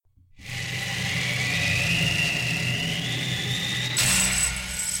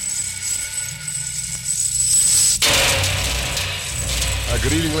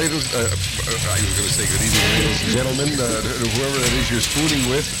Good evening, ladies. I was going to say good evening, ladies and gentlemen. Whoever it is you're spooning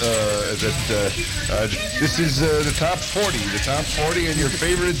with, this is the top 40. The top 40 and your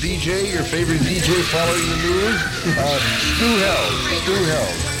favorite DJ following the news, Stu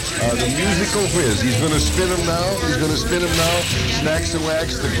Held. The musical whiz. He's going to spin him now. Snacks and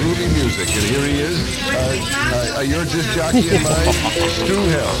wax, the groovy music. And here he is. Your disc jockey and mine, Stu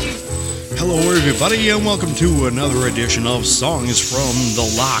Held. Hello, everybody, and welcome to another edition of Songs from the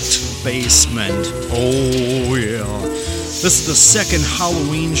Locked Basement. Oh, yeah. This is the second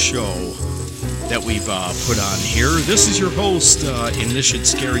Halloween show that we've put on here. This is your host, and this should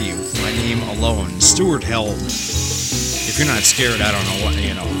scare you. My name alone, Stuart Held. If you're not scared, I don't know what,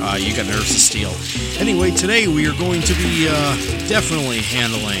 you got nerves of steel. Anyway, today we are going to be definitely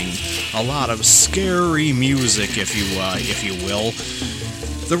handling a lot of scary music, if you will.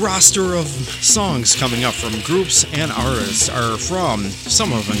 The roster of songs coming up from groups and artists are from,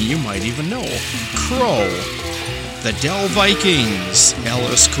 some of them you might even know, Crow, the Del Vikings,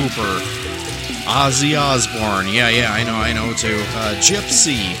 Alice Cooper, Ozzy Osbourne, yeah, I know too,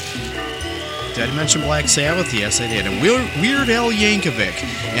 Gypsy. Did I mention Black Sabbath? Yes, I did. And Weird Al Yankovic,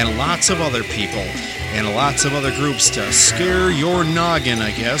 and lots of other people, and lots of other groups to scare your noggin,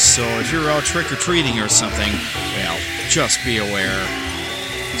 I guess. So if you're out trick-or-treating or something, well, just be aware.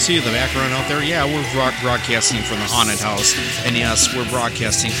 See the background out there? Yeah, we're broadcasting from the haunted house. And yes, we're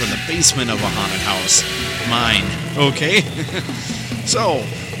broadcasting from the basement of a haunted house. Mine. Okay? So,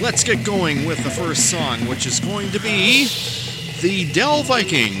 let's get going with the first song, which is going to be the Del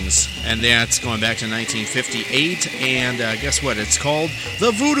Vikings. And that's going back to 1958. And guess what? It's called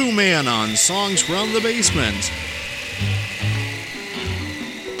The Voodoo Man on Songs from the Basement.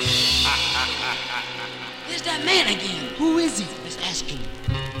 There's that man again. Who is he? Let's ask him.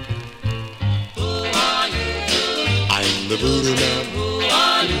 I'm the voodoo man.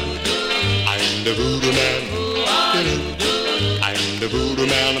 I'm the voodoo man. I'm the voodoo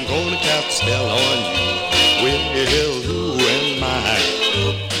man. I'm gonna cast a spell on you. Well, who am I?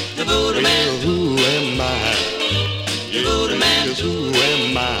 The voodoo man. Well, who am I? The voodoo man. Yes, who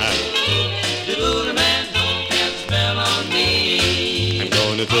am I? The voodoo man. Don't cast a spell on me. I'm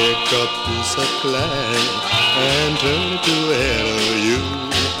gonna take a piece of clay and turn it to hell. You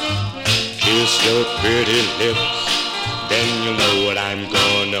kiss your pretty lips, then you'll know what I'm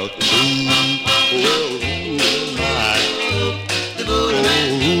gonna do. Well, who am I? The voodoo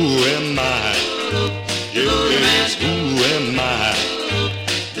man. Who am I? Yes, who am I?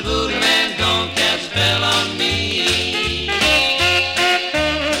 The voodoo man. Don't cast a spell on me.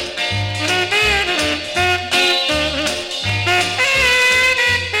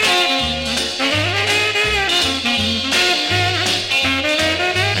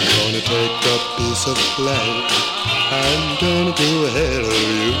 Take a piece of clay, I'm gonna go ahead of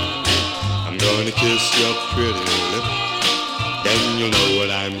you. I'm gonna kiss your pretty lips, then you'll know what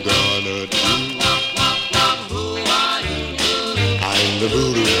I'm gonna do. I'm the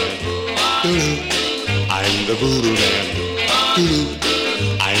voodoo man. Doo-doo. I'm the voodoo man.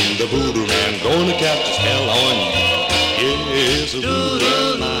 Doo-doo. I'm the voodoo man. Gonna cast a spell on you. Yes, who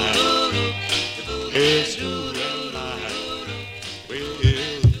am I? Yes, who am I?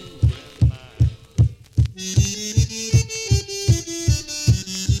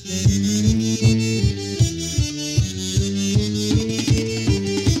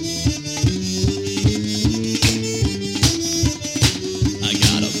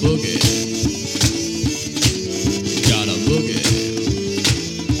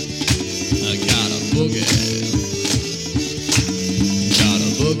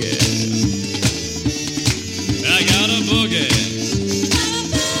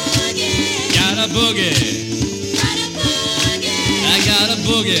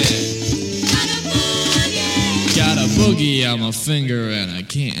 On my finger and I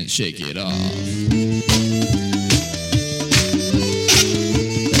can't shake it off.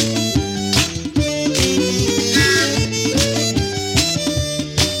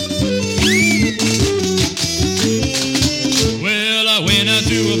 Well, I went out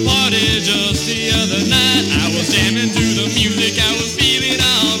to a party just the other night. I was jamming to the music, I was feeling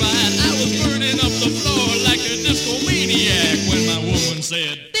alright. I was burning up the floor like a disco maniac when my woman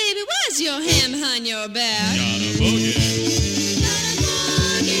said, "Baby, why's your hand behind your back?" Got a boogie.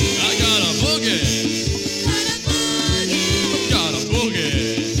 I got a boogie. Got a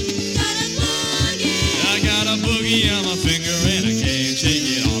boogie. I got a boogie on my finger and I can't shake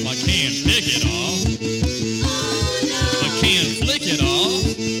it off. I can't pick it off. I can't flick it off.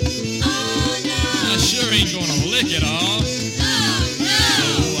 I sure ain't gonna lick it off.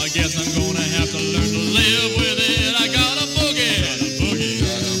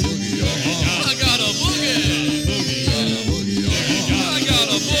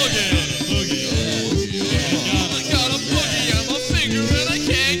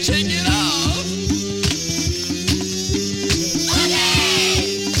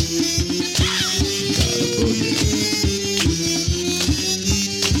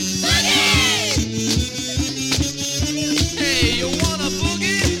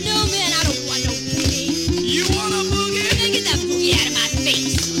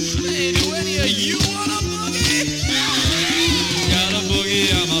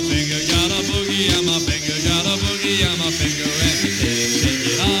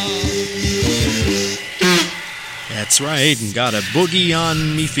 right, and got a boogie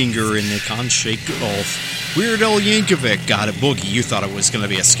on me finger and it can't shake off. Weird Al Yankovic, got a boogie. You thought it was going to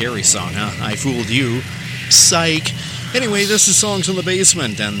be a scary song, huh? I fooled you. Psych. Anyway, this is Songs in the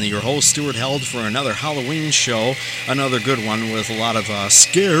Basement, and your host, Stuart Held, for another Halloween show. Another good one with a lot of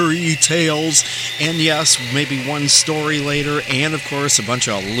scary tales, and yes, maybe one story later, and of course, a bunch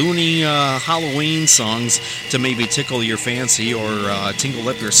of loony Halloween songs to maybe tickle your fancy or tingle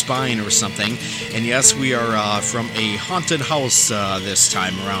up your spine or something. And yes, we are from a haunted house this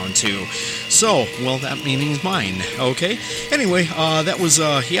time around, too. So, well, that meaning's mine, okay? Anyway, that was,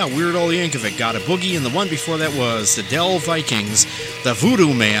 Weird Al Yankovic, Got a Boogie, and the one before that was the Del Vikings, the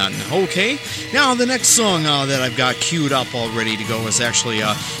Voodoo Man. Okay, now the next song that I've got queued up all ready to go is actually,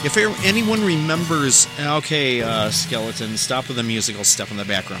 if anyone remembers, Skeleton, stop with the musical stuff in the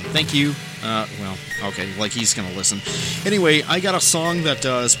background. Thank you. Like he's gonna listen. Anyway, I got a song that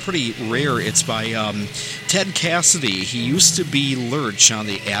is pretty rare. It's by Ted Cassidy. He used to be Lurch on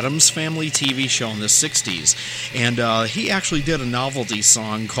the Addams Family TV show in the 60s, and he actually did a novelty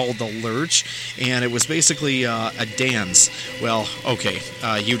song called The Lurch, and it was basically a dance. Well, okay,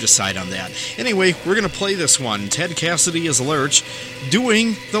 you decide on that. Anyway, we're gonna play this one. Ted Cassidy is Lurch,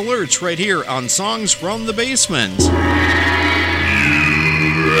 doing The Lurch right here on Songs from the Basement.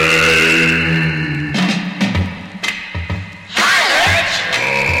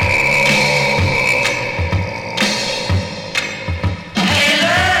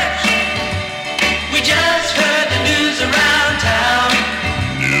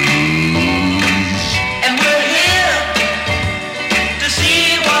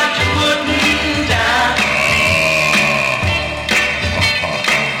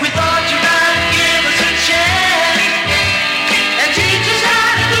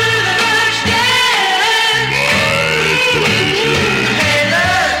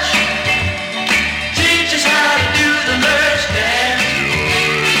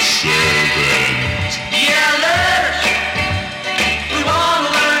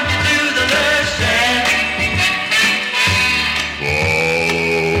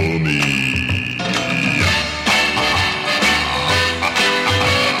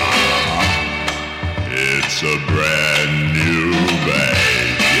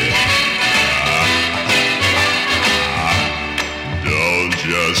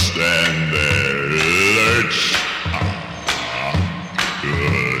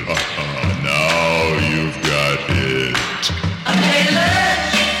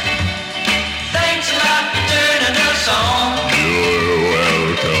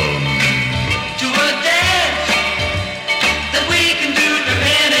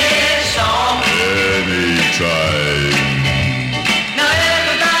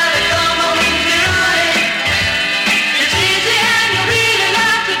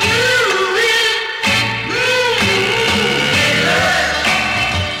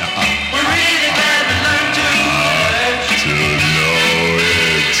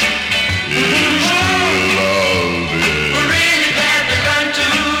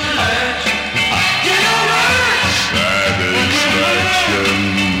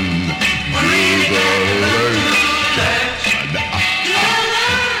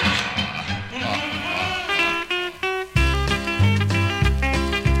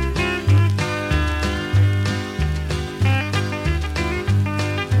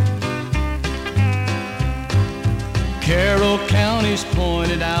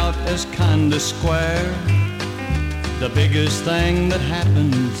 Square. The biggest thing that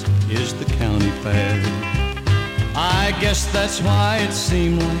happens is the county fair. I guess that's why it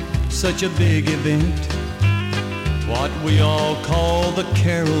seemed like such a big event. What we all call the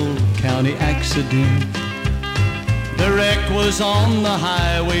Carroll County accident. The wreck was on the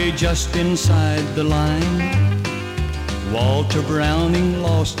highway just inside the line. Walter Browning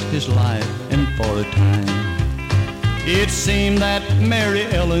lost his life, and for a time it seemed that Mary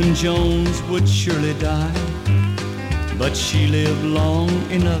Ellen Jones would surely die, but she lived long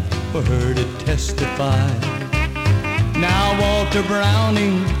enough for her to testify. Now Walter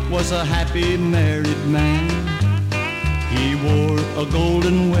Browning was a happy married man. He wore a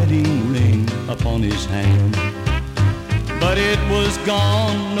golden wedding ring upon his hand, but it was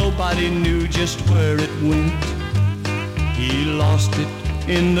gone, nobody knew just where it went. He lost it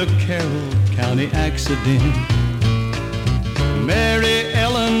in the Carroll County accident. Mary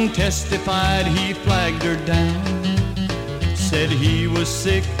Ellen testified he flagged her down, said he was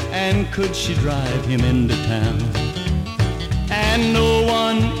sick and could she drive him into town. And no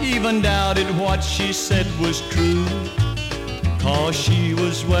one even doubted what she said was true, 'cause she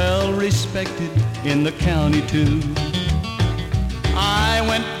was well respected in the county too. I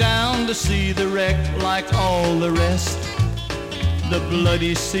went down to to see the wreck like all the rest. The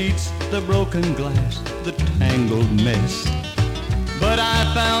bloody seats, the broken glass, the tangled mess. But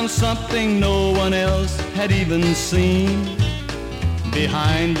I found something no one else had even seen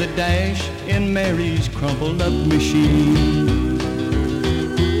behind the dash in Mary's crumpled up machine.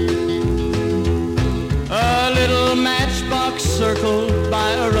 A little matchbox circled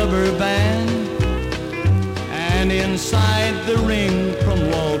by a rubber band, and inside the ring from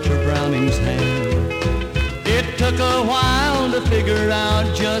Walter Browning's hand. It took a while to figure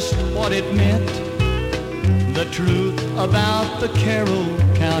out just what it meant, the truth about the Carroll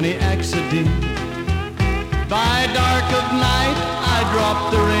County accident. By dark of night I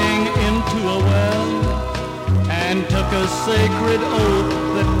dropped the ring into a well and took a sacred oath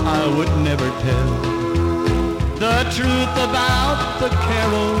that I would never tell the truth about the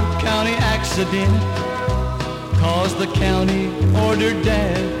Carroll County accident, 'cause the county ordered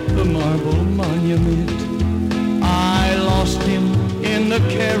Dad the marble monument. I lost him in the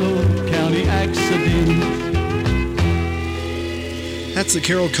Carroll County accident. That's the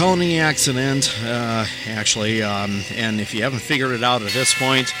Carroll County accident, actually, and if you haven't figured it out at this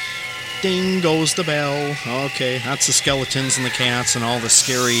point, ding goes the bell. Okay, that's the skeletons and the cats and all the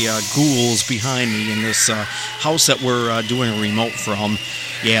scary ghouls behind me in this house that we're doing a remote from.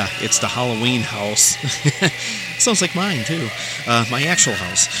 Yeah, it's the Halloween house. Sounds like mine, too. My actual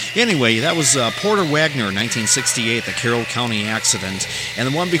house. Anyway, that was Porter Wagoner, 1968, the Carroll County accident. And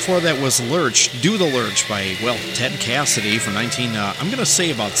the one before that was Lurch, Do the Lurch by, well, Ted Cassidy from I'm going to say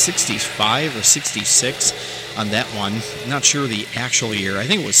about 65 or 66 on that one. Not sure the actual year. I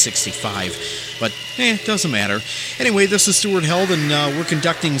think it was 65. But, it doesn't matter. Anyway, this is Stuart Held, and we're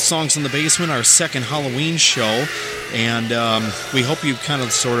conducting Songs in the Basement, our second Halloween show. And we hope you kind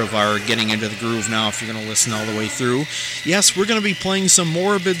of sort of are getting into the groove now if you're going to listen all the way through. Yes, we're going to be playing some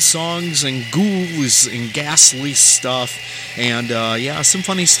morbid songs and ghouls and ghastly stuff. And, yeah, some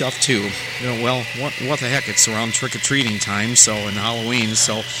funny stuff, too. You know, well, what the heck? It's around trick-or-treating time, so, and Halloween,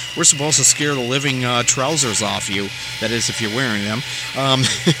 so we're supposed to scare the living trousers off you. That is, if you're wearing them.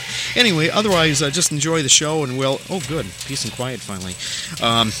 Anyway, otherwise, just enjoy the show, and we'll... Oh, good. Peace and quiet, finally.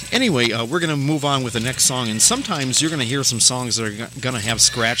 Anyway, we're going to move on with the next song, and sometimes you're going to hear some songs that are going to have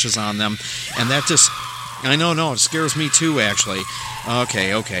scratches on them, and that just... I know, no, it scares me too, actually.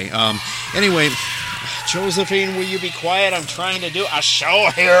 Okay. Anyway, Josephine, will you be quiet? I'm trying to do a show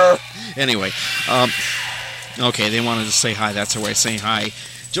here. Anyway, okay, they wanted to say hi. That's her way of saying hi.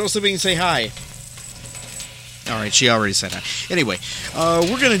 Josephine, say hi. All right, she already said that. Anyway,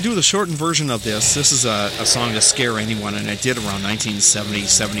 we're going to do the shortened version of this. This is a song to scare anyone, and it did around 1970,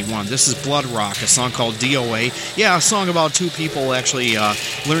 71. This is Blood Rock, a song called DOA. Yeah, a song about two people actually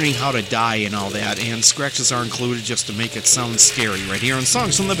learning how to die and all that, and scratches are included just to make it sound scary right here on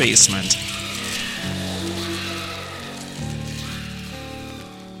Songs in the Basement.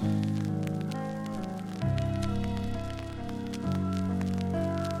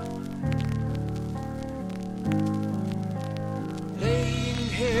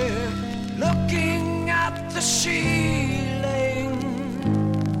 Looking at the ceiling,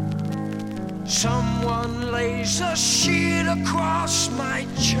 someone lays a sheet across my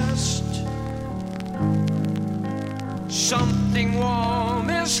chest. Something warm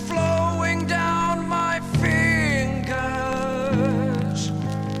is flowing down my fingers.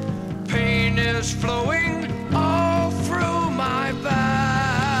 Pain is flowing all through my back.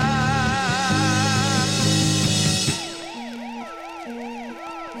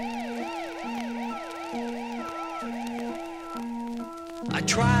 I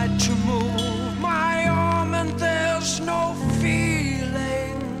tried to move my arm and there's no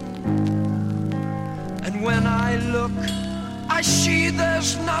feeling. And when I look, I see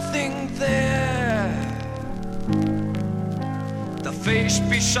there's nothing there. The face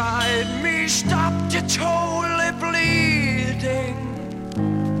beside me stopped, it's wholly bleeding.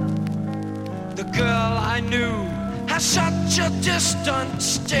 The girl I knew has such a distant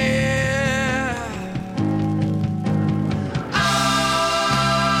stare.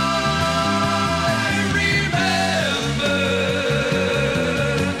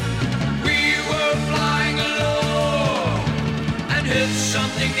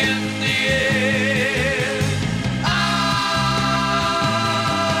 Something in the air. I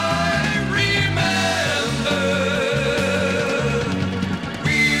remember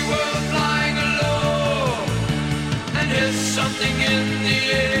we were flying low and hit something in the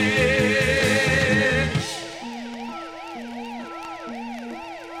air.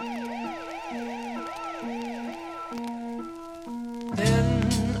 Then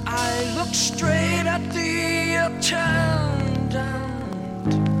I looked straight at the attendant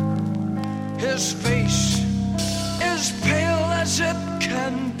His face is pale as it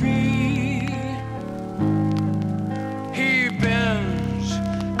can be. He bends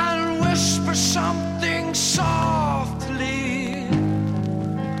and whispers something softly.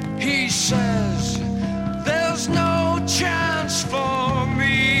 He says, there's no chance for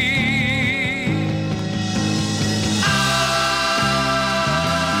me.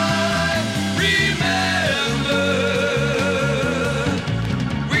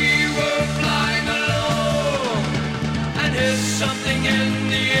 Something in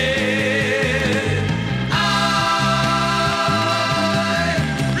the air. I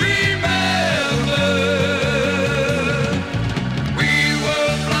remember we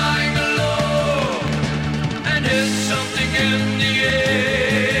were flying low and hit something in the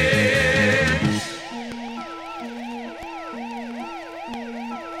air.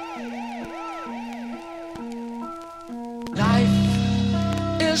 Life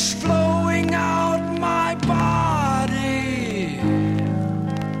is flowing out my body.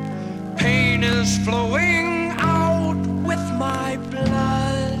 Pain is flowing out with my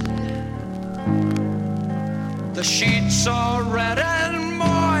blood. The sheets are red and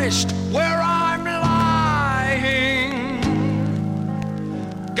moist where I'm lying.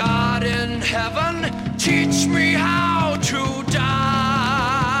 God in heaven, teach me how to die.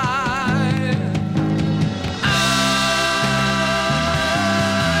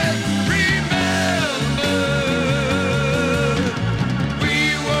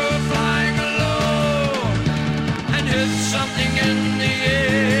 Something in the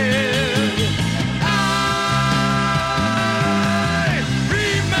air. I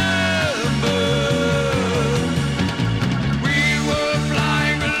remember we were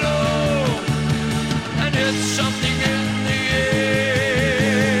flying low and hit something in the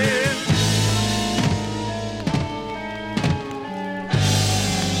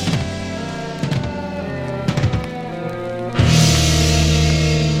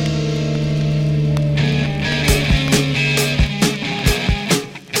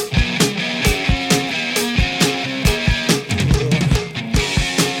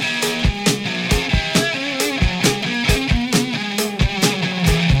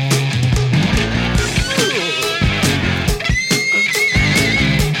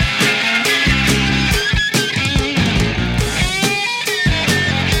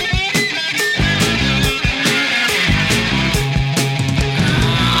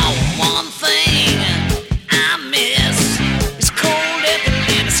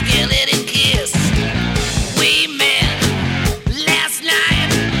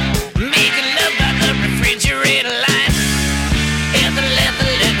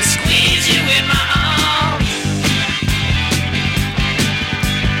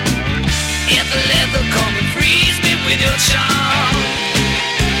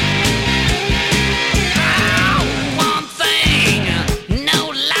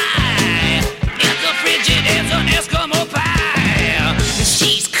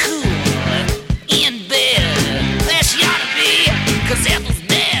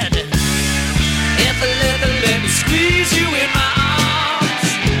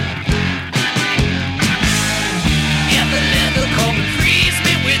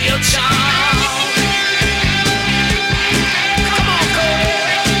Come on!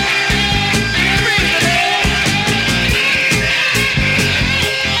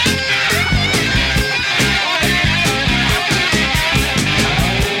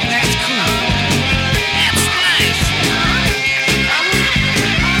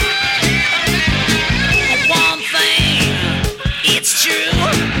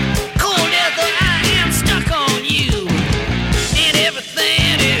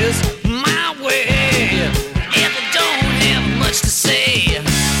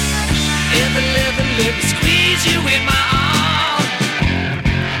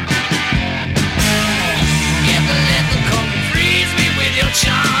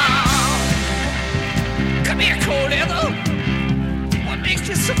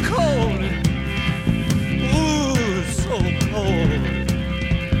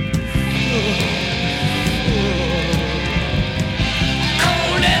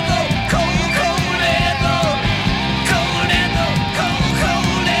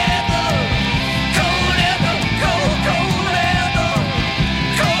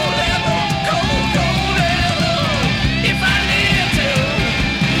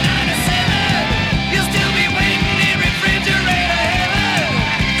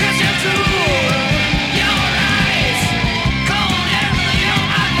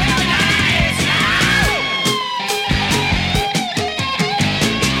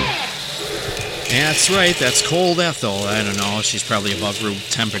 That's right, that's Cold Ethel. I don't know, she's probably above room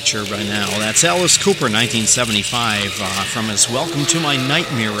temperature by now. That's Alice Cooper, 1975, from his Welcome to My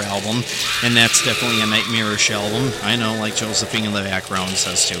Nightmare album, and that's definitely a nightmarish album. I know, like Josephine in the background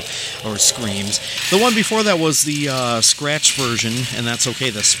says too, or screams. The one before that was the scratch version, and that's okay,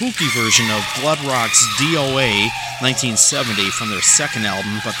 the spooky version of Blood Rock's DOA, 1970, from their second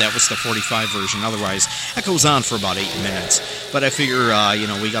album, but that was the 45 version. Otherwise, that goes on for about 8 minutes. But I figure,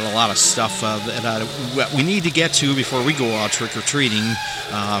 we got a lot of stuff that we need to get to before we go out trick-or-treating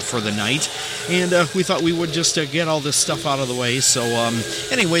for the night. And we thought we would just get all this stuff out of the way. So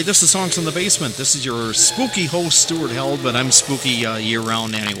anyway, this is Songs from the Basement. This is your spooky host, Stuart Held, but I'm spooky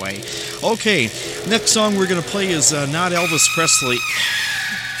year-round anyway. Okay, next song we're going to play is not Elvis Presley.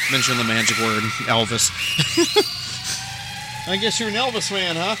 Mention the magic word, Elvis. I guess you're an Elvis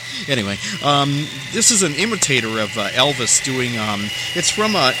fan, huh? Anyway, this is an imitator of Elvis doing, it's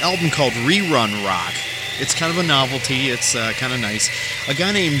from an album called Rerun Rock. It's kind of a novelty. It's kind of nice. A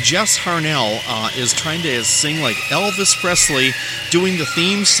guy named Jess Harnell is trying to sing like Elvis Presley doing the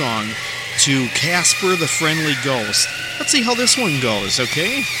theme song to Casper the Friendly Ghost. Let's see how this one goes,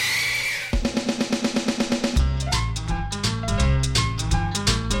 okay?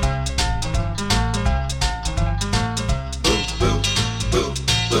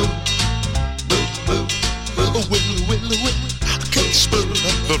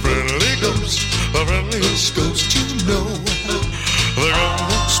 The friendly ghost, you know. The girl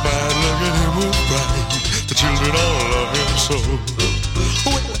looks bad, look at him with pride. The children all love him so.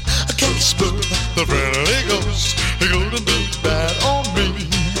 Well, I can't spur the friendly ghost. He couldn't be bad on me.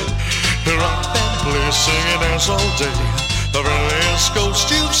 He rock and play, sing and dance all day. The friendliest ghost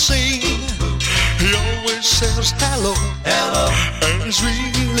you've seen. He always says hello, hello, and he's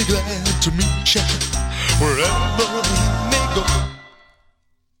really glad to meet you wherever he may go.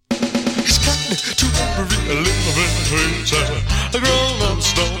 To every living creature, the grown-ups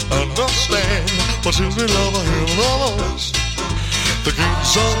don't understand, but children love him the most. The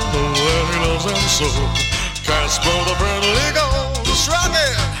kids all know that he loves them so. Casper the Friendly Ghost, rock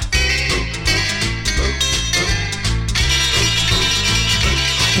it!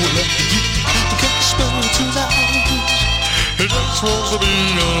 Well, let me get Casper tonight. He just wants to be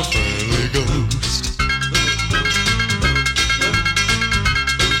a friendly ghost.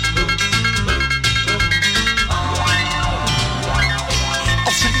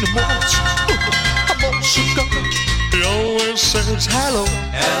 He always says hello,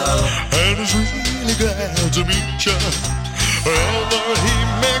 hello, and is really glad to meet you wherever he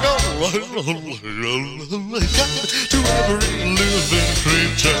may go. To every living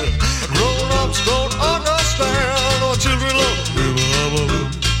creature, grown-ups don't understand, or children love him.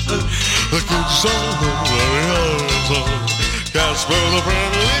 The kids all know where he is. Casper the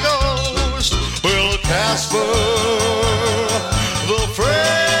Friendly Ghost, well, Casper the Friendly.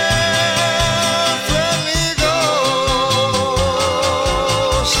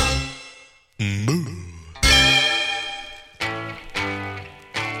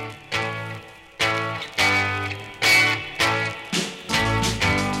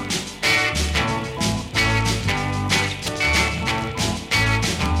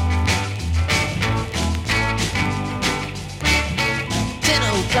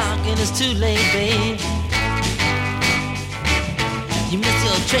 It's too late, babe. You missed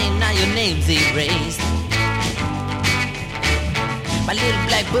your train, now your name's erased. My little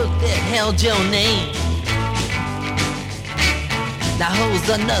black book that held your name now holds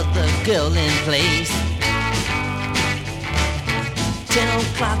another girl in place. 10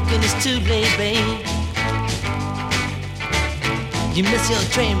 o'clock and it's too late, babe. You missed your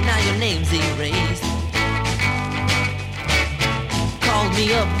train, now your name's erased. Called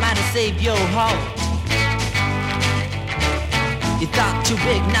me up, might have saved your heart. You thought too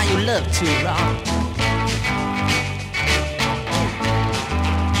big, now you love too raw.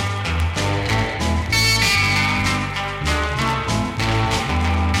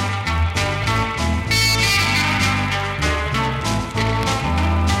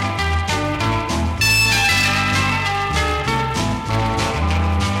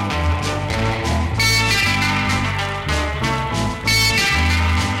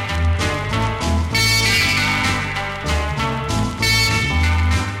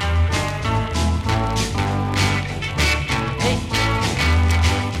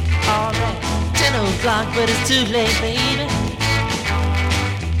 But it's too late, baby.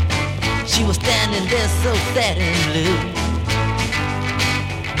 She was standing there so sad and blue,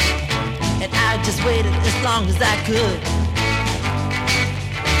 and I just waited as long as I could.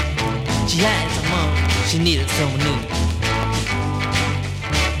 She had someone, she needed someone new.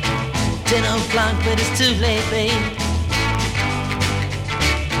 10 o'clock, but it's too late, babe.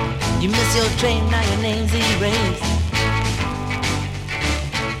 You miss your train, now your name's erased.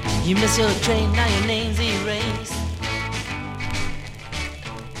 You miss your train, now your name's erased.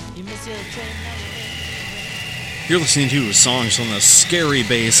 You miss your train, now your name's erased. You're listening to songs from the Scary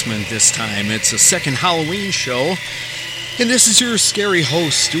Basement this time. It's a second Halloween show. And this is your scary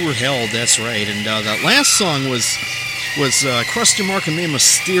host, Stuart Held, that's right. And that last song was Question Mark and the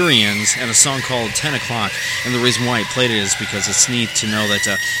Mysterians and a song called 10 O'Clock. And the reason why I played it is because it's neat to know that,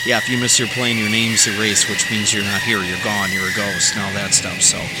 if you miss your plane, your name's erased, which means you're not here, you're gone, you're a ghost, and all that stuff.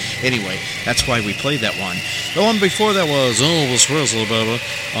 So, anyway, that's why we played that one. The one before that was Elvis Presley, baby.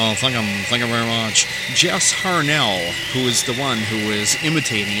 Thank you very much. Jess Harnell, who is the one who is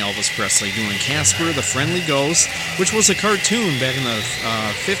imitating Elvis Presley, doing Casper the Friendly Ghost, which was a cartoon back in the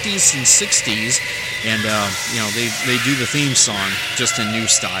 50s and 60s. And, they do the theme song just in new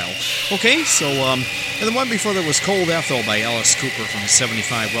style. Okay, so, and the one before that was Cold Ethel by Alice Cooper from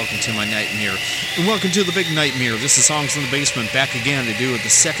 75, Welcome to My Nightmare. And welcome to the Big Nightmare. This is Songs in the Basement, back again to do with the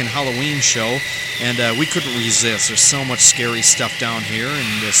second Halloween show. And we couldn't resist. There's so much scary stuff down here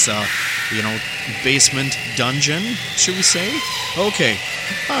in this, basement dungeon, should we say? Okay,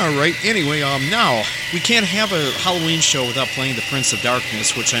 all right. Anyway, now, we can't have a Halloween show without playing the Prince of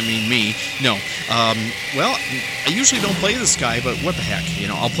Darkness, which I mean me. No, well, I usually don't play this guy, but what the heck,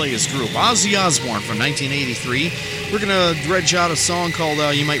 I'll play his group. Ozzy Osbourne from 1983. We're going to dredge out a song called,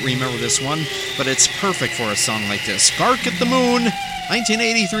 you might remember this one, but it's perfect for a song like this. Spark at the Moon,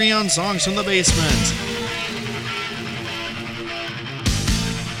 1983 on Songs from the Basement.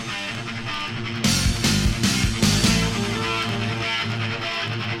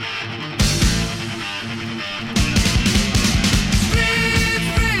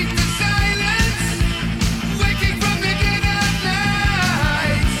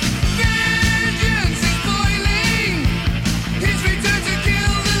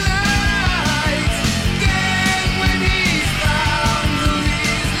 Found who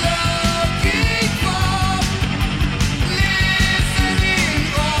he's looking for.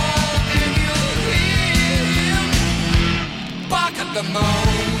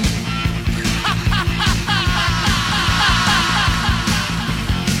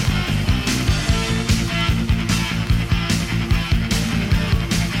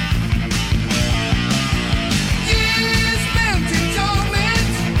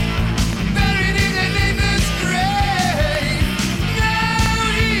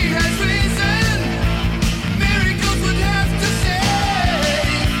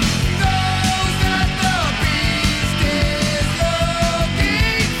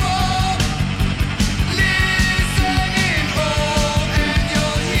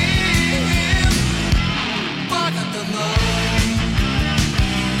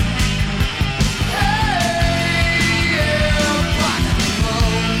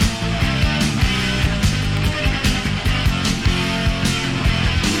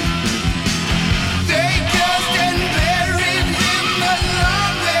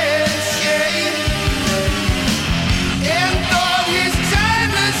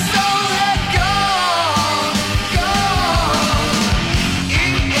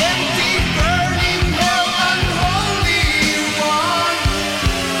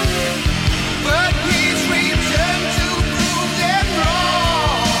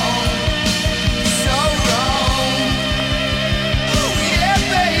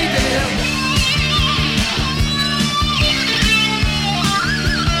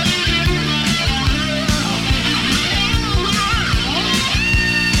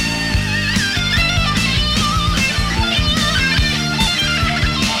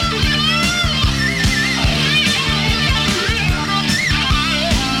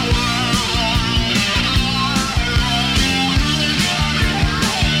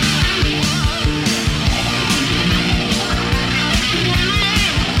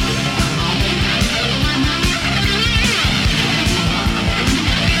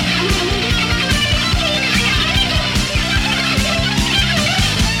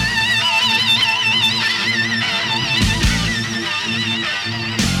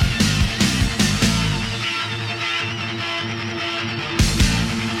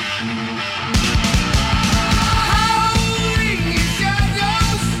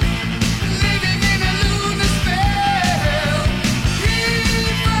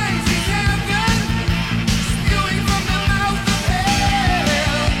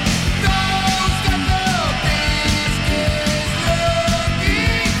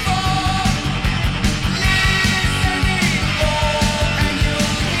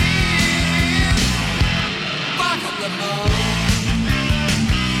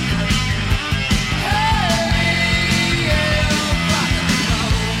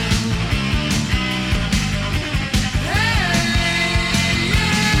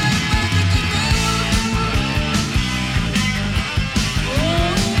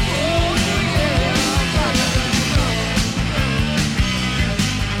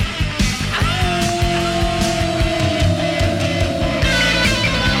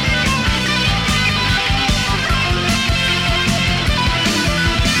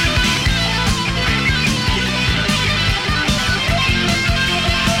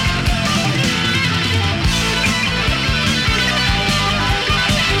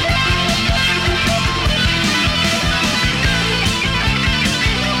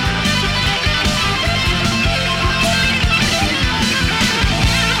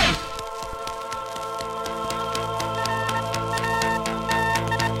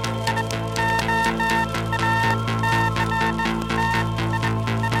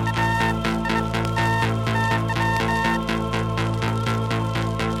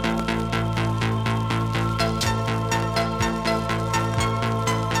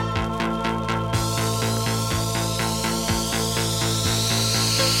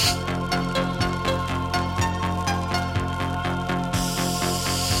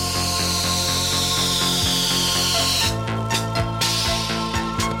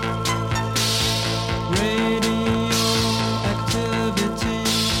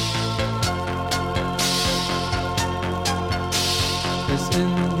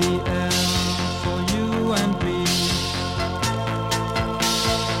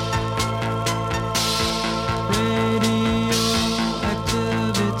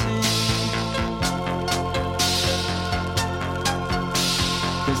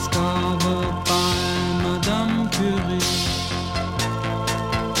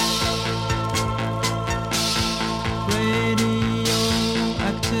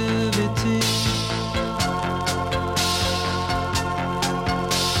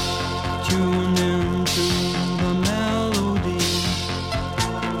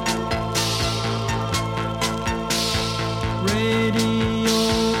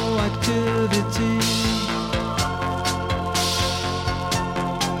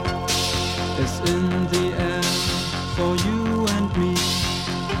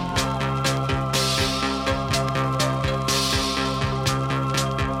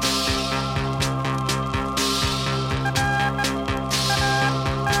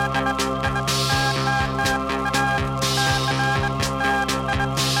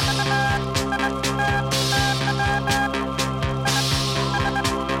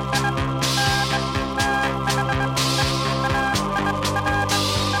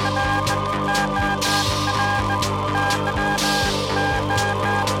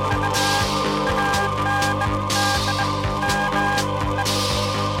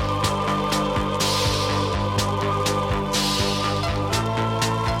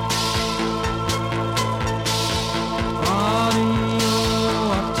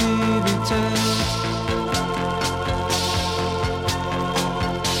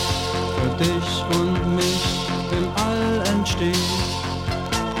 dich und mich im All entsteht.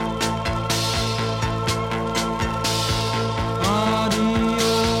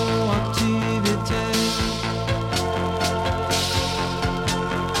 Radioaktivität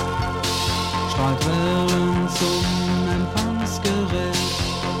strahlt Wellen zum Empfangsgerät.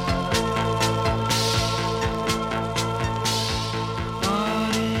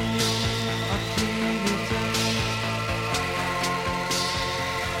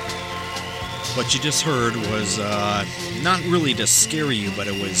 What you just heard was not really to scare you, but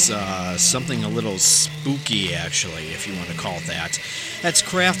it was something a little spooky, actually, if you want to call it that. That's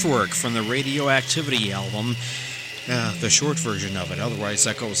Kraftwerk from the Radioactivity album, the short version of it. Otherwise,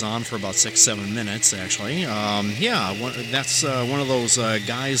 that goes on for about 6-7 minutes, actually. That's one of those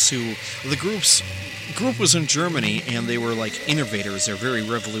guys who the group was in Germany, and they were like innovators. They're very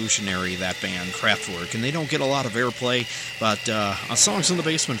revolutionary, that band, Kraftwerk, and they don't get a lot of airplay, but on Songs in the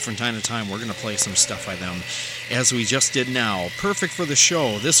Basement from time to time, we're going to play some stuff by them, as we just did now. Perfect for the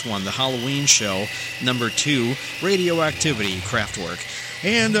show, this one, the Halloween show, number 2, Radioactivity, Kraftwerk.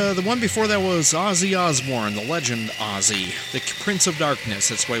 And the one before that was Ozzy Osbourne, the legend Ozzy, the Prince of Darkness.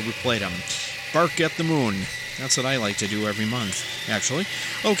 That's why we played him. Bark at the Moon. That's what I like to do every month, actually.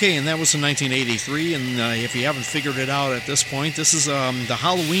 Okay, and that was in 1983, and if you haven't figured it out at this point, this is the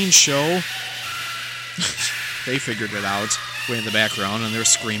Halloween show. They figured it out way in the background, and they're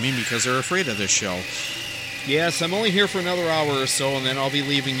screaming because they're afraid of this show. Yes, I'm only here for another hour or so, and then I'll be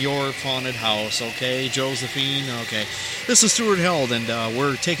leaving your haunted house, okay, Josephine? Okay. This is Stuart Held, and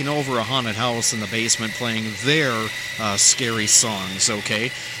we're taking over a haunted house in the basement playing their scary songs, okay?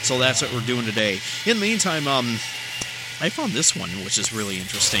 So that's what we're doing today. In the meantime, I found this one, which is really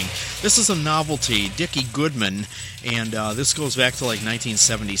interesting. This is a novelty, Dickie Goodman, and this goes back to like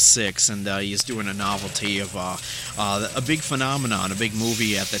 1976, and he's doing a novelty of a big phenomenon, a big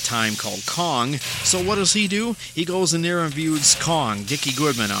movie at the time called Kong. So what does he do? He goes in there and views Kong, Dickie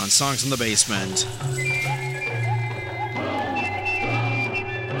Goodman, on Songs in the Basement.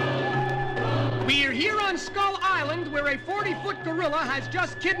 We're here on Skull Island, where a 40-foot gorilla has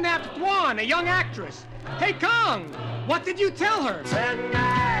just kidnapped Dwan, a young actress. Hey, Kong, what did you tell her?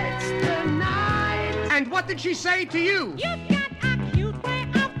 Tonight's the night. And what did she say to you? You've got a cute way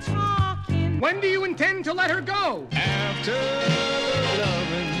of talking. When do you intend to let her go? After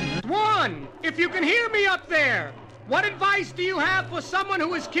loving. Dwan, if you can hear me up there, what advice do you have for someone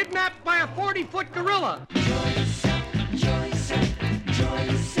who is kidnapped by a 40-foot gorilla?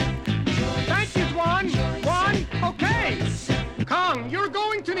 Thank you, Dwan. Dwan, okay. Kong, you're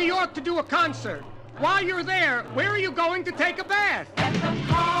going to New York to do a concert. While you're there, where are you going to take a bath? At the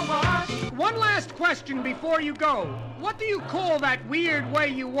car wash. One last question before you go. What do you call that weird way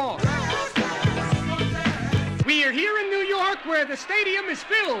you walk? We are here in New York where the stadium is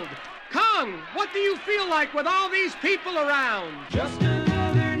filled. Kong, what do you feel like with all these people around? Just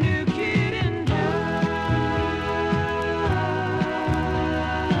another new kid in town.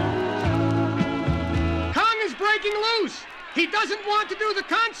 Kong is breaking loose. He doesn't want to do the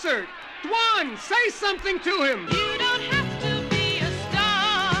concert. Dwan, say something to him. You don't have to be a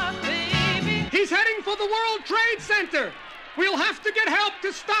star, baby. He's heading for the World Trade Center. We'll have to get help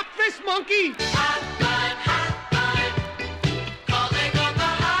to stop this monkey. Hotline, hotline. Calling on the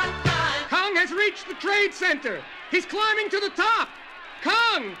hotline. Kong has reached the Trade Center. He's climbing to the top.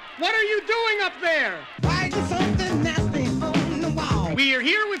 Kong, what are you doing up there? Writing something nasty on the wall. We are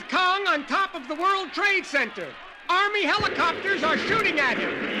here with Kong on top of the World Trade Center. Army helicopters are shooting at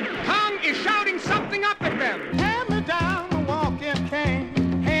him. Kong is shouting something up at them. Hand me down the walking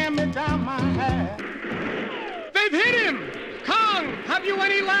cane. Hand me down my hat. They've hit him. Kong, have you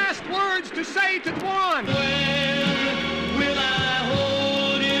any last words to say to Dwan? When will I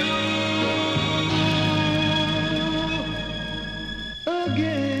hold you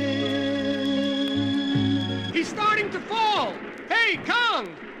again? He's starting to fall. Hey,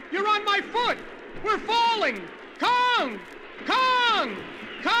 Kong, you're on my foot. We're falling. Kong! Kong!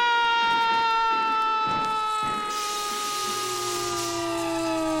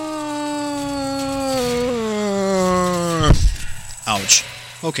 Ouch.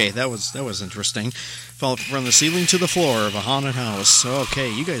 Okay, that was interesting. Fell from the ceiling to the floor of a haunted house. Okay,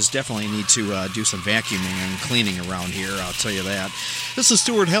 you guys definitely need to do some vacuuming and cleaning around here, I'll tell you that. This is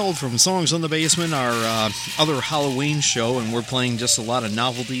Stuart Held from Songs in the Basement, our other Halloween show, and we're playing just a lot of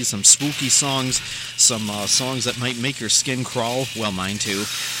novelties, some spooky songs, some songs that might make your skin crawl, well, mine too,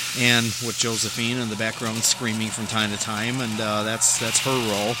 and with Josephine in the background screaming from time to time, and that's her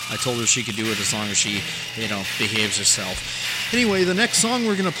role. I told her she could do it as long as she, behaves herself. Anyway, the next song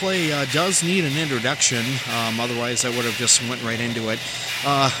we're going to play does need an introduction. Otherwise, I would have just went right into it.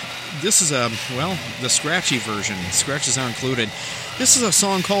 this is the scratchy version. Scratches are included. This is a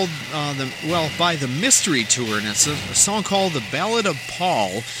song called by the Mystery Tour, and it's a song called "The Ballad of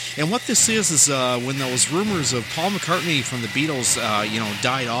Paul." And what this is when those rumors of Paul McCartney from the Beatles,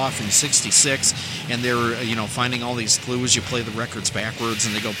 died off in '66, and they're finding all these clues. You play the records backwards,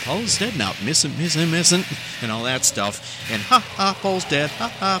 and they go, "Paul's dead now, missing," and all that stuff, and Paul's dead,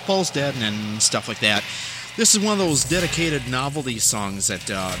 Paul's dead, and stuff like that. This is one of those dedicated novelty songs that,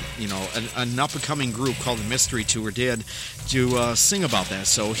 an up-and-coming group called the Mystery Tour did to sing about that.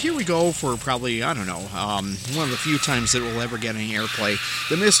 So here we go for probably, one of the few times that it will ever get any airplay.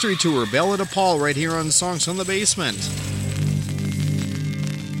 The Mystery Tour, Ballad of Paul, right here on Songs from the Basement.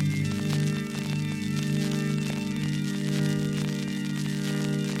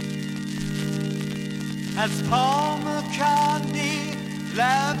 As Paul McCartney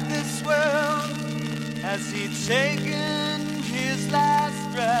left this world, has he taken his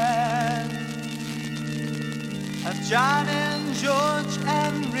last breath? Have John and George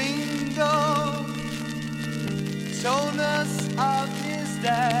and Ringo told us of his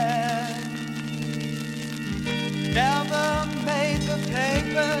death? Never made the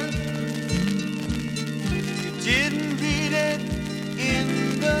paper, you didn't read it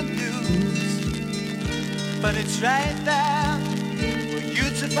in the news, but it's right there for you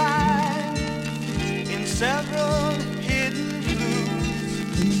to find in several hidden clues.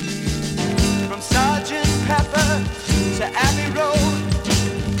 From Sgt. Pepper to Abbey Road,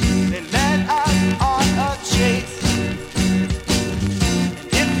 they led us on a chase. And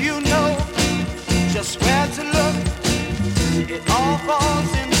if you know just where to look, it all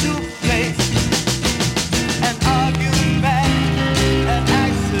falls into place. An argument, an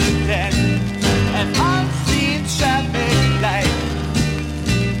accident, an unseen traffic light,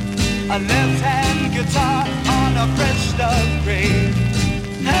 a left-hand guitar on a fresh dug grave.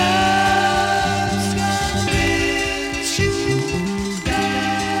 Has convinced you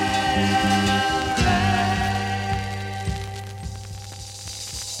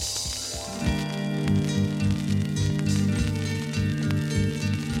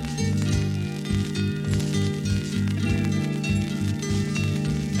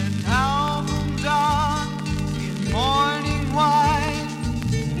an album done in morning wine,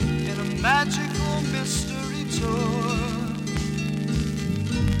 in a magical mystery tour.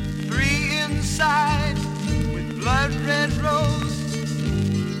 3 inside with blood red rose,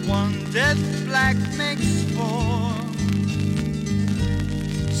 1 dead black makes 4.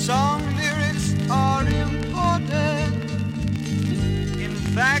 Song lyrics are important, in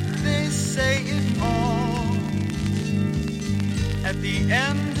fact they say it all. At the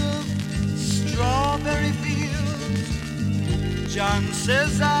end of Strawberry Fields, John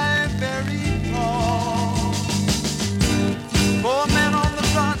says I buried Paul. 4 men on the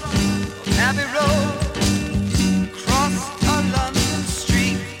front of Abbey Road crossed a London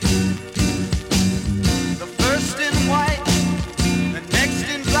street. The first in white, the next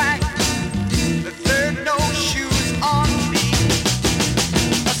in black, the third no shoes on feet.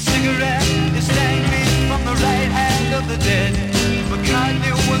 A cigarette is dangling from the right hand of the dead.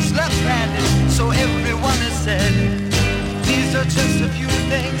 McCartney was left-handed, so everyone has said. These are just a few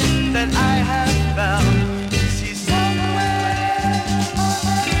things that I have found. See somewhere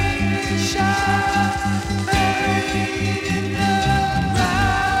buried in the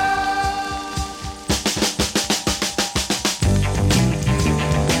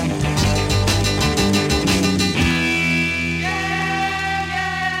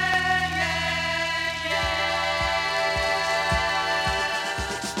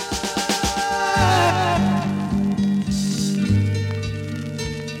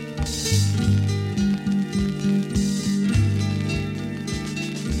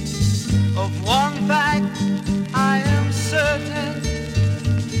Of one fact I am certain,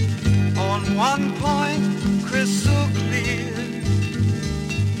 on one point crystal clear.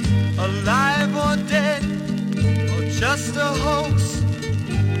 Alive or dead, or just a hoax,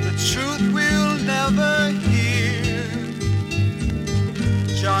 the truth we'll never hear.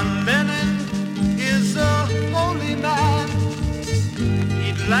 John Lennon is a holy man,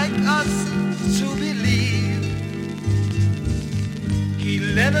 he'd like us to believe. He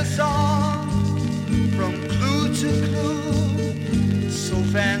led us on from clue to clue, so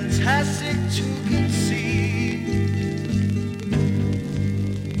fantastic to conceive.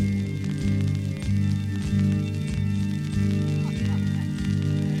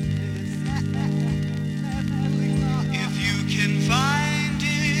 If you can find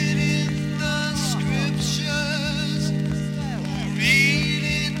it in the scriptures, or read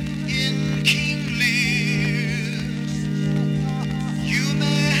it in King Lear, you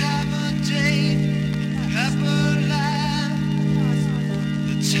may have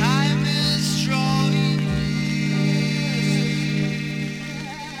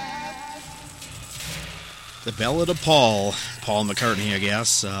Ballad of Paul McCartney, I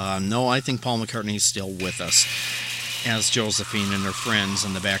guess. No, I think Paul McCartney's still with us, as Josephine and her friends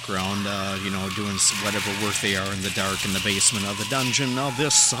in the background, doing whatever work they are in the dark in the basement of the dungeon of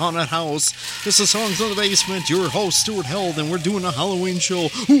this haunted house. This is Songs of the Basement, your host, Stuart Held, and we're doing a Halloween show.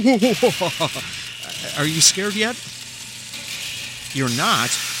 Are you scared yet? You're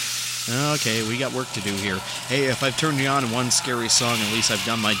not? Okay, we got work to do here. Hey, if I've turned you on in one scary song, at least I've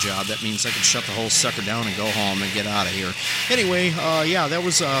done my job. That means I can shut the whole sucker down and go home and get out of here. Anyway, that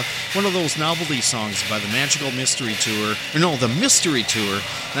was one of those novelty songs by the Magical Mystery Tour. The Mystery Tour,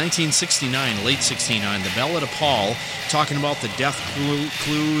 1969, late 69, the Ballad of Paul, talking about the death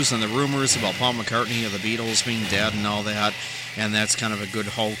clues and the rumors about Paul McCartney of the Beatles being dead and all that. And that's kind of a good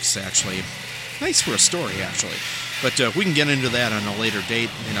hoax, actually. Nice for a story, actually. But we can get into that on a later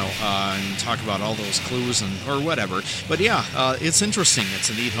date, and talk about all those clues or whatever. But yeah, it's interesting. It's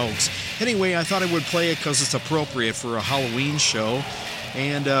a neat hoax. Anyway, I thought I would play it because it's appropriate for a Halloween show.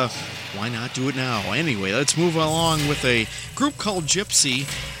 And why not do it now? Anyway, let's move along with a group called Gypsy,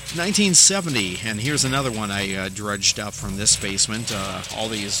 1970. And here's another one I dredged up from this basement. All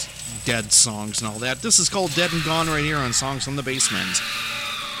these Dead songs and all that. This is called Dead and Gone right here on Songs from the Basement.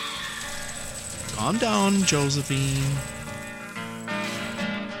 Calm down, Josephine. 6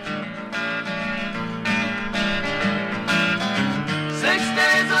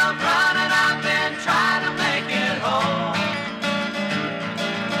 days of running, I've been trying to make it home.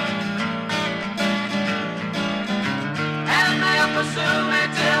 And they'll pursue me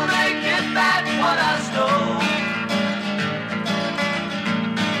till they get back what I stole.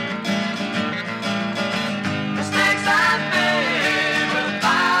 Mistakes I've made will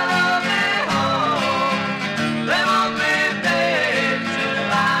follow me home. They won't be paid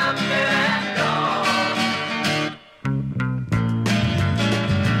till I'm dead and gone.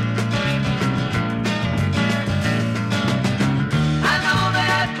 I know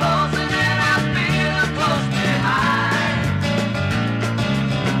they're closing in, I feel them close behind.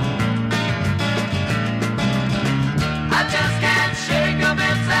 I just can't shake them,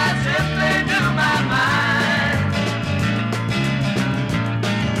 it's as if they knew my mind.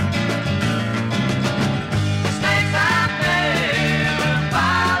 Mistakes I made will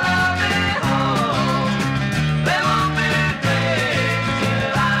follow me home. They won't be paid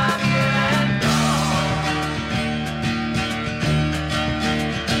till I'm dead and gone.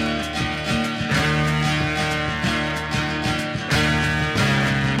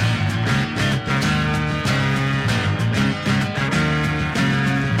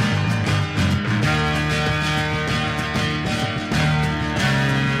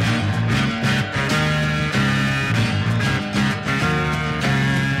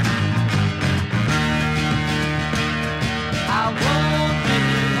 I won't make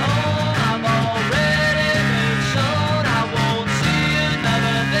it home, I've already been shown. I won't see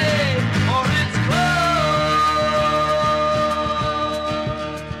another day, or it's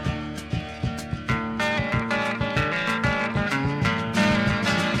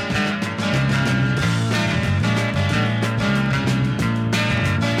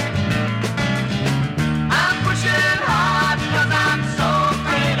I'm pushing hard 'cause I'm so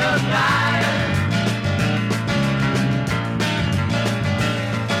afraid of dying.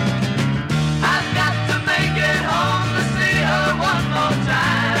 I've got to make it home to see her one more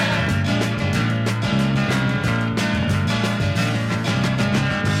time.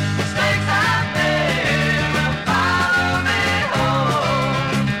 Mistakes I've made will follow me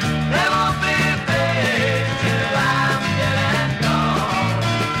home. They won't be paid till I'm dead and gone.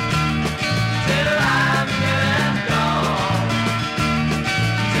 Till I'm dead and gone.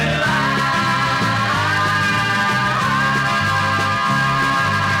 Till I'm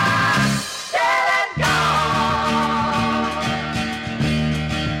dead and gone.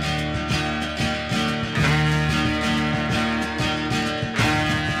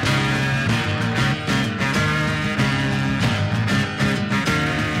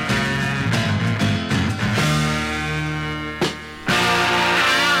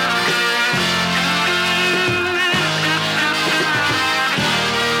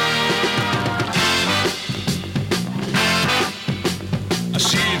 I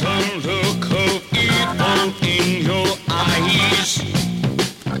see the look of evil in your eyes.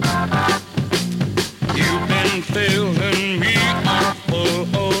 You've been filling me up full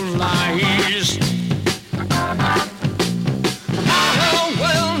of lies. I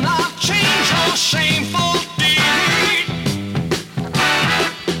will not change your shameful deed.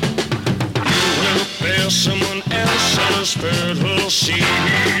 You will bear someone else's fertile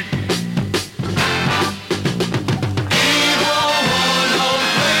seed. Evil one, don't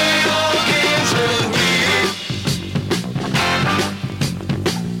play your games with me.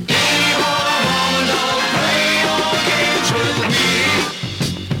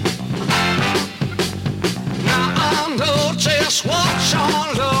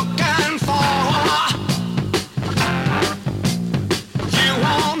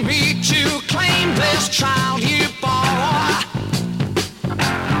 child you bore.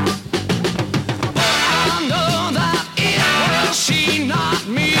 But I know that it was she, not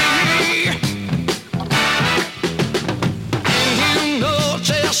me. And you know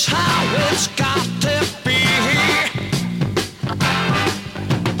just how it's got to be.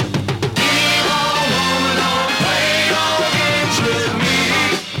 Evil woman, don't play no games with me.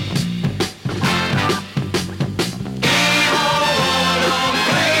 Evil woman, don't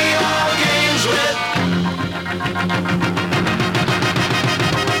play no games with me.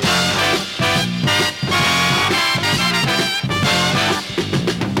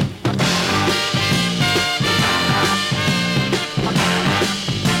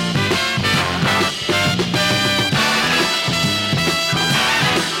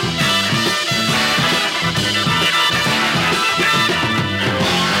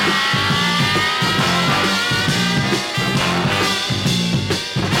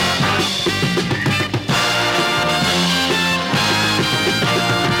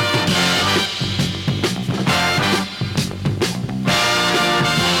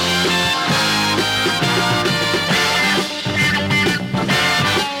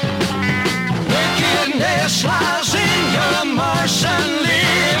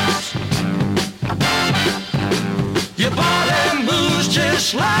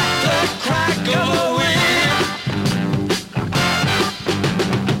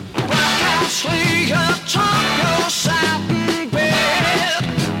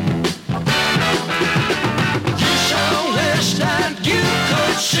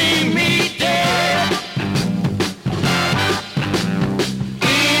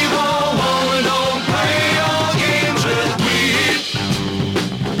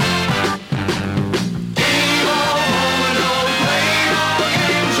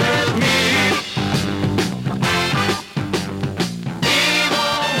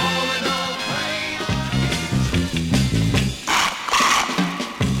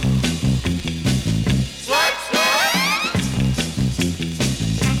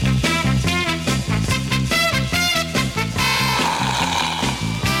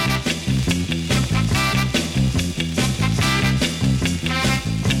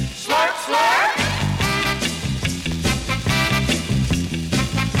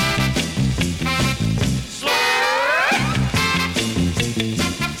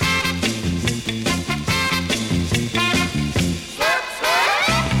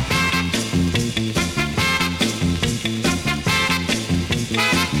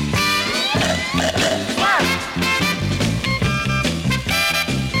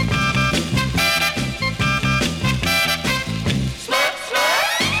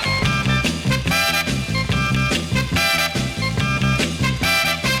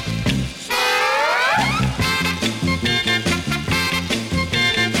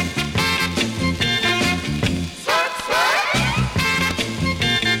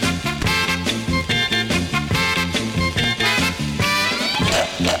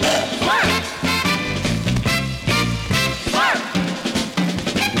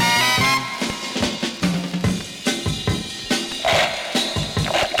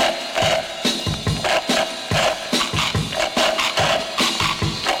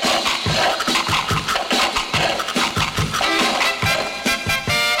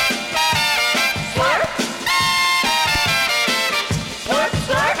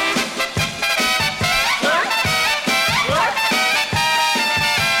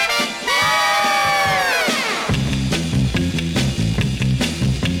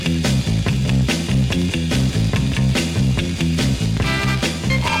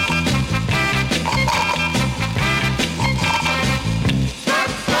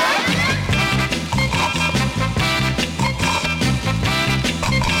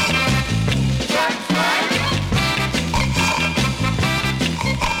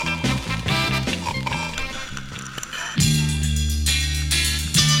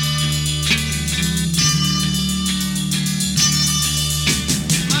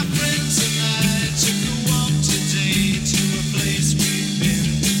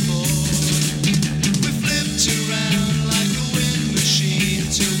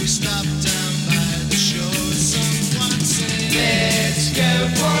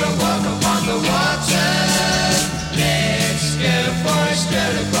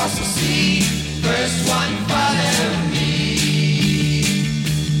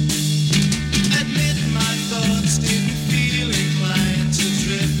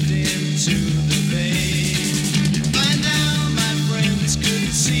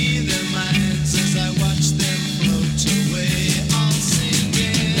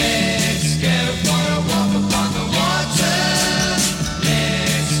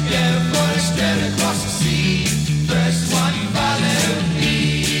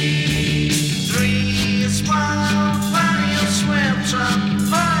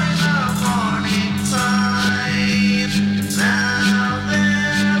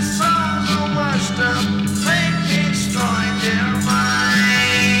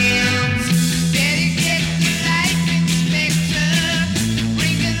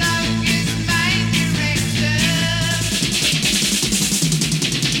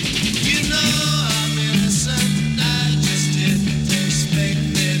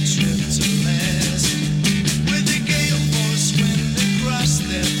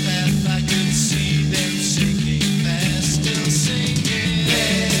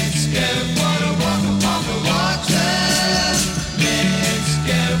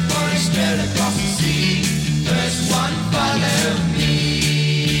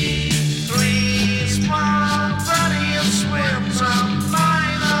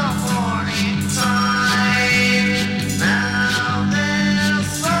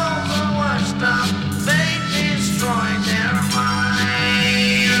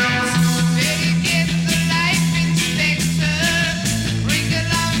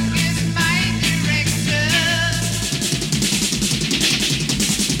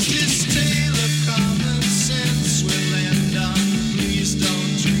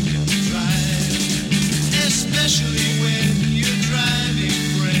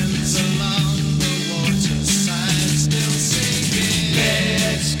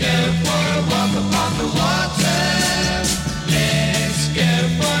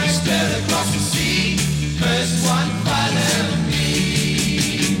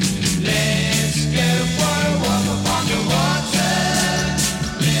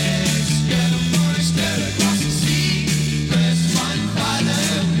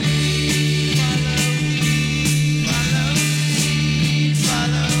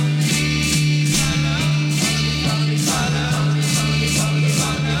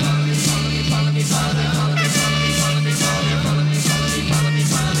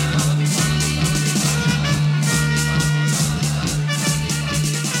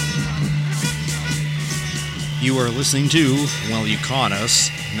 You are listening to, well, you caught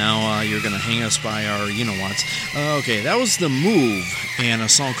us. Now you're going to hang us by our you-know-whats. Okay, that was The Move and a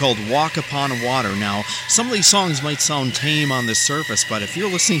song called Walk Upon Water. Now, some of these songs might sound tame on the surface, but if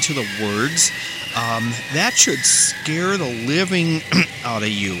you're listening to the words, that should scare the living out of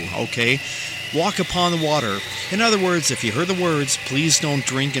you, okay? Walk upon the water. In other words, if you heard the words, please don't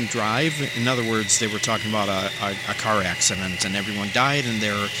drink and drive. In other words, they were talking about a car accident and everyone died and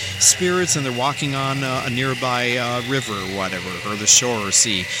their spirits and they're walking on a nearby river or whatever, or the shore or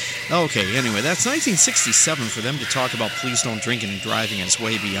sea. Okay, anyway, that's 1967 for them to talk about please don't drink and driving. It's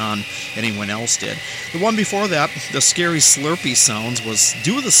way beyond anyone else did. The one before that, the scary slurpy sounds, was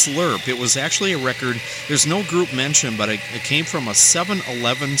Do the Slurp. It was actually a record. There's no group mentioned, but it came from a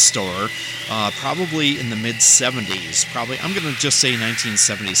 7-Eleven store. Probably in the mid-70s, I'm going to just say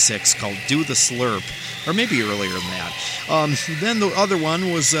 1976, called Do the Slurp, or maybe earlier than that. Then the other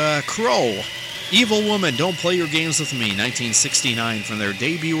one was Crow, Evil Woman, Don't Play Your Games With Me, 1969, from their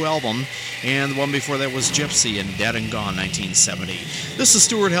debut album, and the one before that was Gypsy and Dead and Gone, 1970. This is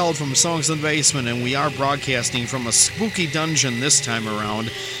Stuart Held from Songs in the Basement, and we are broadcasting from a spooky dungeon this time around,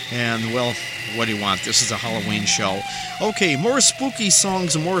 and, well, what do you want? This is a Halloween show. Okay, more spooky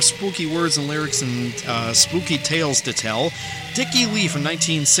songs and more spooky words and lyrics and spooky tales to tell. Dickie Lee from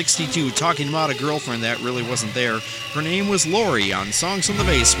 1962 talking about a girlfriend that really wasn't there. Her name was Lori on Songs in the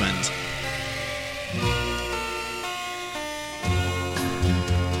Basement.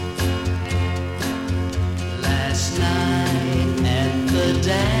 Last night at the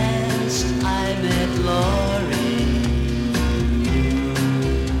dance I met Lori.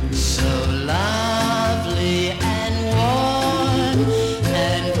 Lovely and warm,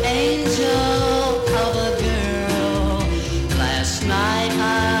 an angel of a girl. Last night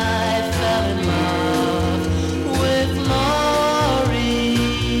I fell in love with Lori.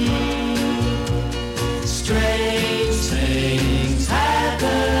 Strange things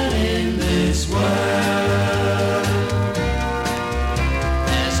happen in this world.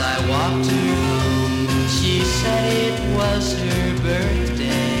 As I walked her home, she said it was her birthday.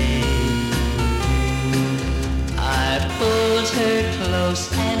 Pulled her close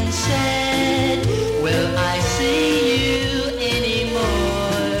and said, will I see you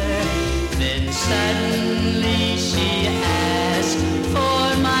anymore? Then suddenly she asked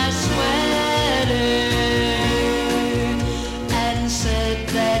for my sweater and said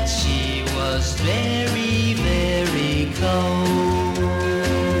that she was very, very cold.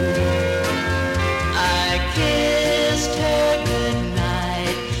 I kissed her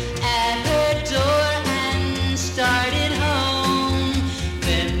goodnight at her door and started home,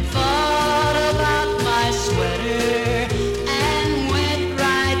 then thought about my sweater and went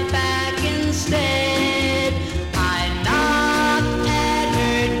right back instead. I knocked at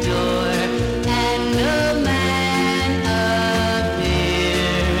her door and a man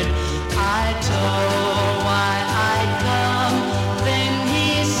appeared. I told why I'd come, then he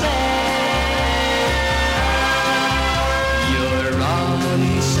said, you're wrong,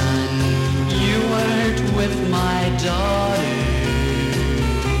 son, you weren't with my daughter.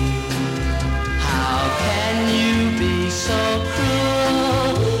 How can you be so cruel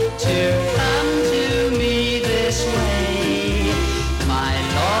to come to me this way? My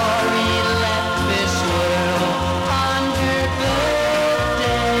Lori left this world on her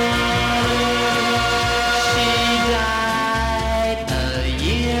birthday. She died a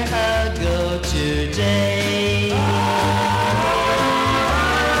year ago today.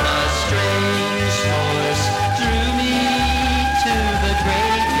 A strange force drew me to the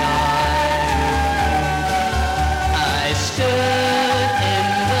graveyard. I stood in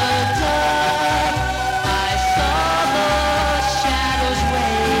the dark. I saw the shadows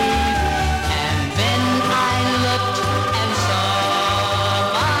wave, and then I looked and saw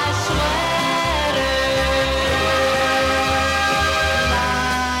my sweater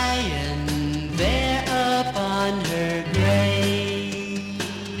lying there upon her grave.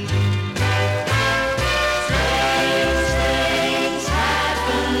 Strange things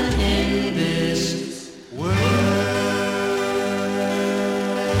happen in this world.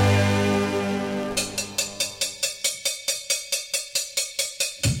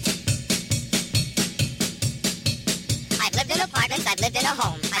 I've lived in apartments, I've lived in a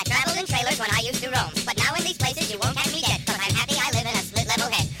home. I've traveled in trailers when I used to roam. But now in these places you won't catch me dead, 'cause I'm happy I live in a split level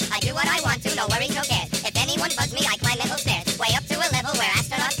head. I do what I want to, no worries, no cares. If anyone bugs me, I climb metal stairs, way up to a level where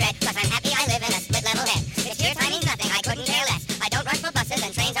astronauts tread, 'cause I'm happy I live in a split level head. If sheer time means nothing, I couldn't care less. I don't rush for buses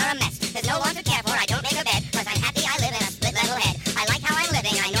and trains are a mess. There's no one to care for, I don't make a bed, 'cause I'm happy I live in a split level head. I like how I'm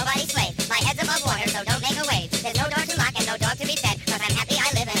living, I'm nobody's slave. My head's above water, so don't make a wave. There's no door to lock and no dog to be fed, 'cause I'm happy I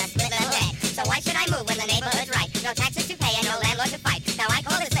live in a split level head. So why should I move when the neighborhood's right?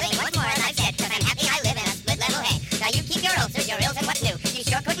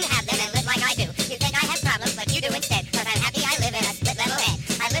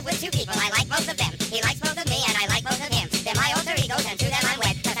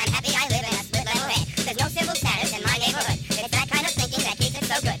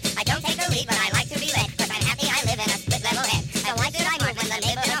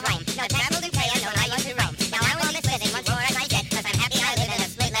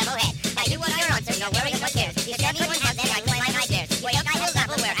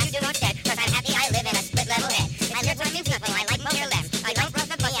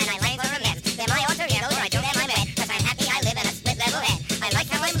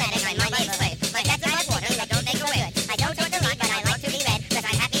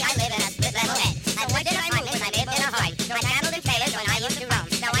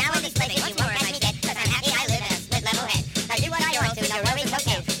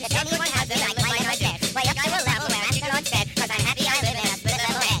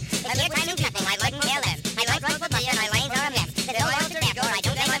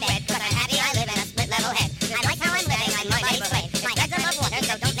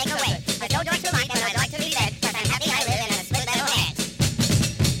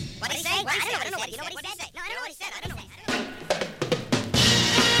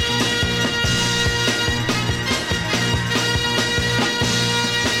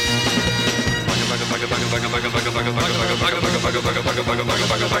 If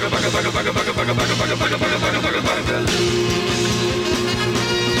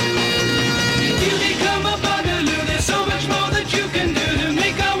you become a bugaloo, there's so much more that you can do to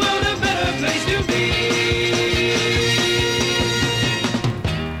make our world a better place to be.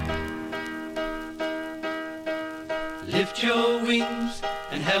 Lift your wings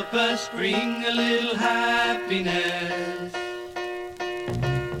and help us bring a little happiness.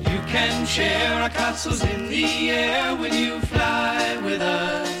 You can share our castles in the air when you fly with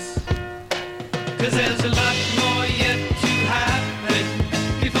us. 'Cause there's a lot more yet to happen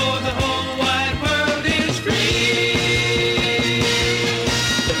before the whole wide world is free.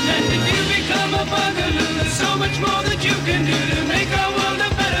 And if you become a bugaloo, there's so much more that you can do to make our world a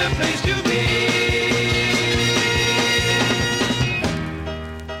better place to be.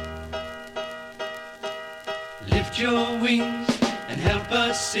 Lift your wings and help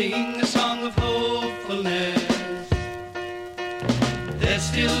us sing a song of hopefulness. There's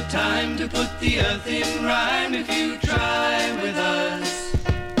still time to put the earth in rhyme if you try with us.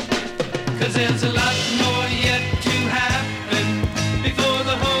 'Cause there's a lot more yet to happen before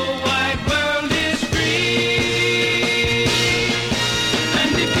the whole wide world is free.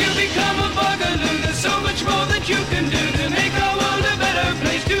 And if you become a bugaloo, there's so much more that you can do to make our world a better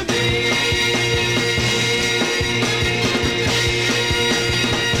place to be.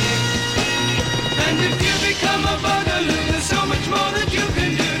 And if you become a bugaloo, there's so much more that you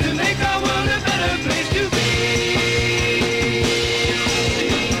can do to make our world a better place to be.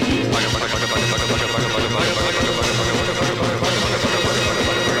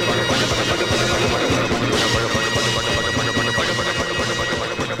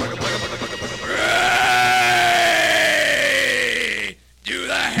 Do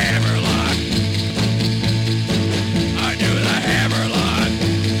the hammerlock. I do the hammerlock.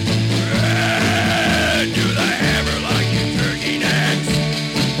 Do the hammerlock, you turkey necks.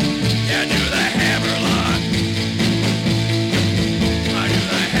 Yeah, do the hammerlock. I do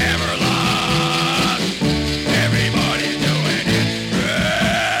the hammerlock. Everybody's doing it.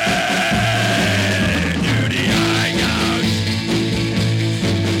 Do the eye gouge.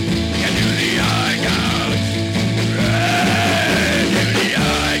 Yeah, do the eye gouge. Do the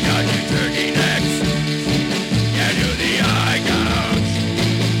eye gouge, you turkey necks. Yeah, do the eye gouge.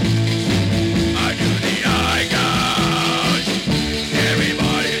 I do the eye gouge.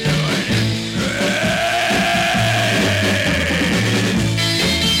 Everybody's doing it.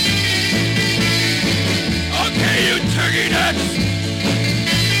 Okay, you turkey nuts.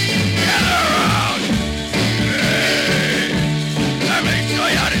 Gather around. Let me show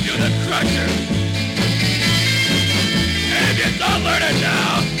you how to do the crusher. And if you don't learn it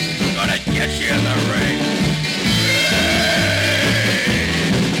now, I'm gonna get you in the ring.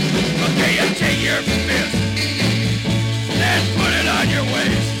 Okay, you take your fist and put it on your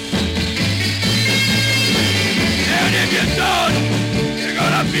waist. And if you don't, you're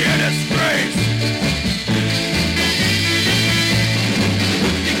gonna be in disgrace.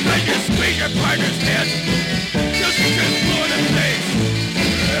 Because you squeeze your partner's head, just blue in the face.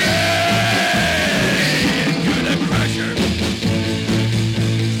 Do the crusher.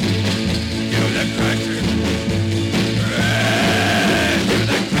 Do the crusher. Do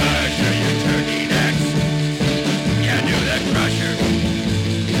the crusher, you turkey necks. Yeah, do the crusher.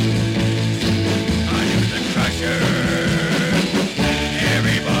 I do the crusher.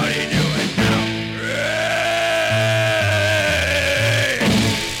 Everybody do it now.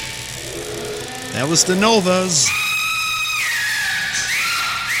 That was the Novas.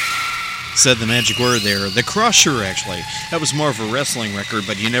 Said the magic word there. The Crusher, actually. That was more of a wrestling record,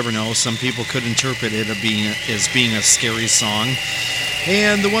 but you never know. Some people could interpret it as being a scary song.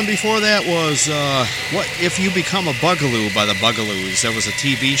 And the one before that was What If You Become a Bugaloo by the Bugaloos. That was a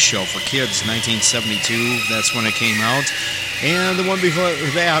TV show for kids, 1972. That's when it came out. And the one before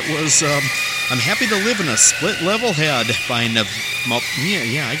that was I'm Happy to Live in a Split Level Head by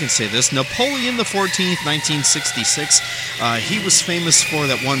I can say this, Napoleon the 14th, 1966. He was famous for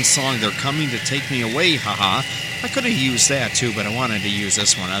that one song, They're Coming to Take Me Away, haha. I could have used that too, but I wanted to use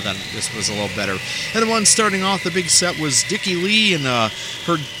this one. I thought this was a little better. And the one starting off the big set was Dickie Lee and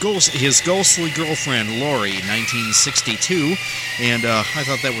his ghostly girlfriend, Lori, 1962. And I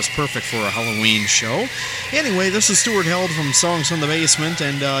thought that was perfect for a Halloween show. Anyway, this is Stuart Held from Songs from the Basement,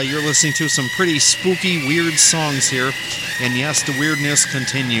 and you're listening to some pretty spooky, weird songs here. And yes, the weirdness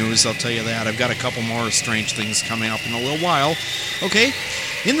continues, I'll tell you that. I've got a couple more strange things coming up in a little while. Okay,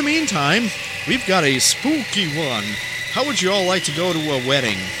 in the meantime, we've got a spooky one. How would you all like to go to a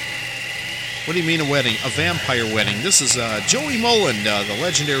wedding? What do you mean a wedding? A vampire wedding. This is Joey Mullen, the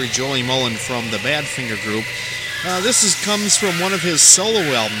legendary Joey Mullen from the Badfinger Group. This comes from one of his solo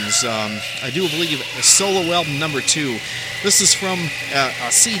albums. I do believe solo album number 2. This is from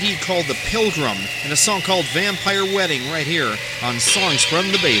a CD called The Pilgrim and a song called Vampire Wedding right here on Songs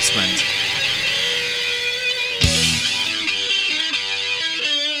from the Basement.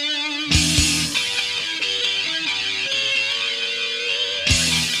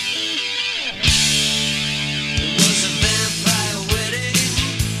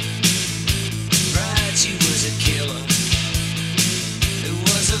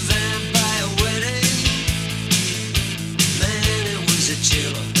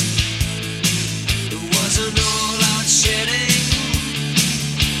 It was an all-out shedding.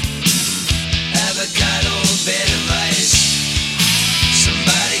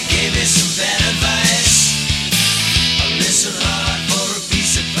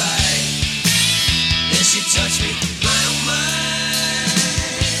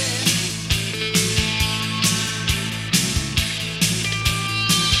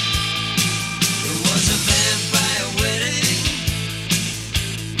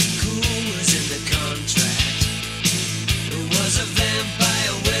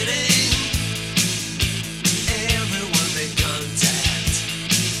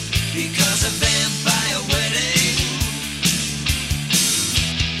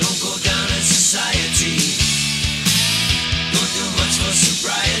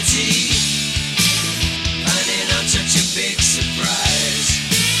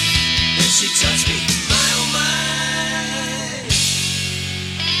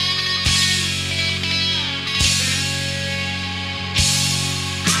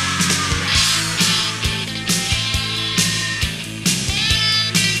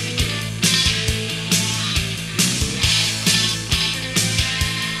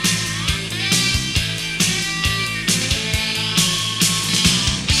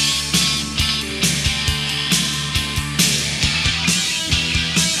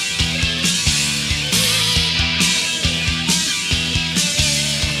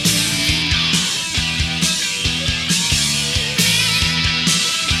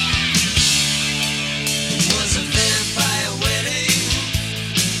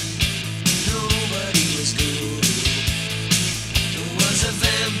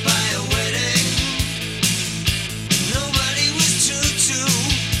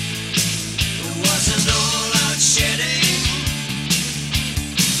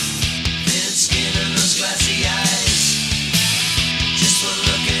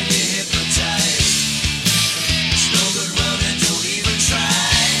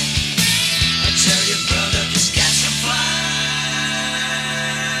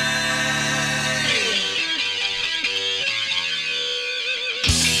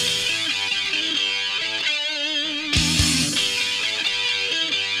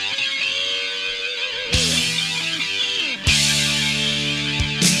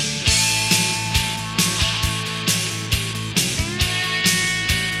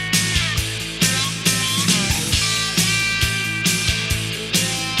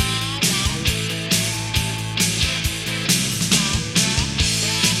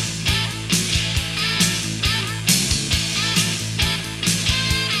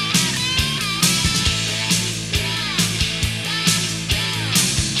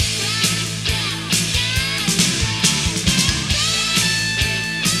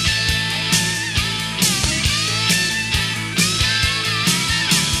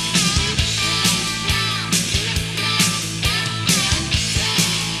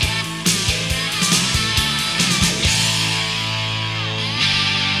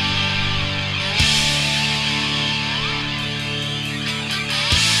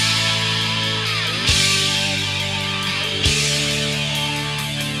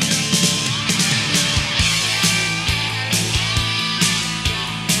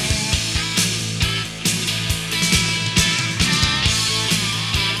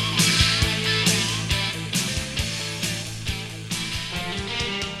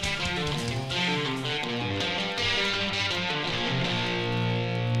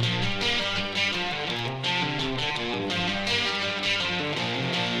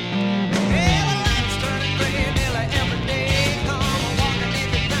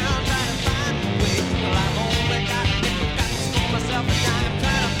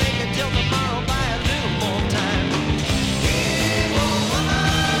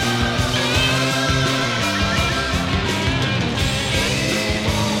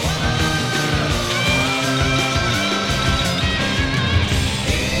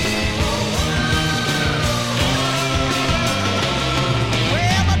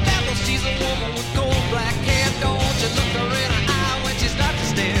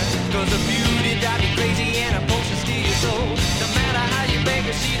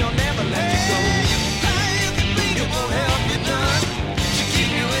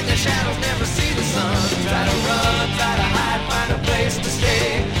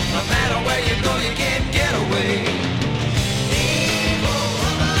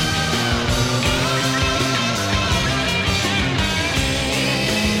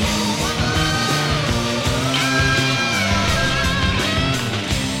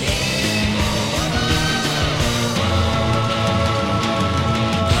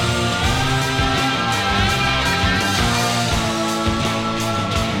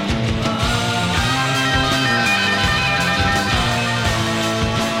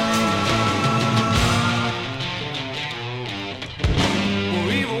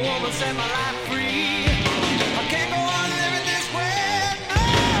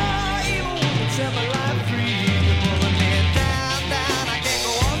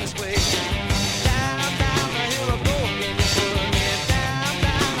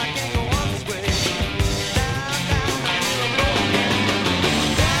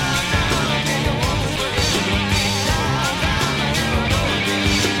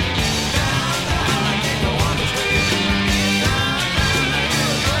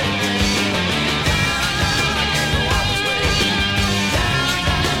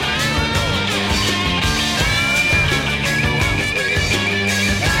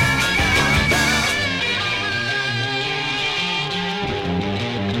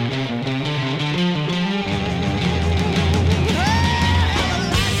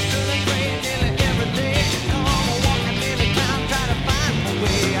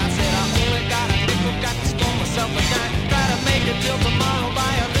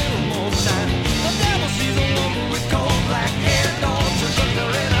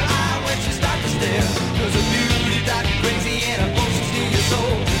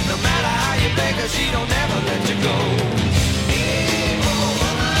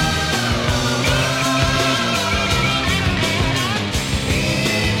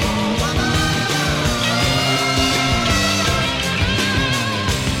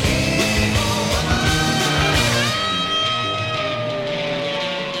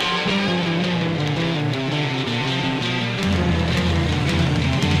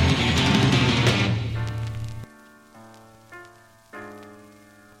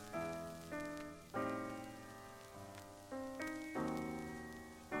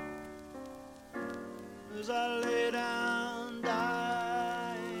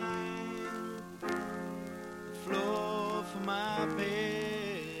 my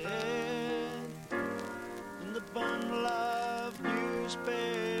bed and the bundle of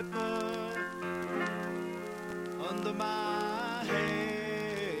newspaper under my head.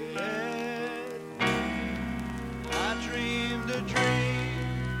 I dreamed a dream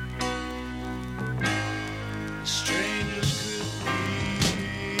strangers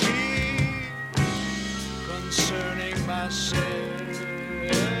could be concerning myself.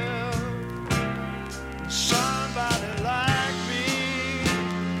 Somebody like me.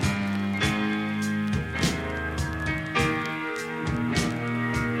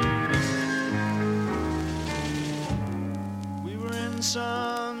 We were in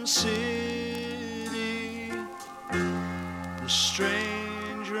some city, the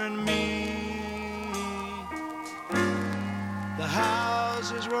stranger and me. The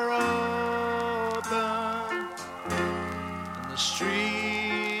houses were open and the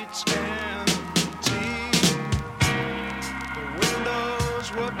streets empty. The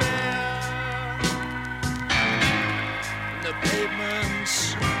windows were bare and the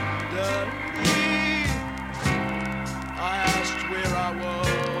pavements dirty. I asked where I was.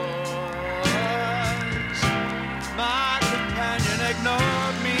 My companion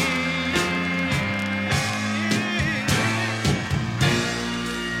ignored me.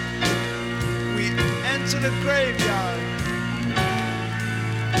 To the graveyard,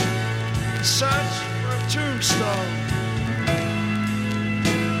 search for a tombstone.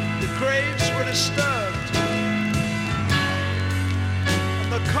 The graves were disturbed,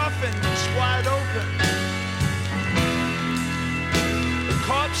 and the coffin was wide open. The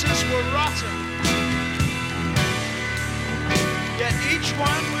corpses were rotten, yet each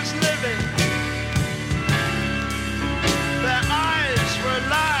one was living. Their eyes were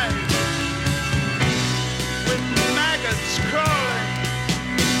alive, with maggots crawling.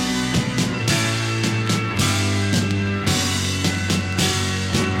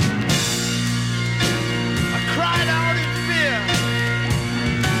 I cried out in fear,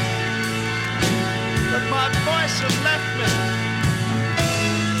 but my voice had left me.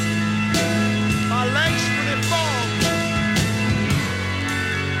 My legs were deformed,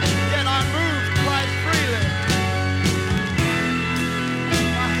 yet I moved quite freely.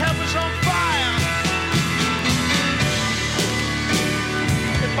 My head was on fire.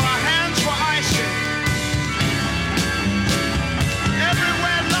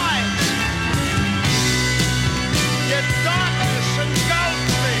 Everywhere light, yet darkness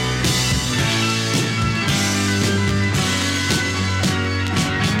engulfed me.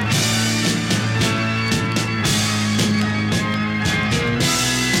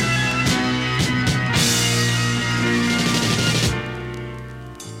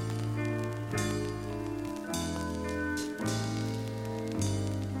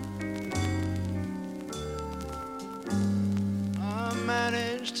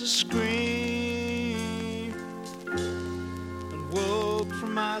 To scream and woke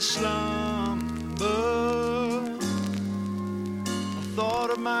from my slumber. I thought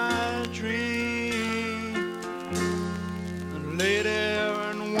of my dream and lay there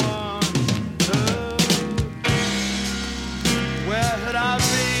and wondered, where had I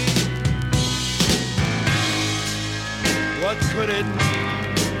been? What could it mean?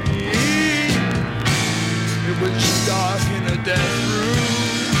 It was dark in a death room.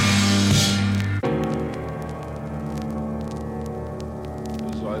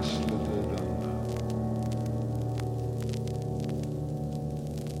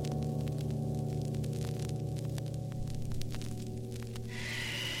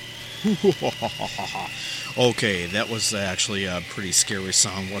 Okay, that was actually a pretty scary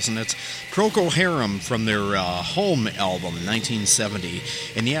song, wasn't it? Procol Harum from their Home album, 1970.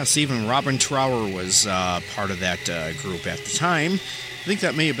 And yes, even Robin Trower was part of that group at the time. I think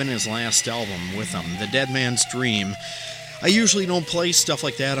that may have been his last album with them, The Dead Man's Dream. I usually don't play stuff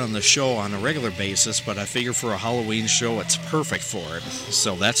like that on the show on a regular basis, but I figure for a Halloween show it's perfect for it.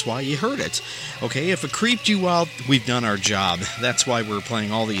 So that's why you heard it. Okay, if it creeped you out, we've done our job. That's why we're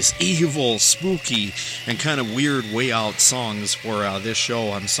playing all these evil, spooky, and kind of weird way out songs for this show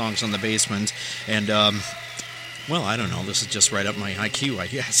on Songs on the Basement. And, well, I don't know, this is just right up my IQ, I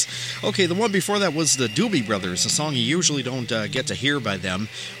guess. Okay, the one before that was the Doobie Brothers, a song you usually don't get to hear by them,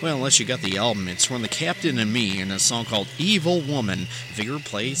 well, unless you got the album. It's from The Captain and Me, and a song called Evil Woman. I figure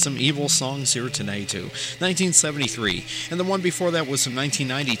play some evil songs here tonight, too. 1973. And the one before that was from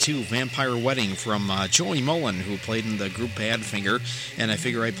 1992, Vampire Wedding, from Joey Mullen, who played in the group Badfinger, and I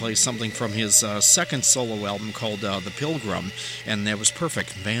figure I'd play something from his second solo album called The Pilgrim, and that was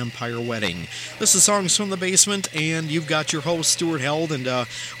perfect, Vampire Wedding. This is Songs from the Basement, and you've got your host, Stuart Held, and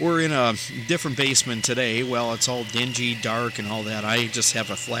we're in a different basement today. Well, it's all dingy, dark, and all that. I just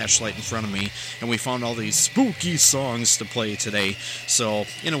have a flashlight in front of me, and we found all these spooky songs to play today. So,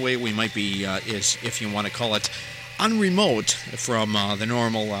 in a way, we might be, if you want to call it, on remote from the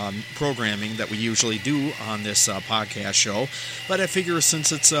normal programming that we usually do on this podcast show. But I figure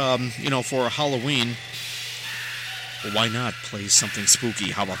since it's, for Halloween, well, why not play something spooky?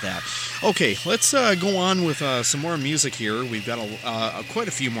 How about that? Okay, let's go on with some more music here. We've got quite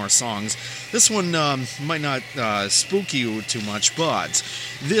a few more songs. This one might not spook you too much, but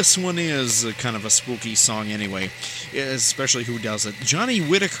this one is kind of a spooky song anyway, especially who does it. Johnny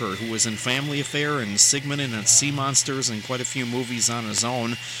Whitaker, who was in Family Affair and Sigmund and the Sea Monsters and quite a few movies on his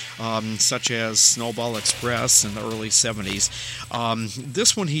own, such as Snowball Express in the early 70s.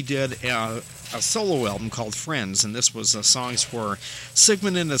 This one he did a solo album called Friends, and this was songs for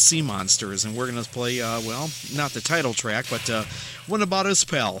Sigmund and the Sea Monsters, and we're going to play, not the title track, but one about his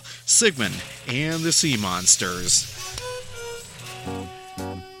pal, Sigmund and the Sea Monsters.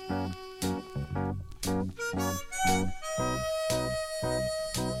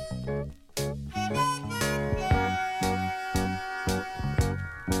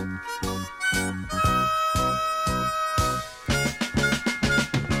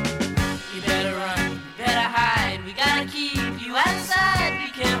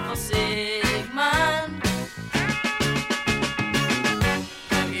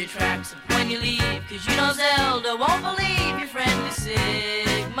 Zelda won't believe your friendly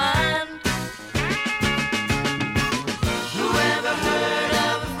Sigmund. Whoever heard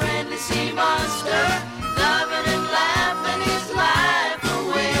of a friendly sea monster, loving and laughing his life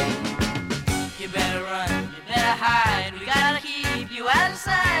away? You better run, you better hide, we gotta keep you out of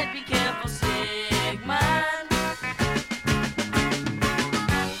sight. Be careful, Sigmund.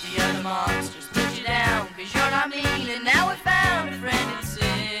 The other monsters put you down, 'cause you're not mean, and now we found a friendly Sigmund.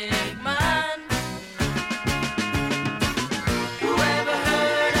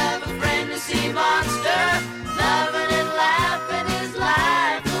 Monster, loving and laughing his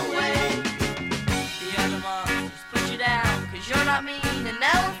life away. The other monsters put you down, 'cause you're not mean, and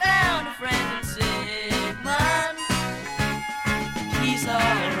now we found a friend in Sigmund. He's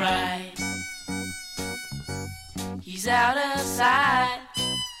alright, he's out of sight.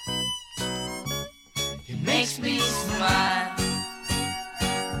 It makes me smile,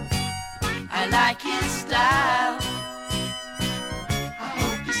 I like his style.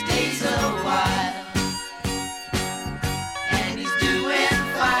 Stays a while, and he's doing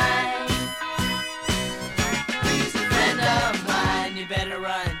fine. He's a friend of mine. You better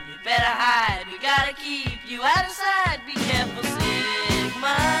run, you better hide. We gotta keep you out of sight. Be careful,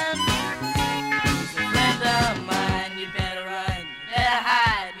 Sigmund. He's a friend of mine. You better run, you better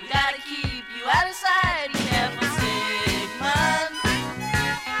hide. We gotta keep you out of sight. Be careful, Sigmund.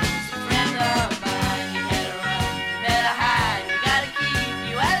 He's a friend of mine. You better run, you better hide. We gotta keep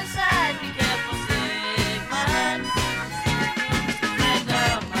you out of sight. Be careful, Sigmund. He's a friend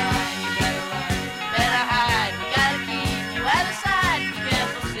of mine. You better run, you better hide. We gotta keep you out of sight. Be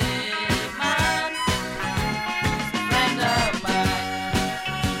careful, Sigmund. He's a friend of mine.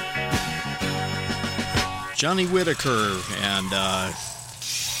 Johnny Whitaker, and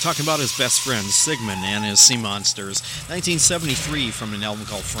talking about his best friend, Sigmund, and his Sea Monsters. 1973 from an album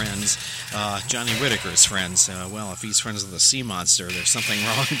called Friends. Johnny Whitaker's Friends. Well, if he's friends with the Sea Monster, there's something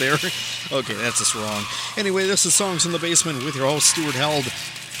wrong there. Okay, that's just wrong. Anyway, this is Songs in the Basement with your host, Stuart Held.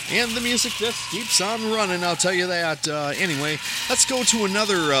 And the music just keeps on running, I'll tell you that. Anyway, let's go to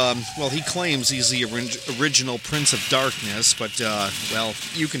another, he claims he's the original Prince of Darkness, but,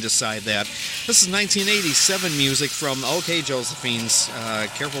 you can decide that. This is 1987 music from OK Josephine's.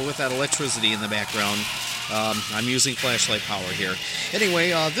 Careful with that electricity in the background. I'm using flashlight power here. Anyway,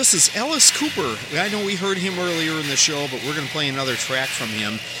 this is Alice Cooper. I know we heard him earlier in the show, but we're going to play another track from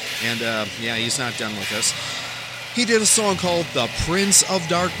him. And, he's not done with us. He did a song called The Prince of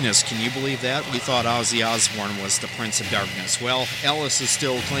Darkness. Can you believe that? We thought Ozzy Osbourne was the Prince of Darkness. Well, Ellis is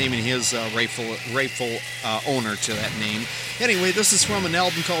still claiming his rightful owner to that name. Anyway, this is from an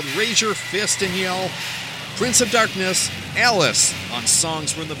album called Raise Your Fist and Yell. Prince of Darkness, Alice, on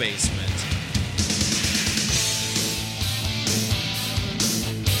Songs from the Basement.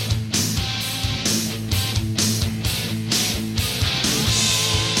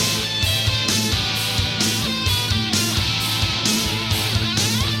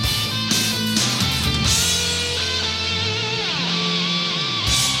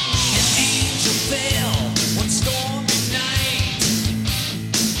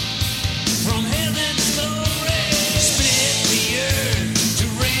 From heaven's glory, split the earth to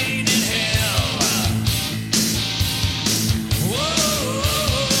rain and hell.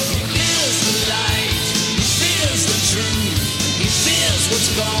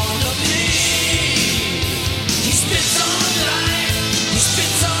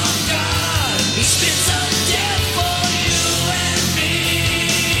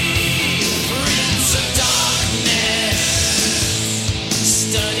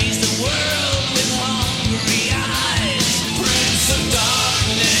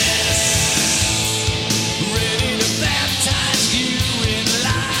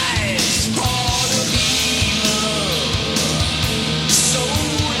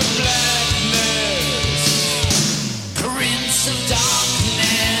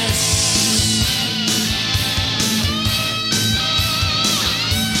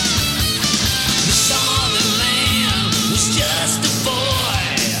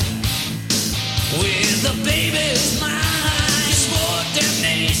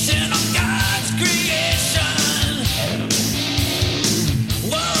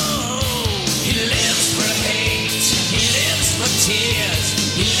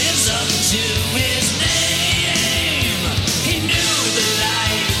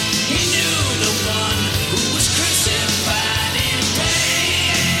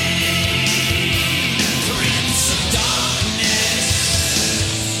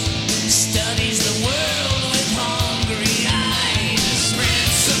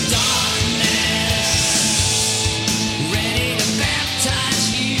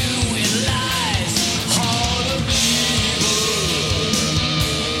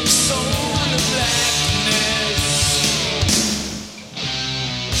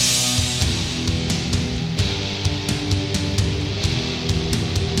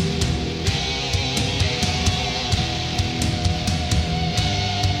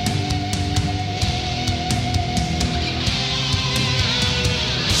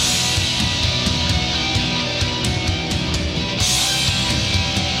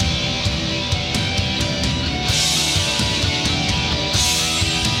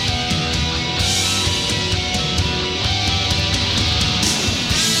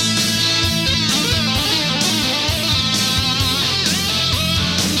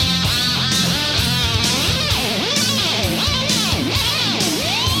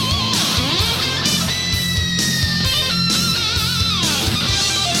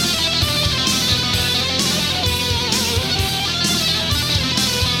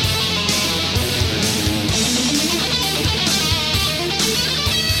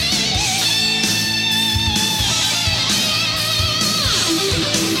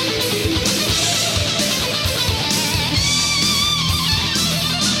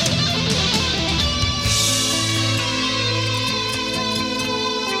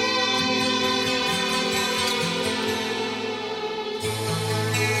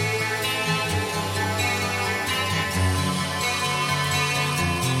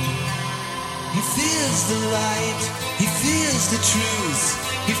 He feels the light, he feels the truth,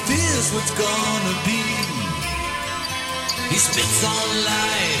 he feels what's gonna be. He spits on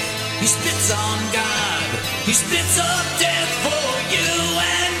life, he spits on God, he spits on death for you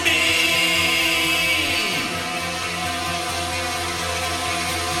and me.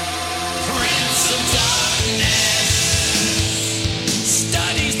 Prince of Darkness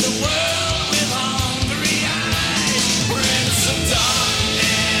studies the world with hungry eyes. Prince of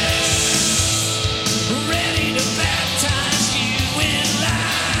Darkness, ready to baptize you in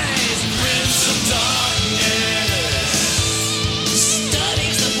lies. Prince of Darkness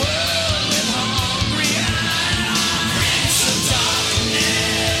studies the world with hungry eyes. Prince of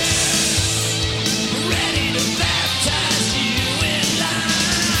Darkness, ready to baptize you in lies.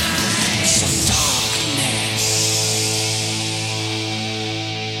 Of darkness.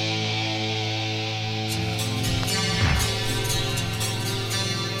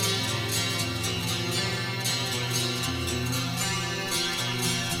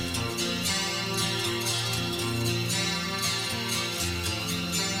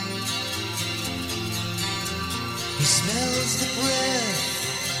 He smells the breath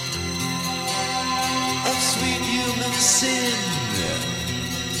of sweet human sin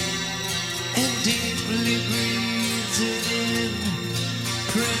and deeply breathes it in.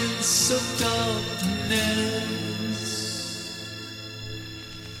 Prince of Darkness.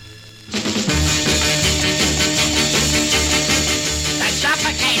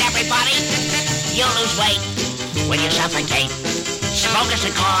 Suffocate, everybody. You'll lose weight when you suffocate. Smoke a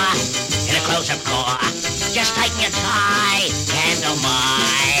cigar in a close-up car. Just tighten your tie and oh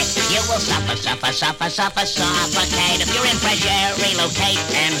my, you will suffocate. If you're in fresh air, relocate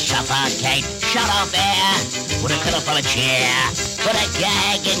and suffocate. Shut off air with a pillow full of cheer. Put a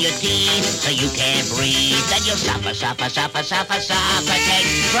gag in your teeth so you can't breathe. Then you'll suffocate.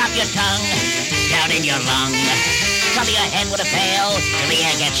 Drop your tongue down in your lung. Cover your head with a pail till the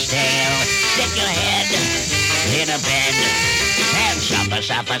air gets stale. Stick your head in a bed and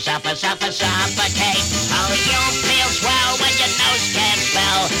suffocate. Oh, you'll feel swell when your nose can't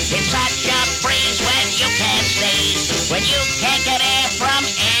smell. It's such a breeze when you can't sneeze. When you can't get air from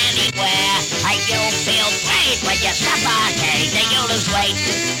anywhere. You'll feel great when you suffocate. Then you lose weight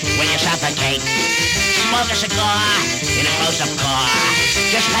when you suffocate. Smoke a cigar in a close-up car.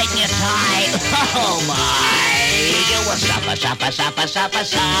 Just tighten your tie. Oh my, you will suffocate.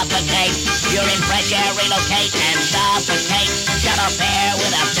 You're in fresh air, relocate and suffocate. Shut off air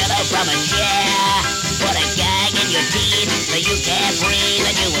with a pillow from a chair. Put a gag in your teeth so you can't breathe,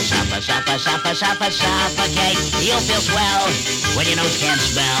 and you will suffocate. You'll feel swell when your nose can't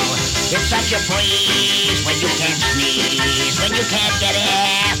smell. It's such a breeze when you can't sneeze. When you can't get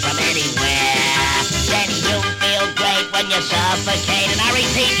air from anywhere. Then you'll feel great when you suffocate. And I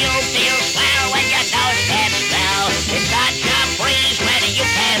repeat, you'll feel swell when your nose can't smell. It's such a breeze when you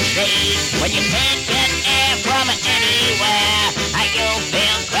can't sneeze. When you can't get air from anywhere. You'll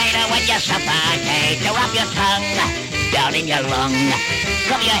feel greater when you suffocate. You rub your tongue down in your lung.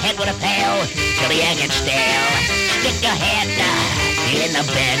 Cover your head with a pail till the air gets stale. Stick your head in the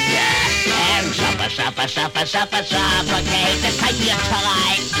bed and suffocate. Then tighten your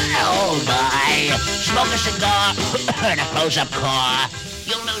tie. Oh my, smoke a cigar in a close-up car.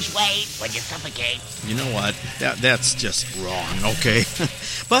 You'll lose weight when you suffocate. You know what? That's just wrong, okay?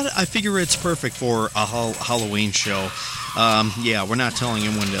 But I figure it's perfect for a Halloween show. Yeah, we're not telling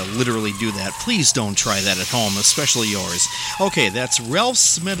anyone to literally do that. Please don't try that at home, especially yours. Okay, that's Ralph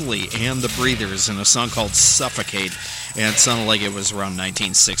Smedley and the Breathers in a song called Suffocate. And it sounded like it was around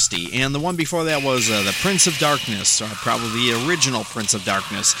 1960. And the one before that was the Prince of Darkness, probably the original Prince of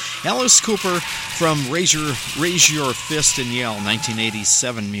Darkness. Alice Cooper from Raise Your Fist and Yell,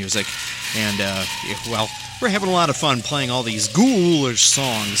 1987 music. And, well, we're having a lot of fun playing all these ghoulish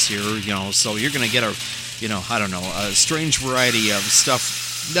songs here, so you're going to get a strange variety of stuff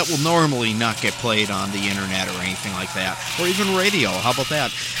that will normally not get played on the internet or anything like that, or even radio. How about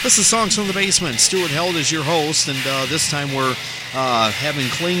that? This is Songs from the Basement. Stuart Held is your host, and this time we're having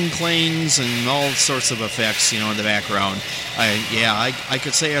clangs and all sorts of effects, in the background. I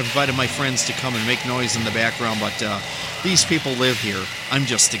could say I invited my friends to come and make noise in the background, but these people live here. I'm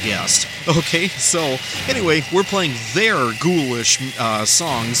just a guest. Okay, so anyway, we're playing their ghoulish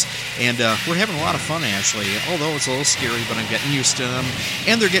songs, and we're having a lot of fun, actually, although it's a little scary, but I'm getting used to them,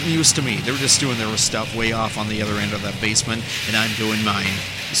 and they're getting used to me. They're just doing their stuff way off on the other end of the basement, and I'm doing mine.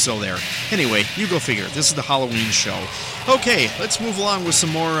 So there. Anyway, you go figure. This is the Halloween show. Okay, let's move along with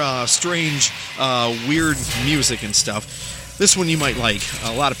some more strange, weird music and stuff. This one you might like.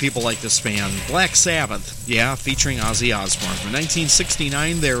 A lot of people like this band. Black Sabbath, yeah, featuring Ozzy Osbourne. From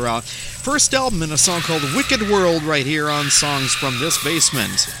 1969, their first album, and a song called Wicked World right here on Songs from This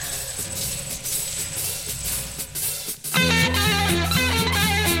Basement.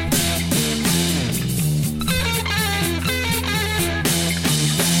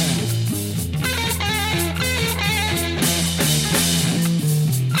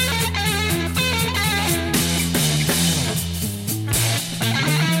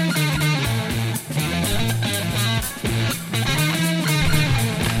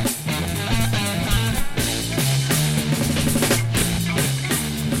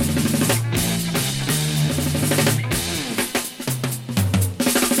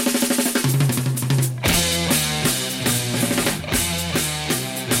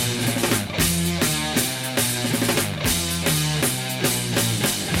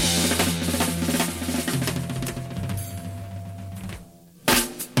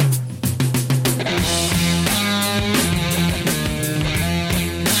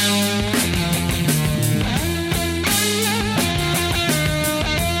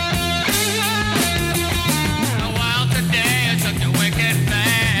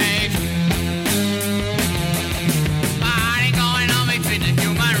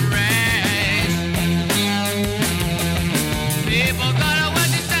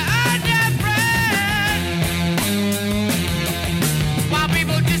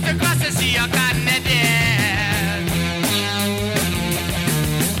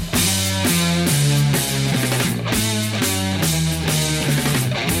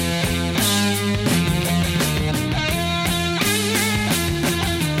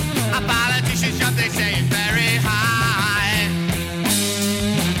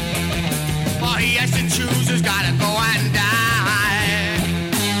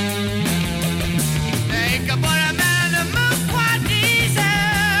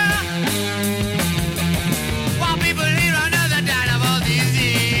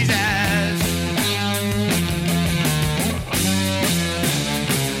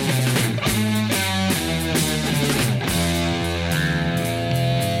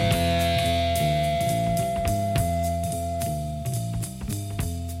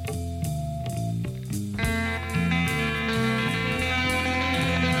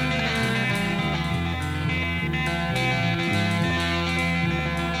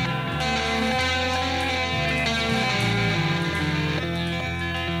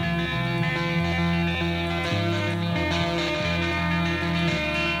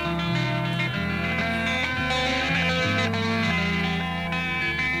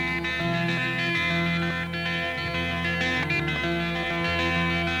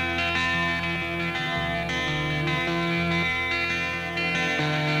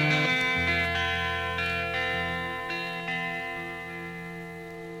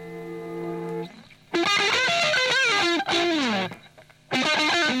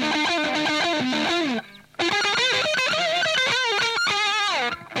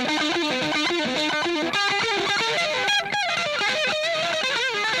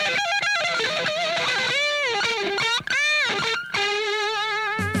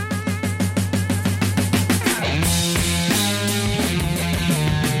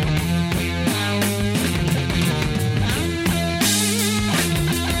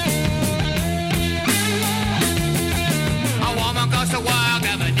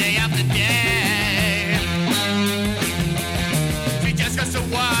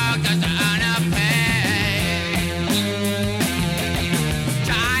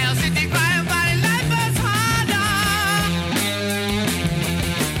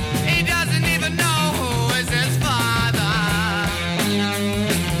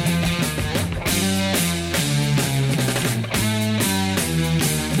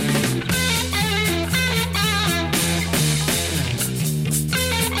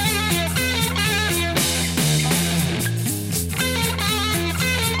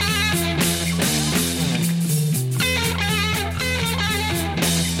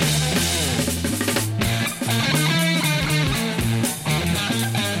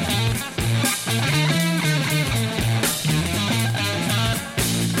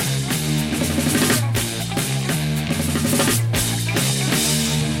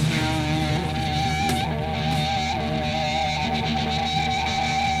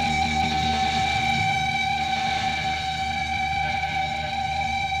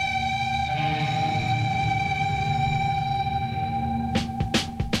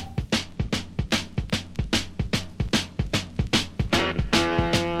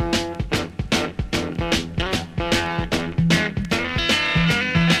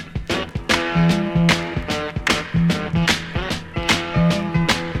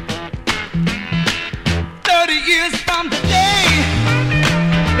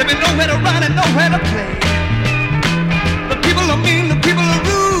 Baby, nowhere to run and nowhere to play. The people are mean, the people are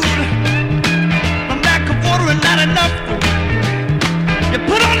rude. From lack of water and not enough food. You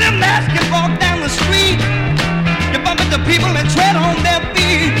put on your mask and walk down the street. You bump into people and tread on their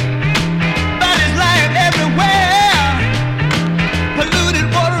feet. Bodies lying everywhere.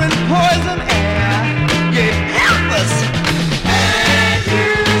 Polluted water and poison air. Yeah, help us.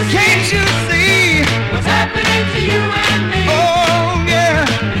 Can't you see what's happening to you and me? Oh, yeah.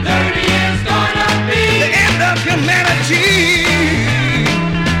 30 years gonna be the end of humanity.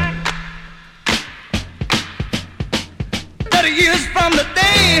 30 years from the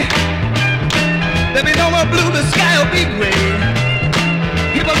day, there'll be no more blue, the sky will be gray.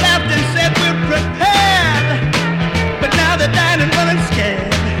 People laughed and said we're prepared, but now they're dying and running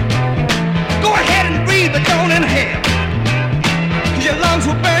scared. Go ahead and breathe, but don't inhale. Your lungs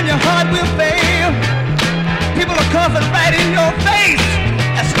will burn, your heart will fail. People are coughing right in your face.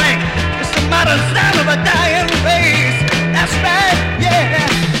 That's right, it's the modern sound of a dying race. That's right, yeah.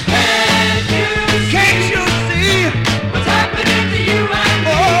 Can't you see what's happening to you and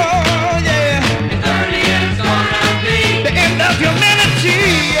me? Oh, yeah. 30 years gonna be the end of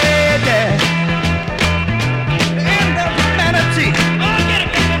humanity, yeah, yeah. The end of humanity. Oh, get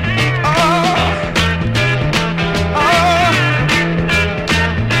it.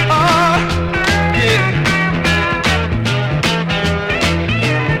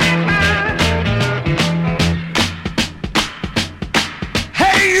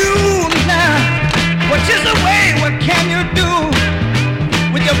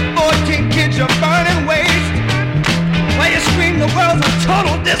 You're burning waste. While you scream the world's a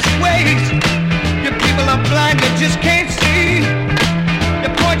total disgrace. Your people are blind, they just can't see. You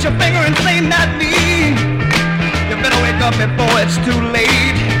point your finger and say not me. You better wake up before it's too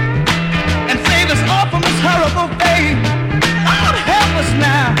late and save us all from this horrible fate. Lord help us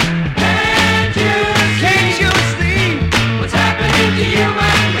now. Can't you see what's happening to you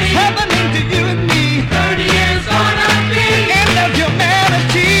and me? What's happening to you and me? 30 years gonna be the end of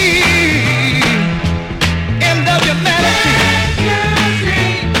humanity. End of humanity.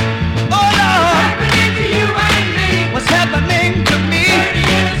 Oh Lord, what's happening to me? 30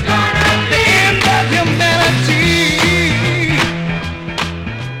 years gonna be the end of humanity.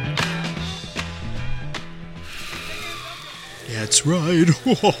 That's right.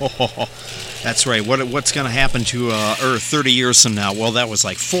 That's right. What's going to happen to Earth 30 years from now? Well, that was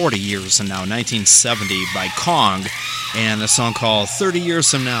like 40 years from now, 1970 by Kong, and a song called 30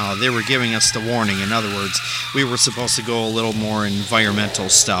 Years From Now. They were giving us the warning. In other words, we were supposed to go a little more environmental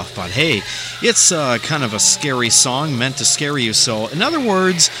stuff, but hey, it's kind of a scary song meant to scare you. So, in other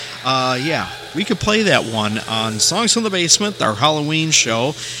words, yeah, we could play that one on Songs from the Basement, our Halloween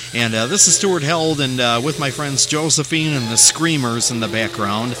show. And this is Stuart Held, and with my friends Josephine and the Screamers in the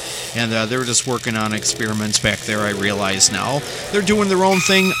background. And they're just working on experiments back there, I realize now. They're doing their own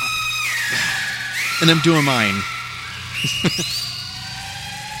thing, and I'm doing mine.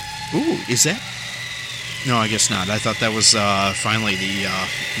 Ooh, is that? No, I guess not. I thought that was finally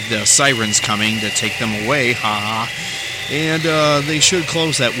the sirens coming to take them away. Ha ha. And they should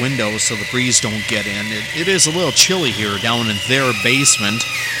close that window so the breeze don't get in. It is a little chilly here down in their basement.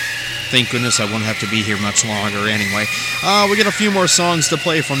 Thank goodness I won't have to be here much longer anyway. We got a few more songs to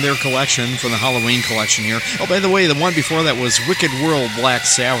play from their collection, from the Halloween collection here. Oh, by the way, the one before that was Wicked World, Black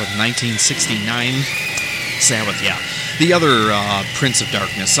Sabbath, 1969. Sabbath, yeah. The other Prince of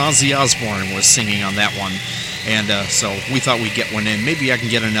Darkness, Ozzy Osbourne, was singing on that one. And so we thought we'd get one in. Maybe I can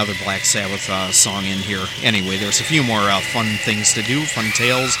get another Black Sabbath song in here. Anyway, there's a few more fun things to do, fun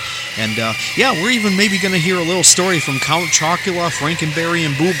tales. And yeah, we're even maybe going to hear a little story from Count Chocula, Frankenberry,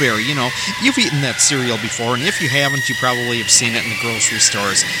 and Boo Berry. You know, you've eaten that cereal before, and if you haven't, you probably have seen it in the grocery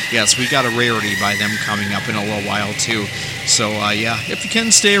stores. Yes, we got a rarity by them coming up in a little while, too. So, yeah, if you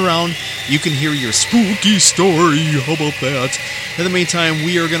can stay around, you can hear your spooky story. How about that? In the meantime,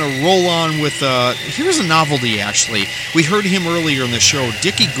 we are going to roll on with, here's a novelty, actually. We heard him earlier in the show,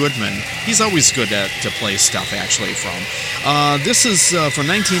 Dickie Goodman. He's always good to play stuff, actually, from. This is from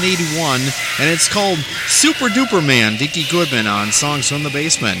 1981, and it's called Super Duper Man, Dickie Goodman on Songs from the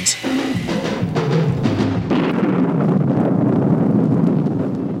Basement.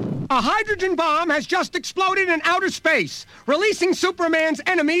 A hydrogen bomb has just exploded in outer space, releasing Superman's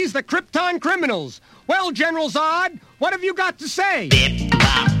enemies, the Krypton criminals. Well, General Zod, what have you got to say?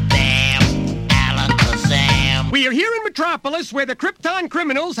 We are here in Metropolis, where the Krypton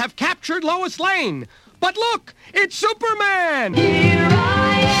criminals have captured Lois Lane. But look, it's Superman! Here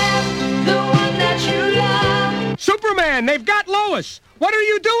I am, the one that you love. Superman, they've got Lois. What are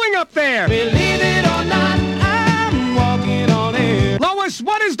you doing up there? Believe it or not, I'm walking on air. Lois Lois,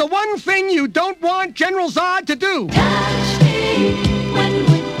 what is the one thing you don't want General Zod to do? Touch me when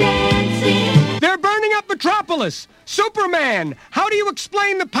we're dancing. They're burning up Metropolis. Superman, how do you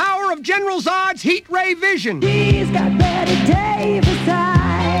explain the power of General Zod's heat ray vision? He's got Betty Davis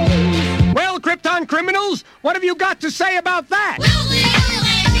eyes. Well, Krypton criminals, what have you got to say about that?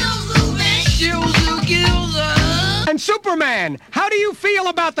 And Superman, how do you feel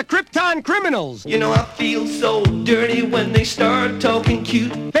about the Krypton criminals? You know, I feel so dirty when they start talking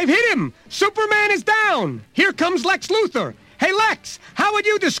cute. They've hit him. Superman is down. Here comes Lex Luthor. Hey, Lex, how would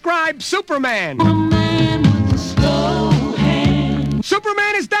you describe Superman? A man with a slow hand.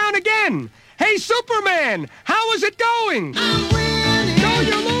 Superman is down again. Hey, Superman, how is it going? I'm winning. No,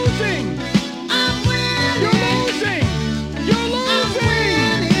 you're losing. I'm winning. You're losing. You're losing.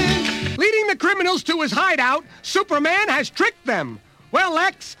 I'm winning. Leading the criminals to his hideout, Superman has tricked them. Well,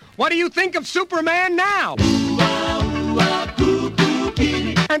 Lex, what do you think of Superman now?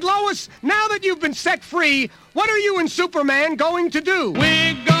 And Lois, now that you've been set free, what are you and Superman going to do?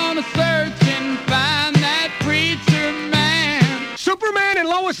 We're gonna search and find that preacher man. Superman and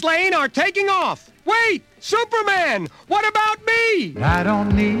Lois Lane are taking off. Wait, Superman, what about me? I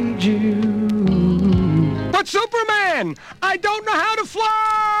don't need you. But Superman, I don't know how to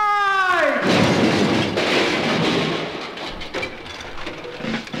fly!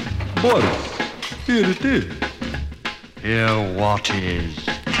 Boris, here it is. Here what is?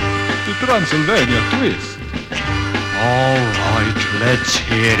 The Transylvania Twist. All right, let's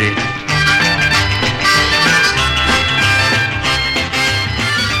hear it.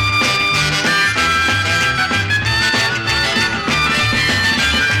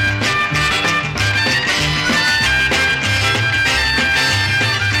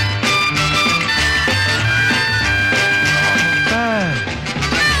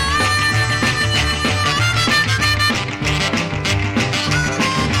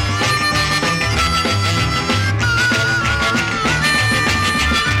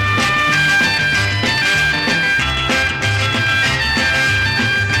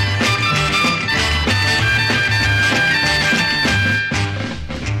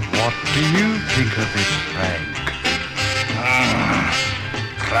 Think of it, Frank.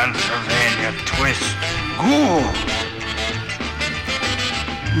 Transylvania Twist. Good.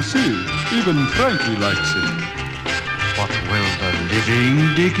 You see, even Frankie likes it. But will the living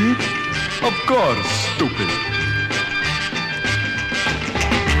dig it? Of course, stupid.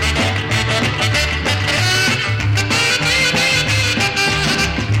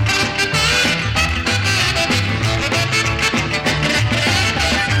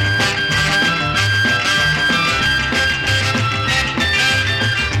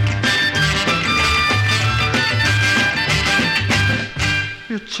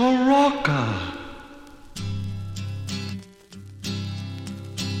 It's a rocker.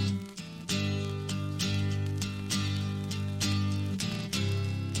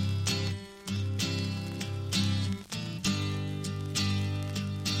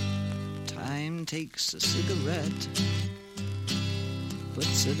 Time takes a cigarette,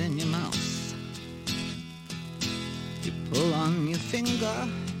 puts it in your mouth. You pull on your finger,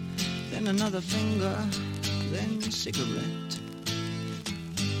 then another finger, then cigarette.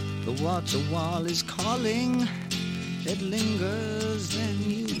 The water wall is calling, it lingers, then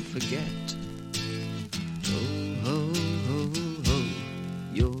you forget. Oh, ho, ho, ho,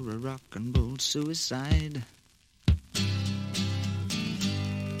 you're a rock and roll suicide.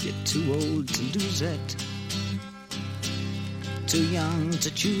 You're too old to lose it, too young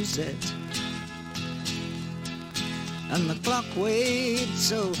to choose it. And the clock waits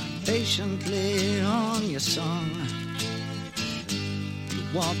so patiently on your song.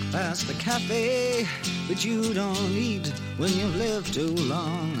 Walk past the cafe, but you don't eat when you've lived too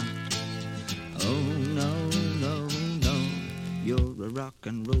long. Oh no, no, no, you're a rock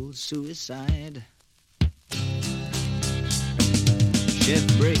and roll suicide.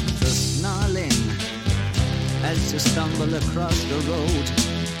 Shift breakfast snarling as you stumble across the road.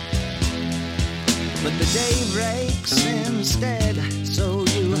 But the day breaks instead, so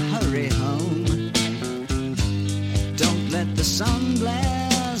you hurry home. Don't let the sun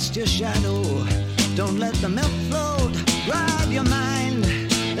blast your shadow. Don't let the milk float grab your mind.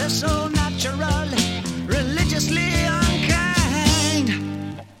 They're so natural, religiously unkind.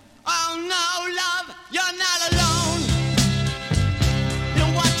 Oh no, love, you're not alone.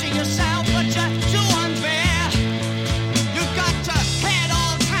 You're watching yourself, but you're too unfair. You got your head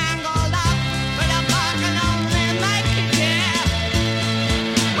all tangled up, but a bar can only make you care.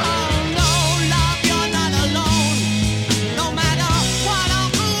 Oh no, love, you're not alone. No matter what or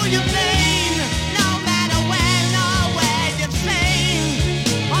who you blame, no matter when or where you've seen.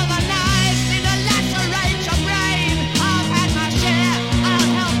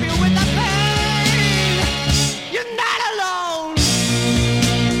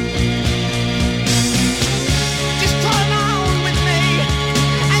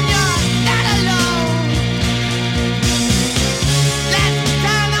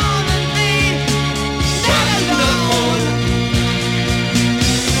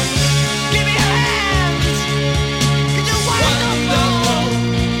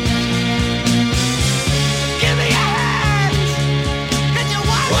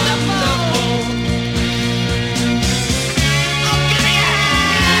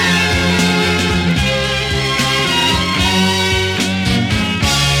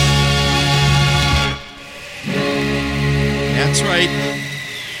 That's right.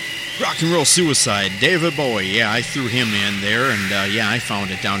 Rock and Roll Suicide, David Bowie. Yeah, I threw him in there, and I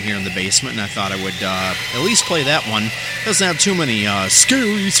found it down here in the basement, and I thought I would at least play that one. Doesn't have too many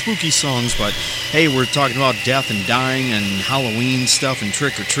scary, spooky songs, but hey, we're talking about death and dying and Halloween stuff and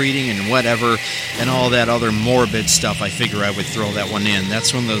trick-or-treating and whatever, and all that other morbid stuff. I figure I would throw that one in. That's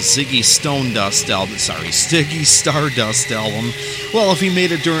from the Ziggy Stardust album. Well, if he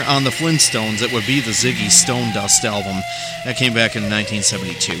made it on the Flintstones, it would be the Ziggy Stardust album. That came back in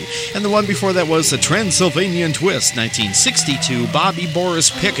 1972. And the one before that was the Transylvanian Twist, 1962, Bobby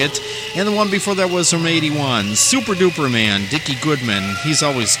Boris Pickett. And the one before that was from 81, Super Duper Man, Dickie Goodman. He's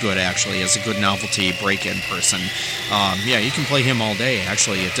always good, actually, as a good novelty break-in person. You can play him all day,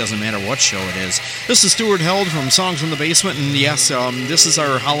 actually. It doesn't matter what show it is. This is Stuart Held from Songs from the Basement, and yes, this is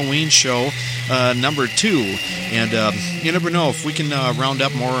our Halloween show, number 2. And you never know, if we can round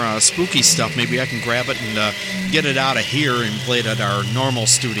up more spooky stuff, maybe I can grab it and get it out of here and play it at our normal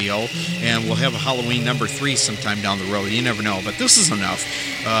studio, and we'll have a Halloween number 3 sometime down the road. You never know, but this is enough.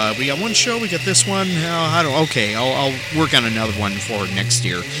 We got one show, we got this one. I'll work on another one for next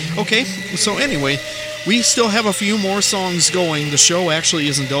year. Okay, so anyway, we still have a few more songs going. The show actually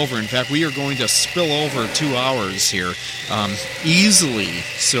isn't over. In fact, we are going to spill over 2 hours here easily.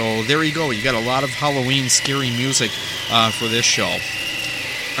 So there you go. You got a lot of Halloween scary music for this show.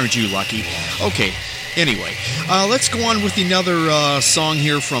 Aren't you lucky? Okay. Anyway, let's go on with another song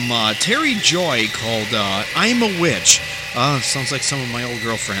here from Terry Joy called I'm a Witch. Sounds like some of my old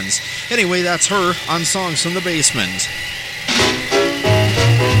girlfriends. Anyway, that's her on Songs from the Basement.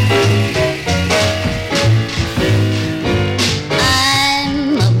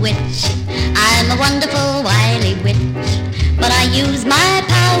 I'm a witch. I'm a wonderful, wily witch. But I use my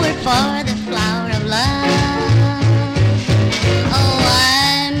power for the flower of love. Oh,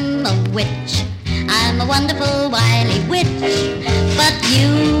 I'm a witch. I'm a wonderful, wily witch, but you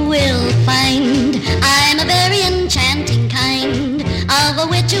will find I'm a very enchanting kind of a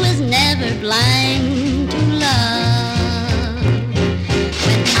witch who is never blind to love.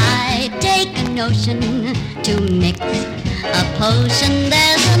 When I take a notion to mix a potion,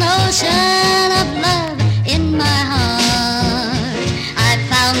 there's an ocean of love in my heart. I've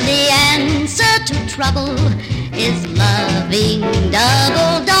found the answer to trouble is loving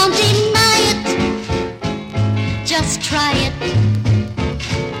double. Don't deny it. Just try it.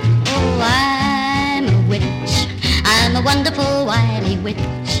 Oh, I'm a witch. I'm a wonderful, wily witch.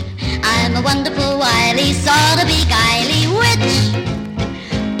 I'm a wonderful, wily, sort of beguily witch.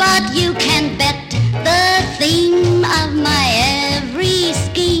 But you can bet the theme of my every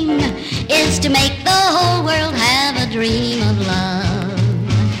scheme is to make the whole world have a dream of love.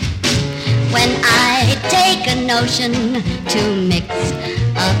 When I take a notion to mix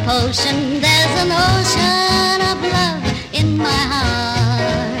a potion, there's an ocean of love in my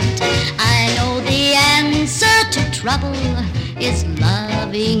heart. I know the answer to trouble is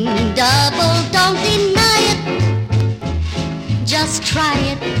loving double. Don't deny it, just try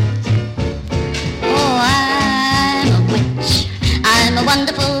it. Oh, I'm a witch. I'm a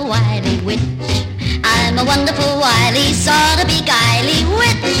wonderful, wily witch. I'm a wonderful, wily, sort of beguily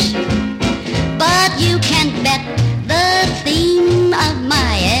witch. But you can't bet the theme of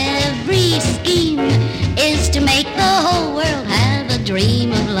my every scheme is to make the whole world have a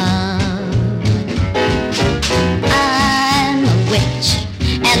dream of love. I'm a witch,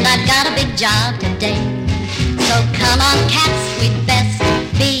 and I've got a big job today. So come on, cats, we'd best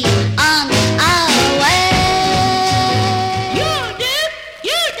be on our way.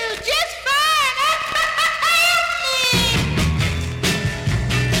 You do just fine.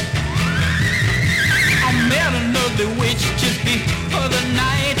 I met another witch just before the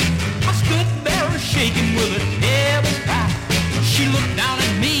night. I stood there shaking with a devil's pie. She looked down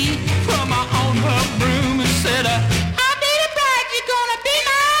at me from on her broom and said, I'll be the bride, you're gonna be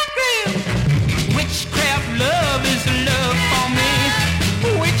my groom. Witchcraft love is love for me.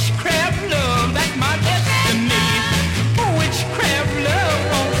 Witch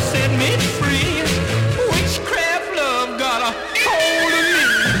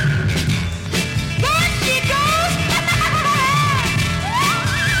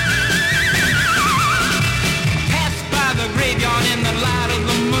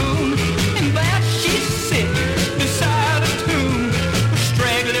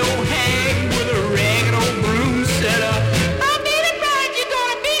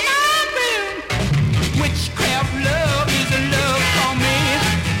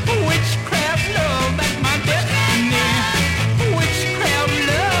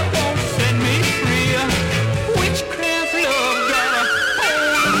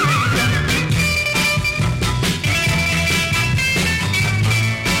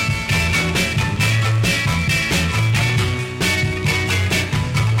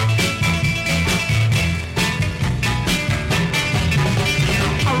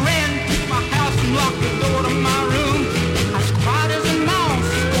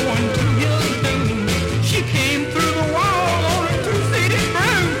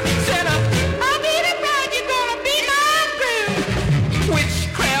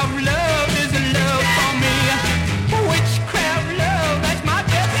Witchcraft love is a love for me. Witchcraft love, that's my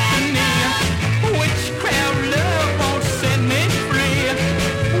destiny. Witchcraft love won't set me free.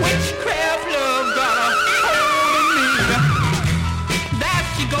 Witchcraft love got a hold of me. There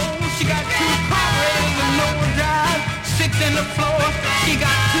she goes, she got two carburetors and no drive, 6 in the floor. She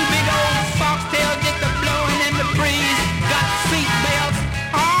got 2 big old foxtails just a blowing in the breeze. Got seat belts.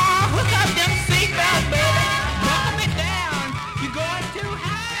 Oh, hook up them seat belts, baby. Buckle me down. You're going too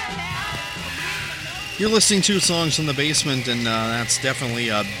high now. You're listening to Songs from the Basement, and that's definitely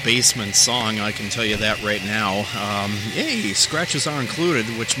a basement song, I can tell you that right now. Hey, scratches are included,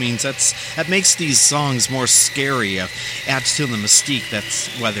 which means that makes these songs more scary, adds to the mystique, that's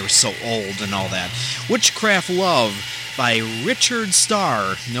why they're so old and all that. Witchcraft Love by Richard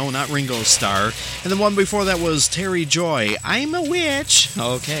Starr. No, not Ringo Starr. And the one before that was Terry Joy, I'm a Witch.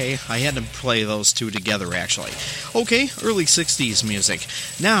 Okay, I had to play those two together, actually. Okay, early 60s music.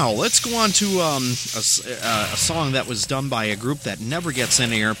 Now, let's go on to a song that was done by a group that never gets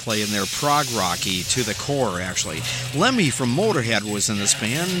any airplay, and they're prog rocky to the core, actually. Lemmy from Motorhead was in this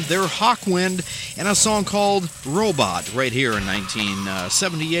band. They're Hawkwind, and a song called Robot, right here in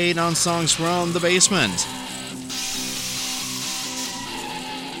 1978 on Songs from the Basement.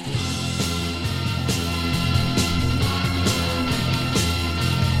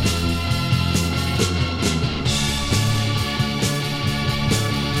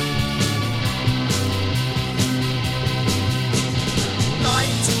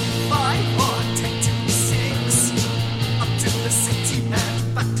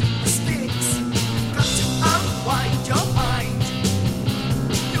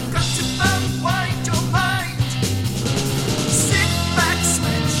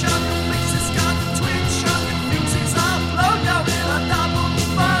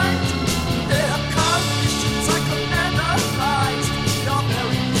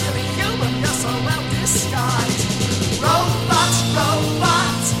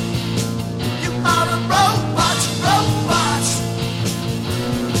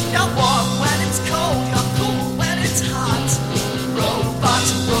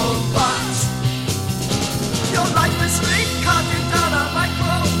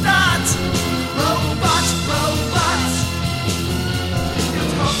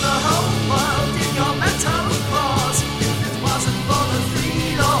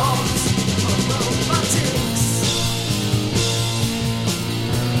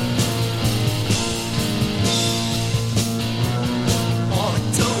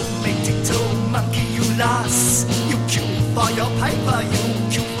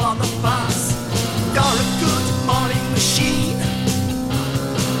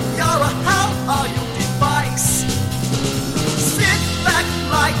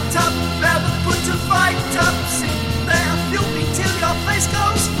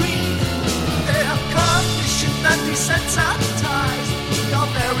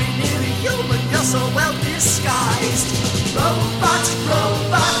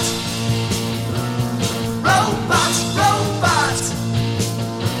 Robot, robot,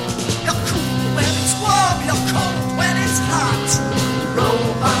 you're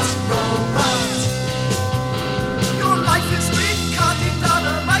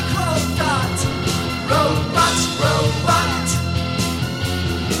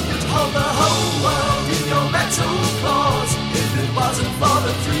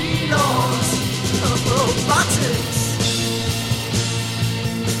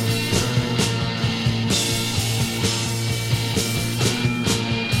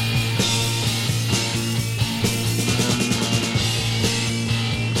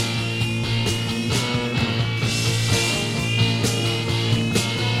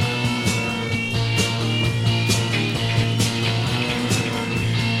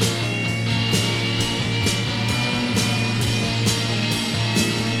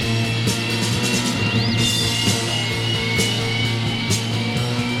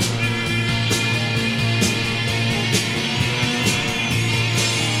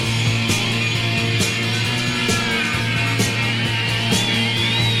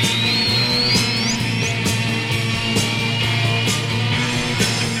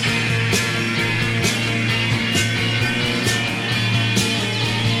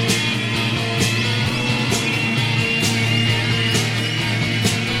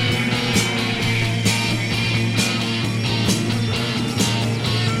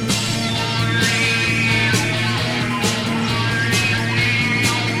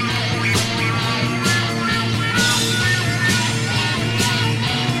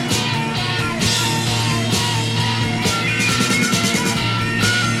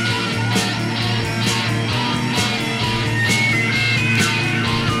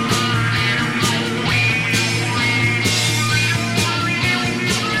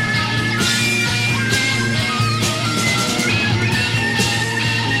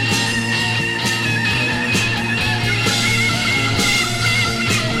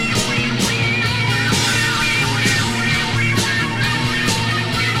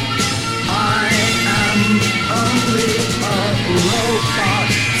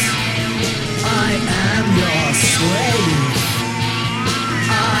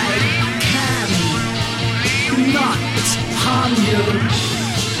harm you.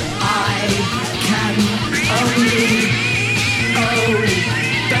 I can only obey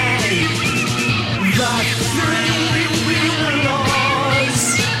the three-wheel laws.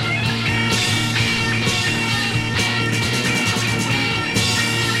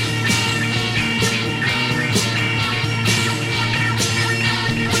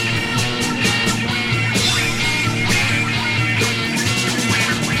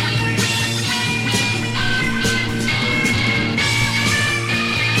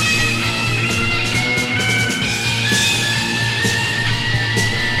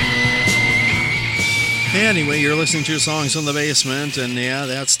 Anyway, you're listening to Songs from the Basement, and yeah,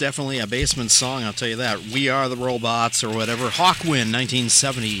 that's definitely a basement song, I'll tell you that. We Are the Robots, or whatever. Hawkwind,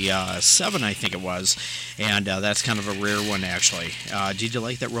 1977, I think it was, and that's kind of a rare one, actually. Did you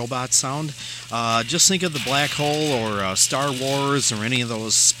like that robot sound? Just think of the Black Hole, or Star Wars, or any of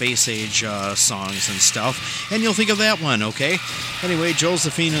those space age songs and stuff, and you'll think of that one, okay? Anyway,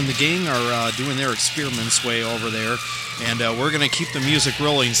 Josephine and the gang are doing their experiments way over there, and we're going to keep the music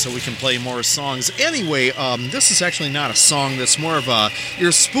rolling so we can play more songs. Anyway, this is actually not a song. That's more of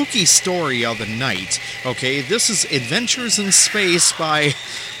your spooky story of the night. Okay, this is Adventures in Space by,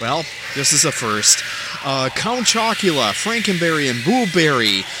 well, this is a first. Count Chocula, Frankenberry, and Boo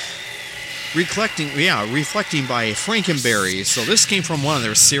Berry. Reflecting by Frankenberry. So this came from one of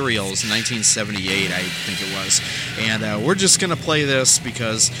their serials in 1978, I think it was. And we're just going to play this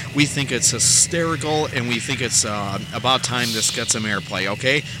because we think it's hysterical and we think it's about time this got some airplay,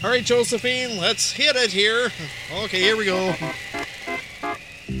 okay? All right, Josephine, let's hit it here. Okay, here we go.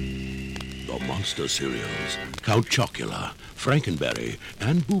 The Monster Serials, Count Chocula, Frankenberry,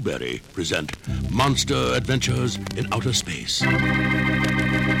 and Boo Berry present Monster Adventures in Outer Space.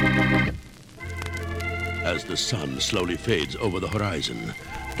 As the sun slowly fades over the horizon,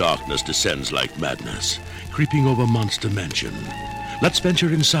 darkness descends like madness, creeping over Monster Mansion. Let's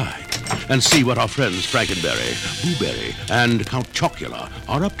venture inside and see what our friends Frankenberry, Boo Berry, and Count Chocula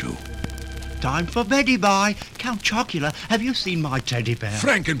are up to. Time for Betty Bye. Count Chocula, have you seen my teddy bear?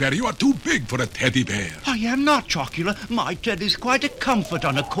 Frankenberry, you are too big for a teddy bear. I am not, Chocula. My teddy's quite a comfort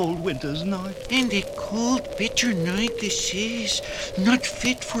on a cold winter's night. And a cold, bitter night this is. Not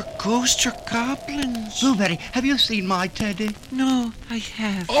fit for ghosts or goblins. Blueberry, have you seen my teddy? No, I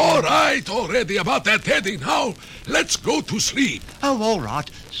have. All right, already about that teddy. Now, let's go to sleep. Oh, all right.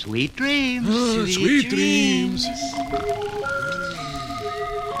 Sweet dreams. Sweet dreams.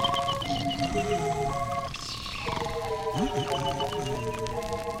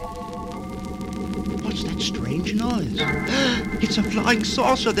 What's that strange noise? It's a flying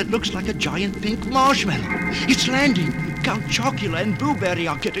saucer that looks like a giant pink marshmallow. It's landing. Count Chocula and Boo Berry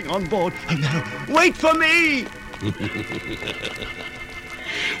are getting on board. Oh, no. Wait for me!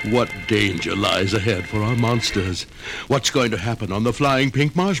 What danger lies ahead for our monsters? What's going to happen on the flying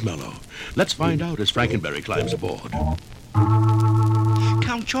pink marshmallow? Let's find out as Frankenberry climbs aboard.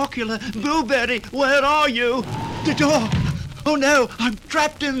 Count Chocula, Boo Berry, where are you? The door. Oh, no, I'm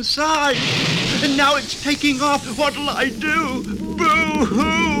trapped inside. And now it's taking off. What'll I do?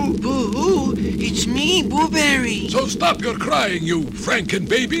 Boo-hoo! Boo-hoo? It's me, Boo Berry. So stop your crying, you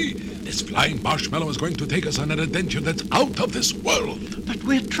Frankenbaby. This flying marshmallow is going to take us on an adventure that's out of this world. But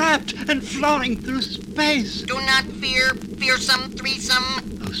we're trapped and flying through space. Do not fear, fearsome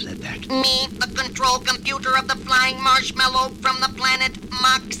threesome. Who said that? Me, the control computer of the flying marshmallow from the planet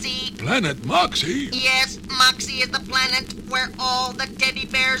Moxie. Planet Moxie? Yes, Moxie is the planet where all the teddy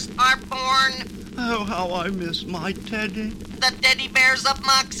bears are born. Oh, how I miss my teddy. The teddy bears of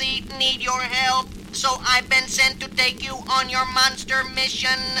Moxie need your help. So I've been sent to take you on your monster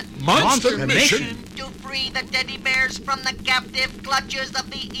mission. Monster mission? To free the teddy bears from the captive clutches of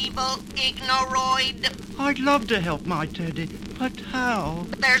the evil Ignoroid. I'd love to help my teddy, but how?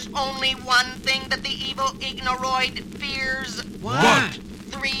 There's only one thing that the evil Ignoroid fears. What?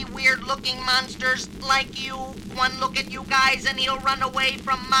 3 weird-looking monsters like you. One look at you guys and he'll run away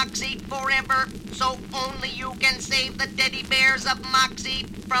from Moxie forever. So only you can save the teddy bears of Moxie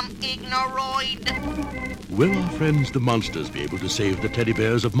from Ignoroid. Will our friends the monsters be able to save the teddy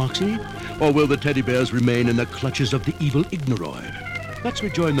bears of Moxie? Or will the teddy bears remain in the clutches of the evil Ignoroid? Let's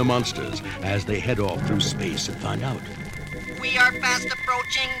rejoin the monsters as they head off through space and find out. We are fast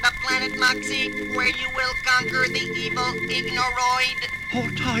approaching the planet Moxie, where you will conquer the evil Ignoroid.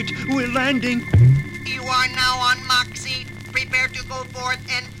 Hold tight, we're landing. You are now on Moxie. Prepare to go forth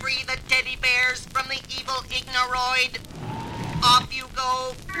and free the teddy bears from the evil Ignoroid. Off you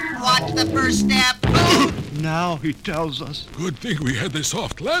go. Watch the first step. Now he tells us. Good thing we had the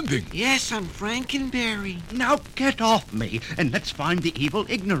soft landing. Yes, I'm Frankenberry. Now get off me, and let's find the evil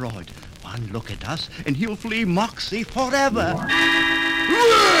Ignoroid. One look at us, and he'll flee Moxie forever.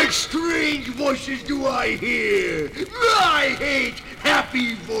 What strange voices do I hear? I hate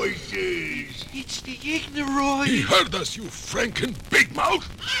happy voices. It's the Ignoroid. He heard us, you Franken Big Mouth.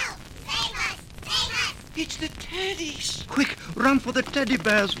 It's the teddies. Quick, run for the teddy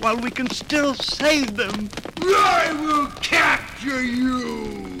bears while we can still save them. I will capture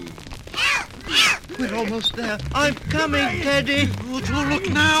you. We're almost there. I'm coming, Teddy. Oh, look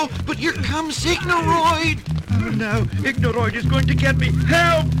now, but here comes Ignoroid. Oh, no, Ignoroid is going to get me.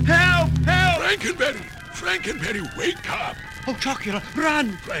 Help, help, help. Frankenberry, wake up. Oh, Chocula,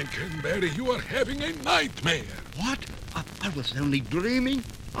 run. Frankenberry, you are having a nightmare. What? I was only dreaming.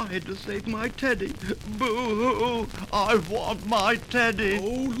 I had to save my Teddy. Boo-hoo. I want my Teddy.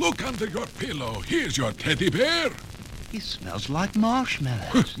 Oh, look under your pillow. Here's your teddy bear. He smells like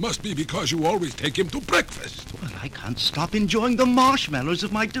marshmallows. Must be because you always take him to breakfast. Well, I can't stop enjoying the marshmallows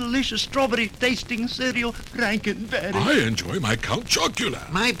of my delicious strawberry-tasting cereal, Frankenberry. I enjoy my Count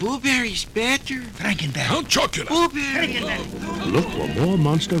Chocula. My Blueberry's better. Frankenberry. Count Chocula. Blueberry. Look for more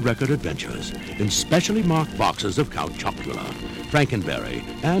Monster Record adventures in specially marked boxes of Count Chocula, Frankenberry,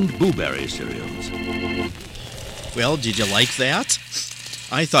 and Blueberry cereals. Well, did you like that?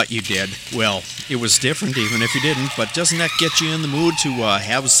 I thought you did. Well, it was different even if you didn't, but doesn't that get you in the mood to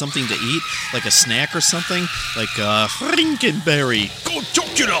have something to eat? Like a snack or something? Like Frankenberry, Count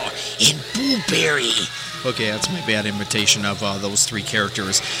Chocula, and Blueberry. Okay, that's my bad imitation of those three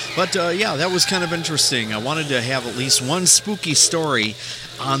characters. But yeah, that was kind of interesting. I wanted to have at least one spooky story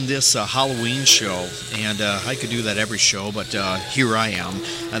on this Halloween show, and I could do that every show, but here I am,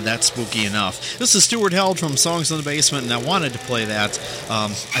 and that's spooky enough. This is Stuart Held from Songs in the Basement, and I wanted to play that.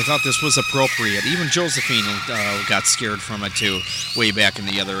 I thought this was appropriate. Even Josephine got scared from it too, way back in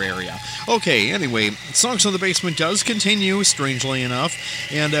the other area. Okay, anyway, Songs in the Basement does continue, strangely enough,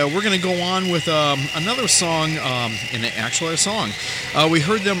 and we're going to go on with another song, actually a song. We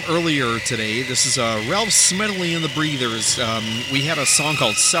heard them earlier today. This is Ralph Smedley and the Breathers. We had a song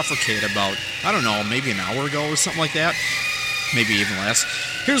called Suffocate about, I don't know, maybe an hour ago or something like that. Maybe even less.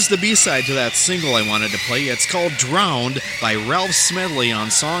 Here's the B-side to that single I wanted to play. It's called Drowned by Ralph Smedley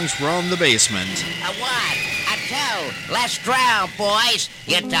on Songs from the Basement. A one, a two, let's drown, boys.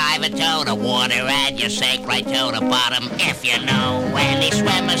 You dive into the water and you sink right to the bottom. If you know any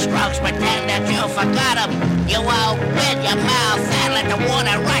swimmer strokes, pretend that you forgot them. You open your mouth and let the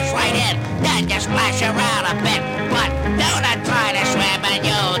water rush right in. Then you splash around a bit, but do not try to swim and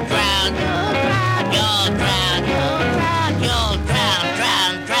you'll drown. You'll drown, you'll drown, you'll drown,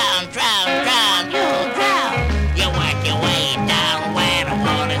 drown, drown, drown, drown, you'll drown. You work your way down where the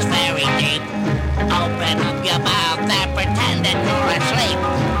water's very deep. Open up your mouth and pretend that you're asleep.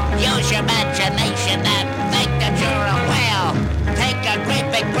 Use your imagination and think that you're a whale. Take a great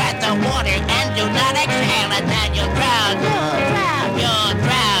big breath of water and do not exhale, and then you'll drown. You'll drown, you'll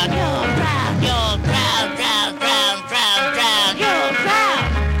drown, you'll drown, you'll drown, drown, drown, drown, drown, you'll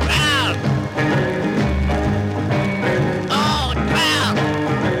drown. Drown. Oh, drown.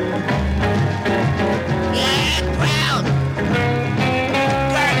 Yeah, drown.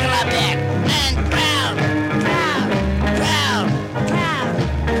 Gurgle a bit, and drown. Drown, drown,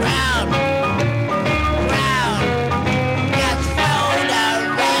 drown, drown, drown. Just float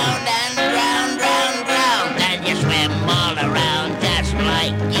around and drown, drown, drown. Then you swim all around just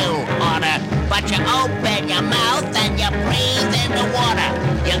like you oughta. But you open your mouth and you breathe in the water.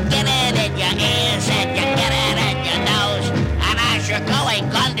 You get it in your ears and you get it in your nose. And as you're going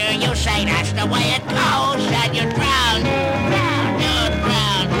under, you say that's the way it goes. And you drown. You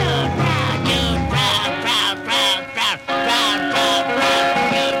drown, you drown, you drown, drown, drown, drown, drown, drown, drown,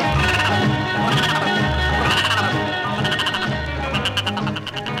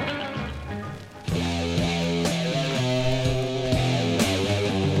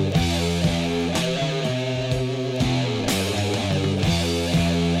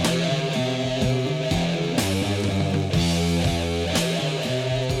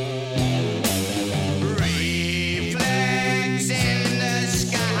 you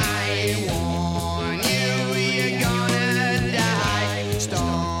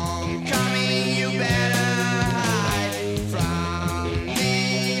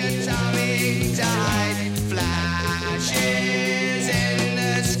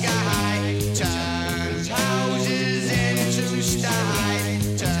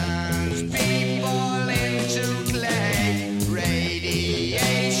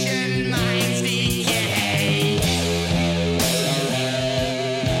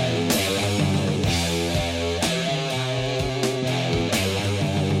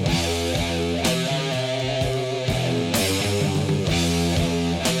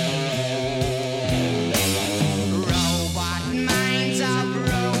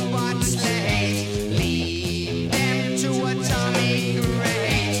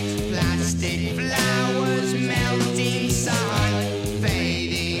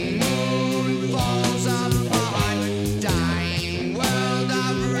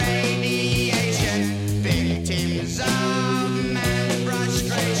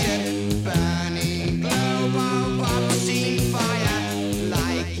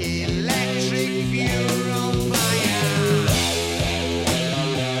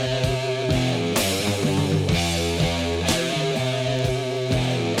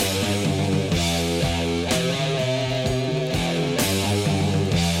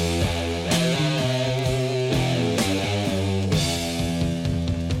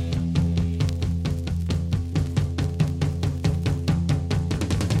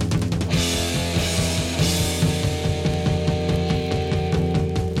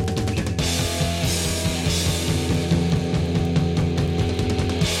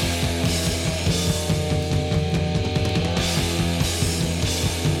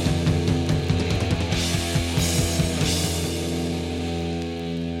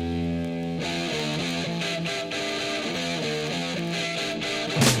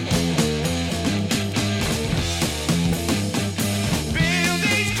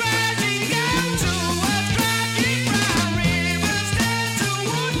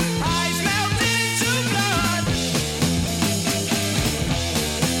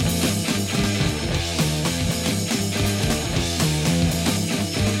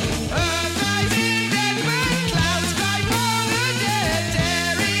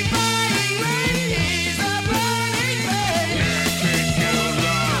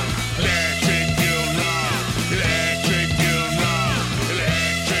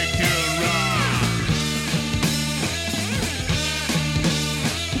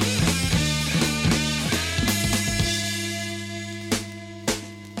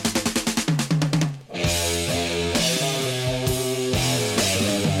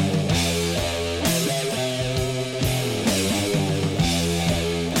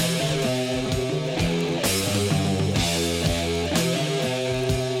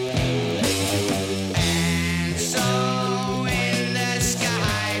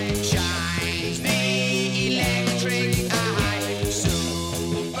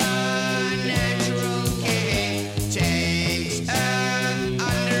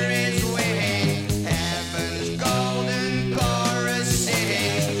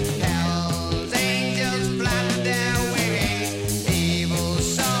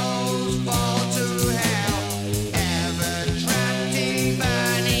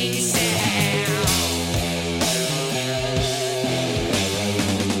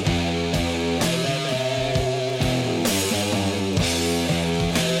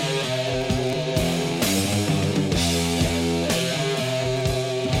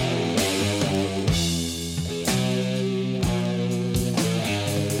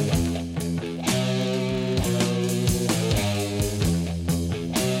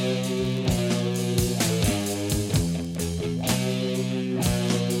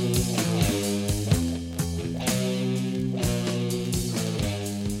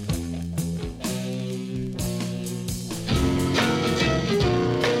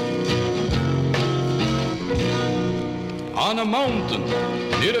a mountain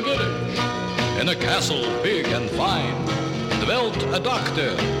near a village, in a castle big and fine, dwelt a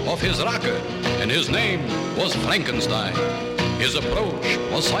doctor of his racket, and his name was Frankenstein. His approach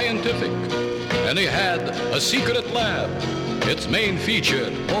was scientific, and he had a secret lab. Its main feature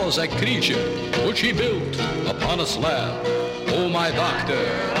was a creature which he built upon a slab. Oh my doctor,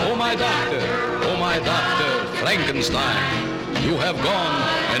 oh my doctor, oh my doctor, Frankenstein. You have gone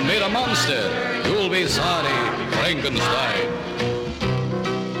and made a monster. You'll be sorry, Frankenstein.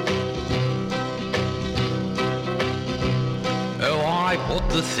 Oh, I put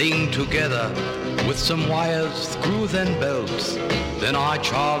the thing together with some wires, screws and bolts. Then I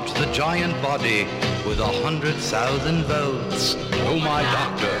charged the giant body with 100,000 volts. Oh my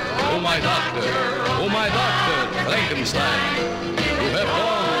doctor, oh my doctor, oh my doctor, Frankenstein. You have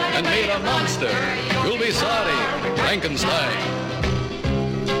gone and made a monster. You'll be sorry, Frankenstein.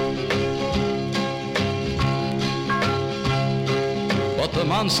 But the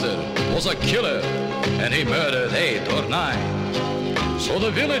monster was a killer, and he murdered 8 or 9. So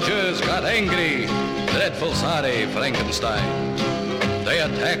the villagers got angry, dreadful sorry, Frankenstein. They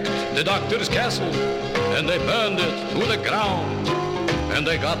attacked the doctor's castle, and they burned it to the ground. And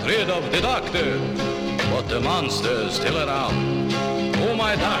they got rid of the doctor, but the monster's still around. Oh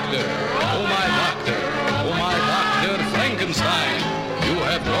my doctor, oh my doctor, oh my doctor, Frankenstein. You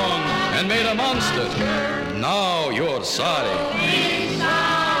have gone and made a monster. Now you're sorry. Be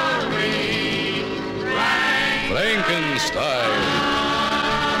sorry, Frankenstein.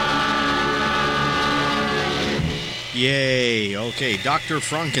 Yay, okay, Dr.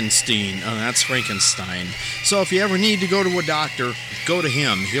 Frankenstein. Oh, that's Frankenstein. So if you ever need to go to a doctor, go to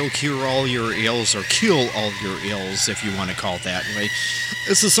him. He'll cure all your ills, or kill all your ills, if you want to call it that way.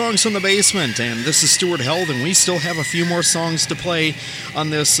 This is Songs from the Basement, and this is Stuart Held, and we still have a few more songs to play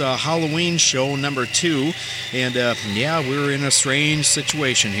on this Halloween show, number 2. And, yeah, we're in a strange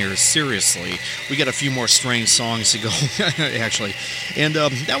situation here, seriously. We got a few more strange songs to go, actually. And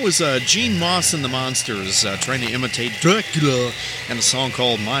that was Gene Moss and the Monsters trying to imitate Dracula, and a song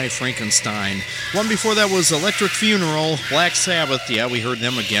called My Frankenstein. One before that was Electric Funeral, Black Sabbath. Yeah, we heard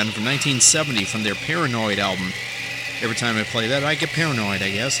them again from 1970 from their Paranoid album. Every time I play that, I get paranoid, I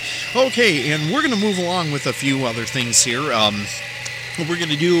guess. Okay, and we're going to move along with a few other things here. What we're going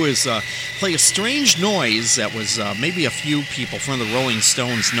to do is play a strange noise that was maybe a few people from the Rolling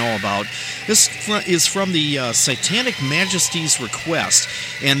Stones know about. This is from the Satanic Majesty's Request,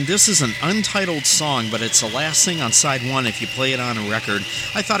 and this is an untitled song, but it's the last thing on side 1 if you play it on a record.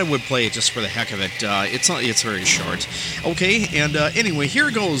 I thought I would play it just for the heck of it. It's very short. Okay, and anyway,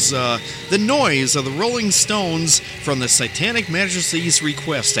 here goes the noise of the Rolling Stones from the Satanic Majesty's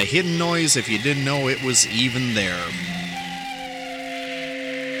Request, a hidden noise if you didn't know it was even there.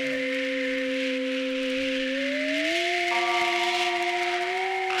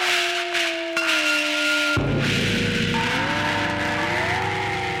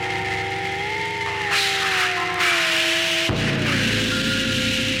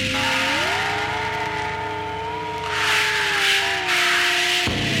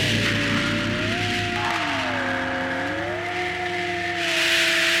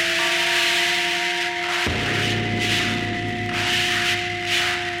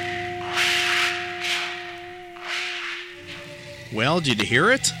 Well, did you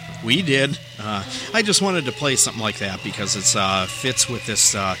hear it? We did. I just wanted to play something like that because it fits with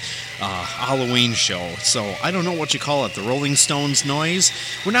this Halloween show. So I don't know what you call it, the Rolling Stones noise.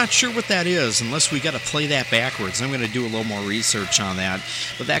 We're not sure what that is unless we got to play that backwards. I'm going to do a little more research on that.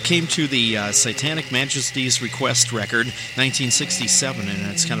 But that came to the Satanic Majesty's Request record, 1967,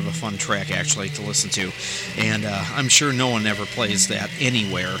 and it's kind of a fun track actually to listen to. And I'm sure no one ever plays that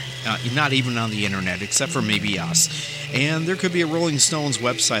anywhere, not even on the internet, except for maybe us. And there could be a Rolling Stones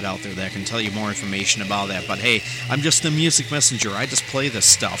website out there that can tell you more information about that. But hey, I'm just the music messenger. I just play this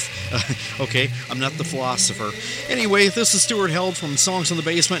stuff. Okay, I'm not the philosopher. Anyway, this is Stuart Held from Songs in the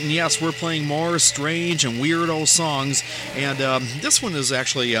Basement. And yes, we're playing more strange and weirdo songs. And this one is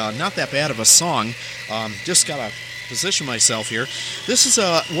actually not that bad of a song. Just got to position myself here. This is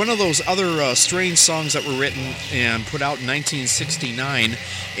one of those other strange songs that were written and put out in 1969.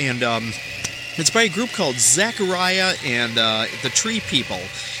 And it's by a group called Zachariah and the Tree People.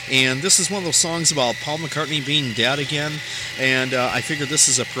 And this is one of those songs about Paul McCartney being dead again. And I figured this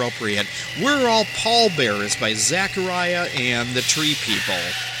is appropriate. We're All Pallbearers by Zachariah and the Tree People.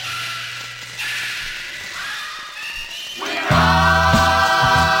 We're all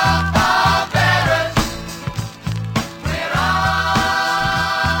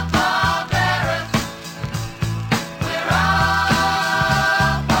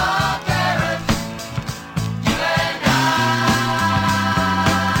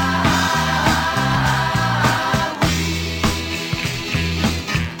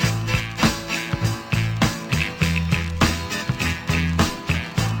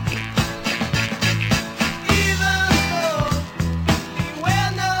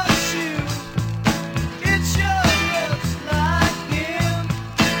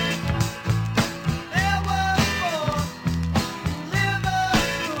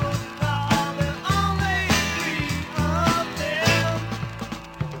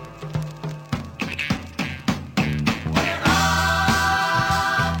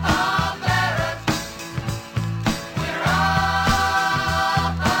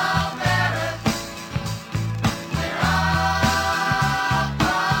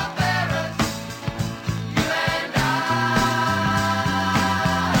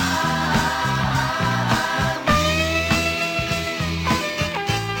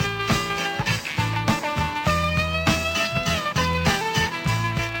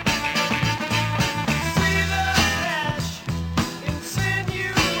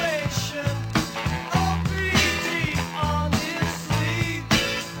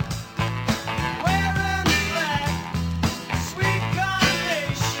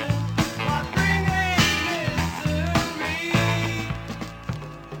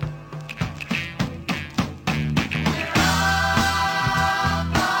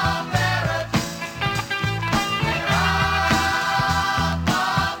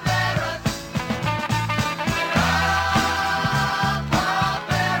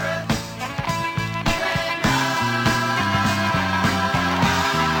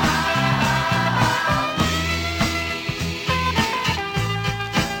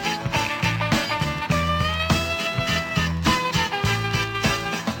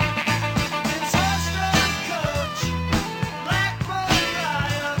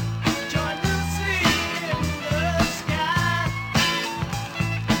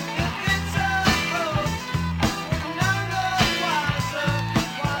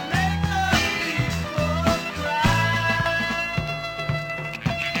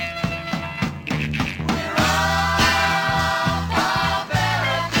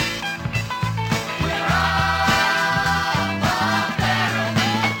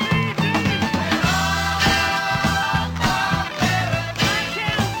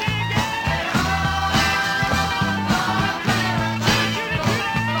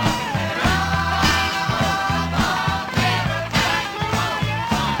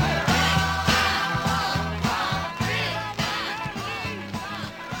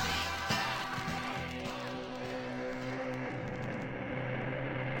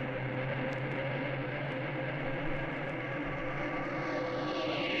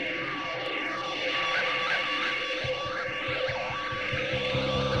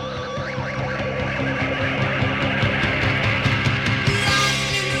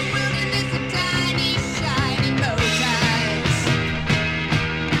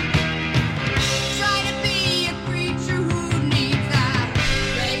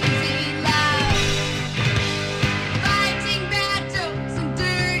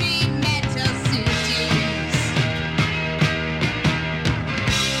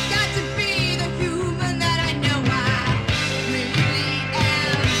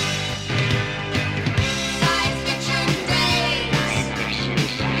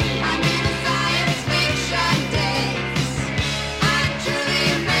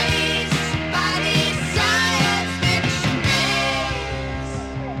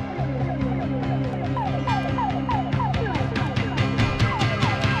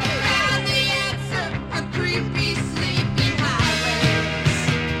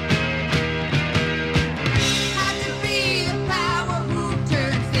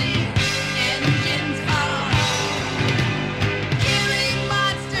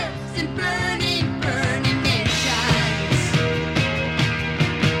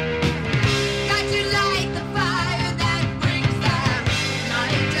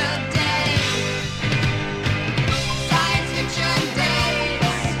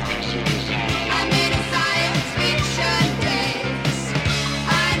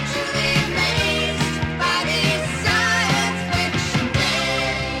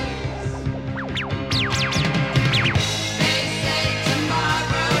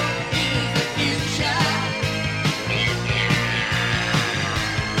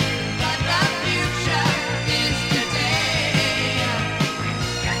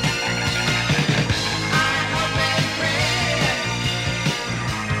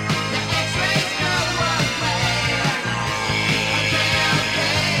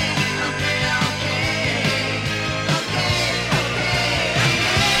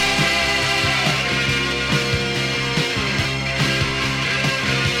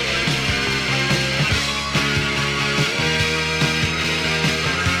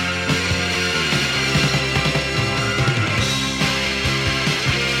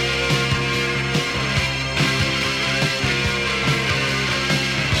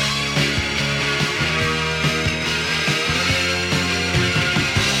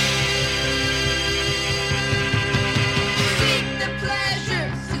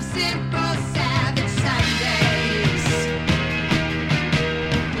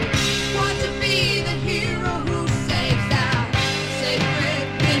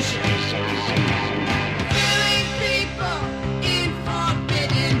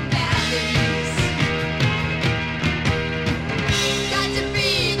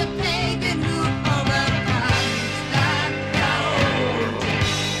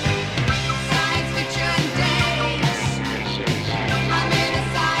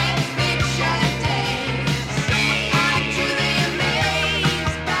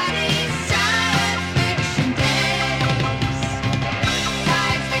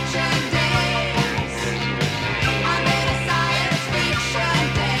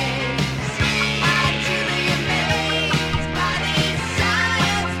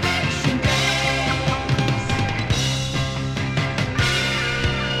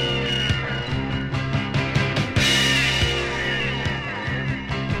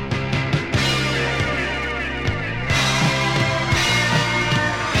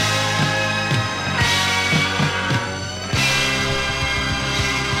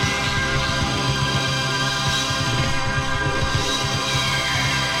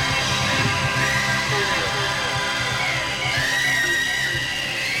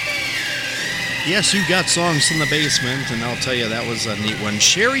Yes, you got songs from the basement, and I'll tell you that was a neat one.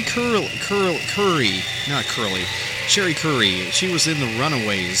 Sherry Curry, not Curly. Sherry Curry, she was in the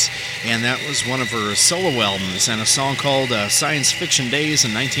Runaways, and that was one of her solo albums, and a song called Science Fiction Days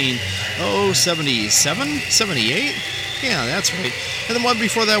in 1977, 78? Yeah, that's right. And the one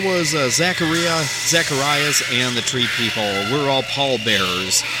before that was Zacharias and the Tree People. We're all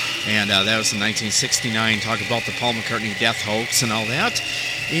pallbearers, and that was in 1969, talking about the Paul McCartney death hoax and all that.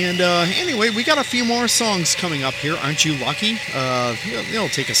 And anyway, we got a few more songs coming up here. Aren't you lucky? It'll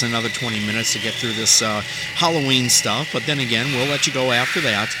take us another 20 minutes to get through this Halloween stuff, but then again, we'll let you go after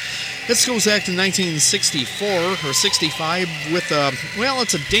that. This goes back to 1964 or 65 with,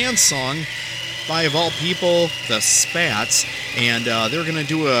 it's a dance song by, of all people, the Spats, and they're going to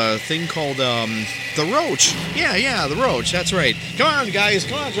do a thing called The Roach. Yeah, The Roach, that's right. Come on, guys,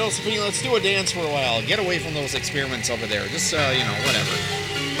 come on, Josephine, let's do a dance for a while. Get away from those experiments over there. Just, whatever.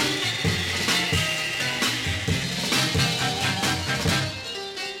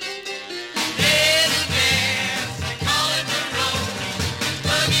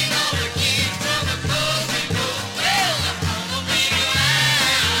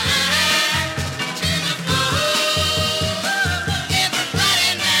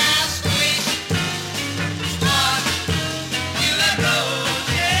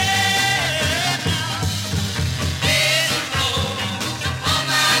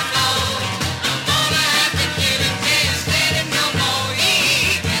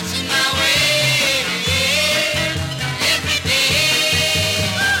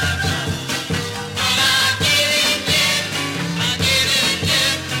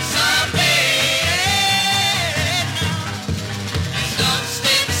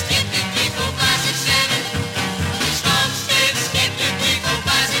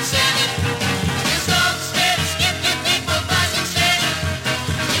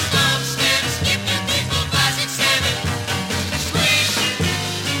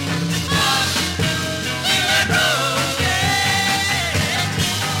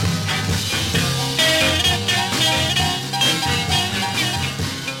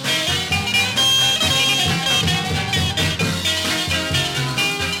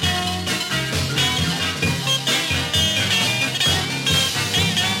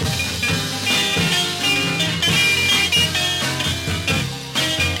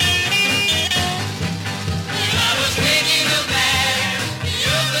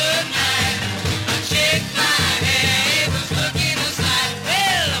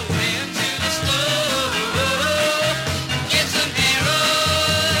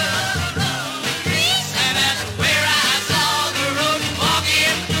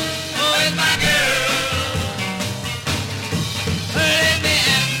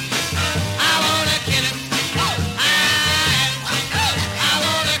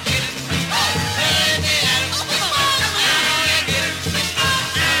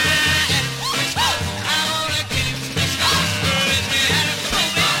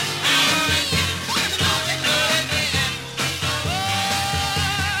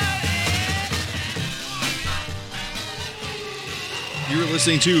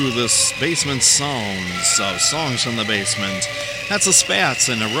 Listening to the Basement Songs from the Basement. That's the Spats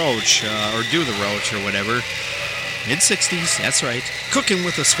and the Roach, or Do the Roach, or whatever. Mid-60s, that's right. Cooking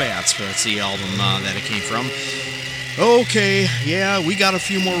with the Spats, that's the album that it came from. Okay, yeah, we got a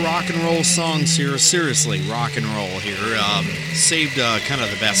few more rock and roll songs here. Seriously, rock and roll here. Saved kind of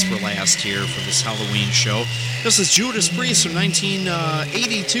the best for last here for this Halloween show. This is Judas Priest from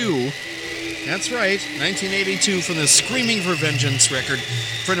 1982. That's right, 1982 from the Screaming for Vengeance record.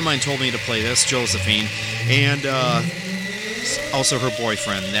 A friend of mine told me to play this, Josephine, and also her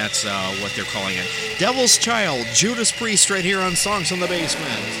boyfriend. That's what they're calling it. Devil's Child, Judas Priest, right here on Songs from the Basement.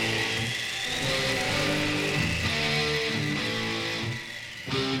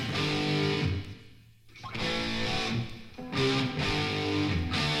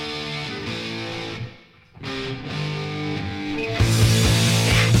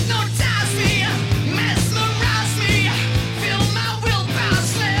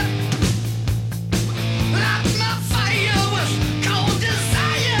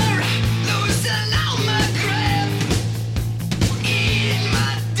 Desire, losing all my grip.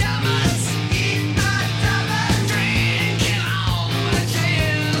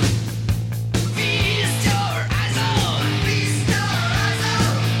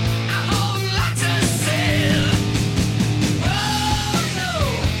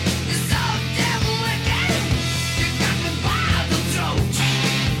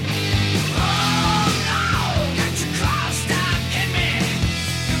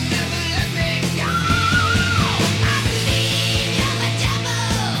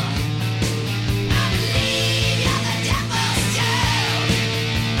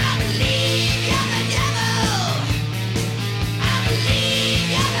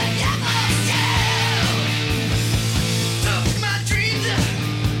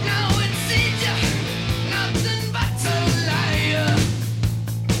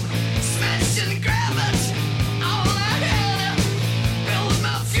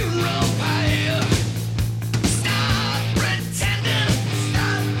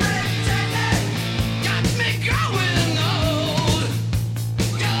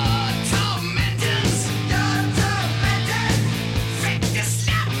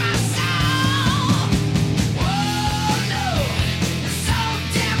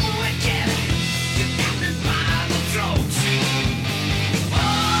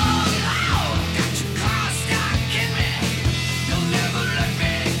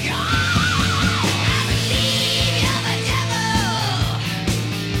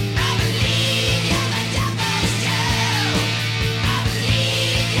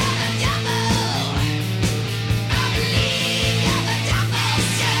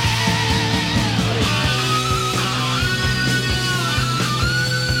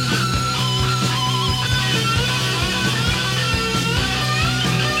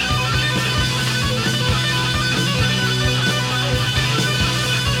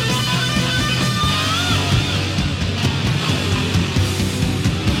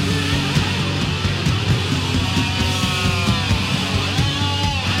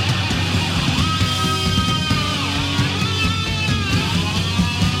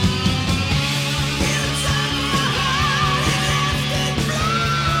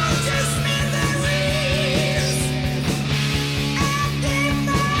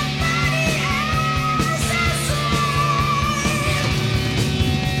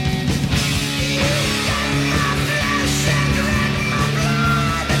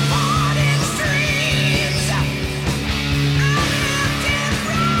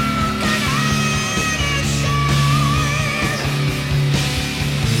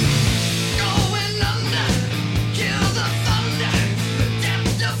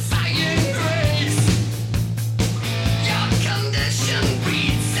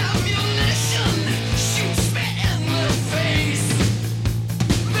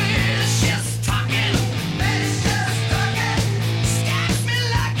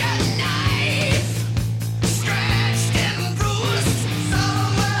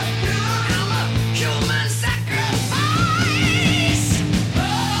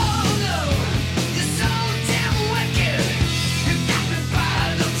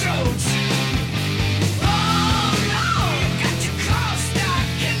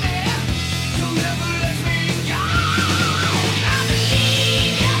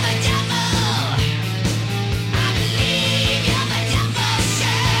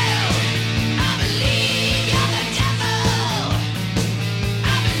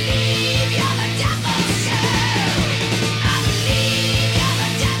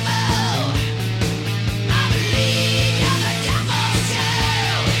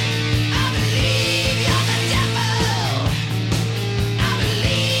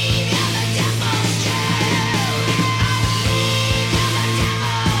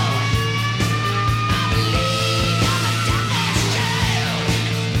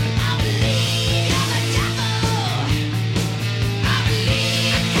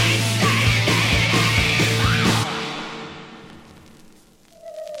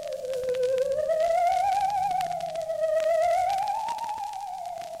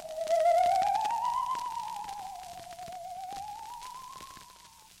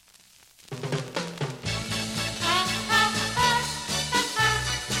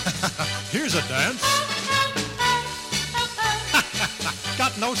 Here's a dance.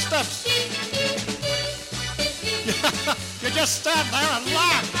 Got no steps. You just stand there and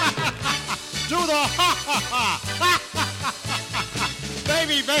laugh. Do the ha.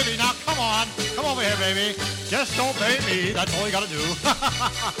 Baby, baby, now come on. Come over here, baby. Just obey me. That's all you gotta do.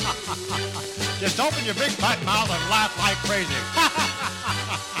 Just open your big fat mouth and laugh like crazy.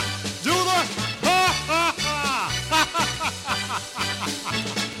 Do the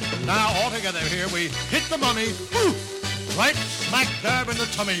Now, all together here, we hit the mummy. Woo! Right smack dab in the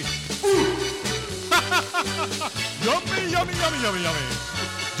tummy. Woo! Yummy, yummy, yummy, yummy, yummy.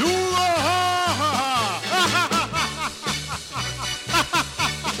 Do the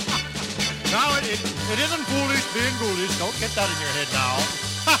Now, it isn't foolish being ghoulish. Don't get that in your head now.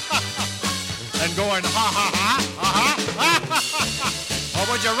 And going ha. Or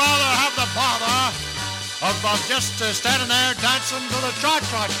would you rather have the bother of just standing there dancing to the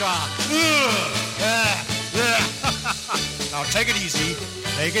cha-cha-cha? Now take it easy.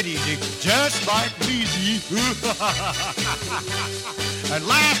 Take it easy. Just like easy. And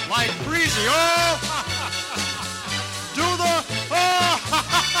laugh like breezy. Oh! Do the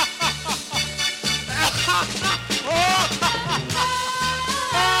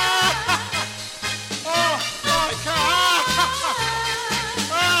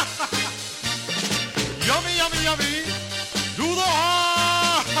Yummy, yummy, yummy. Do the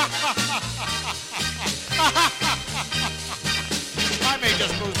I may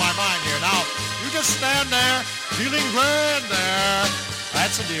just lose my mind here. Now, you just stand there, feeling grand there.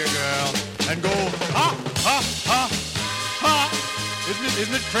 That's a dear girl. And go, ha.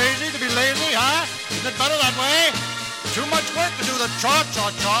 Isn't it crazy to be lazy, huh? Isn't it better that way? Too much work to do the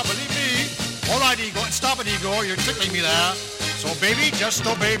cha-cha-cha, believe me. All right, Igor, stop it, Igor. You're tickling me there. So, baby, just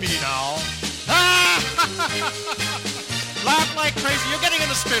obey me now. Laugh like crazy. You're getting in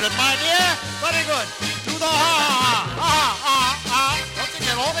the spirit, my dear. Very good. Do the ha. Don't you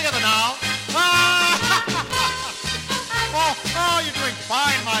get all together now. Oh, you're doing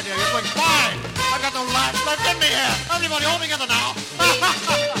fine, my dear. You're doing fine. I've got no laughs left in me here. Everybody all together now.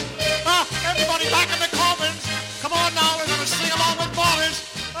 Everybody back in the coffins. Come on now. We're going to sing along with Boris.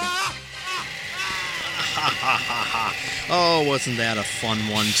 Oh, wasn't that a fun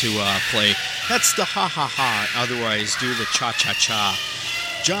one to play? That's the ha. Otherwise, do the cha-cha-cha.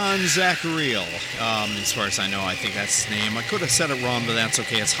 John Zachariel, as far as I know, I think that's his name. I could have said it wrong, but that's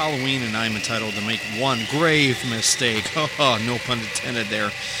okay. It's Halloween, and I'm entitled to make one grave mistake. No pun intended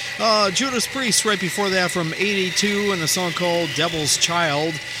there. Judas Priest right before that from 82, and a song called Devil's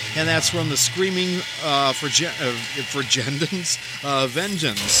Child, and that's from the Screaming for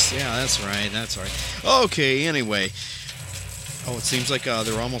Vengeance. Yeah, that's right. Okay, anyway. Oh, it seems like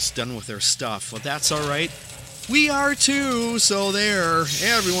they're almost done with their stuff. Well, that's all right. We are too, so there.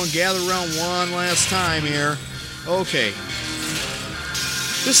 Everyone gather around one last time here. Okay.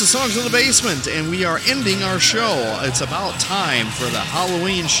 This is Songs in the Basement, and we are ending our show. It's about time for the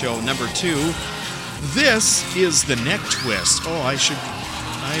Halloween show number 2. This is the Neck Twist. Oh, I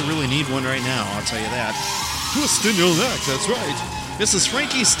really need one right now, I'll tell you that. Twist in your neck, that's right. This is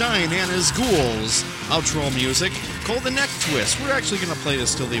Frankie Stein and his Ghouls outro music called The Neck Twist. We're actually going to play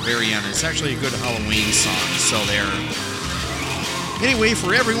this till the very end. It's actually a good Halloween song, so there. Anyway,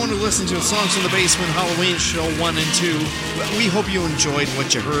 for everyone who listened to Songs in the Basement Halloween Show 1 and 2, we hope you enjoyed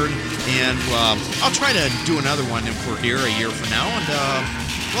what you heard, and I'll try to do another one if we're here a year from now, and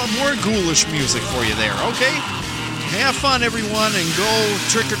more ghoulish music for you there, okay? Have fun, everyone, and go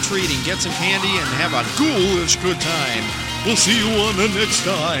trick-or-treating, get some candy, and have a ghoulish good time. We'll see you on the next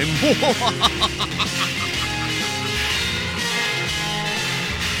time.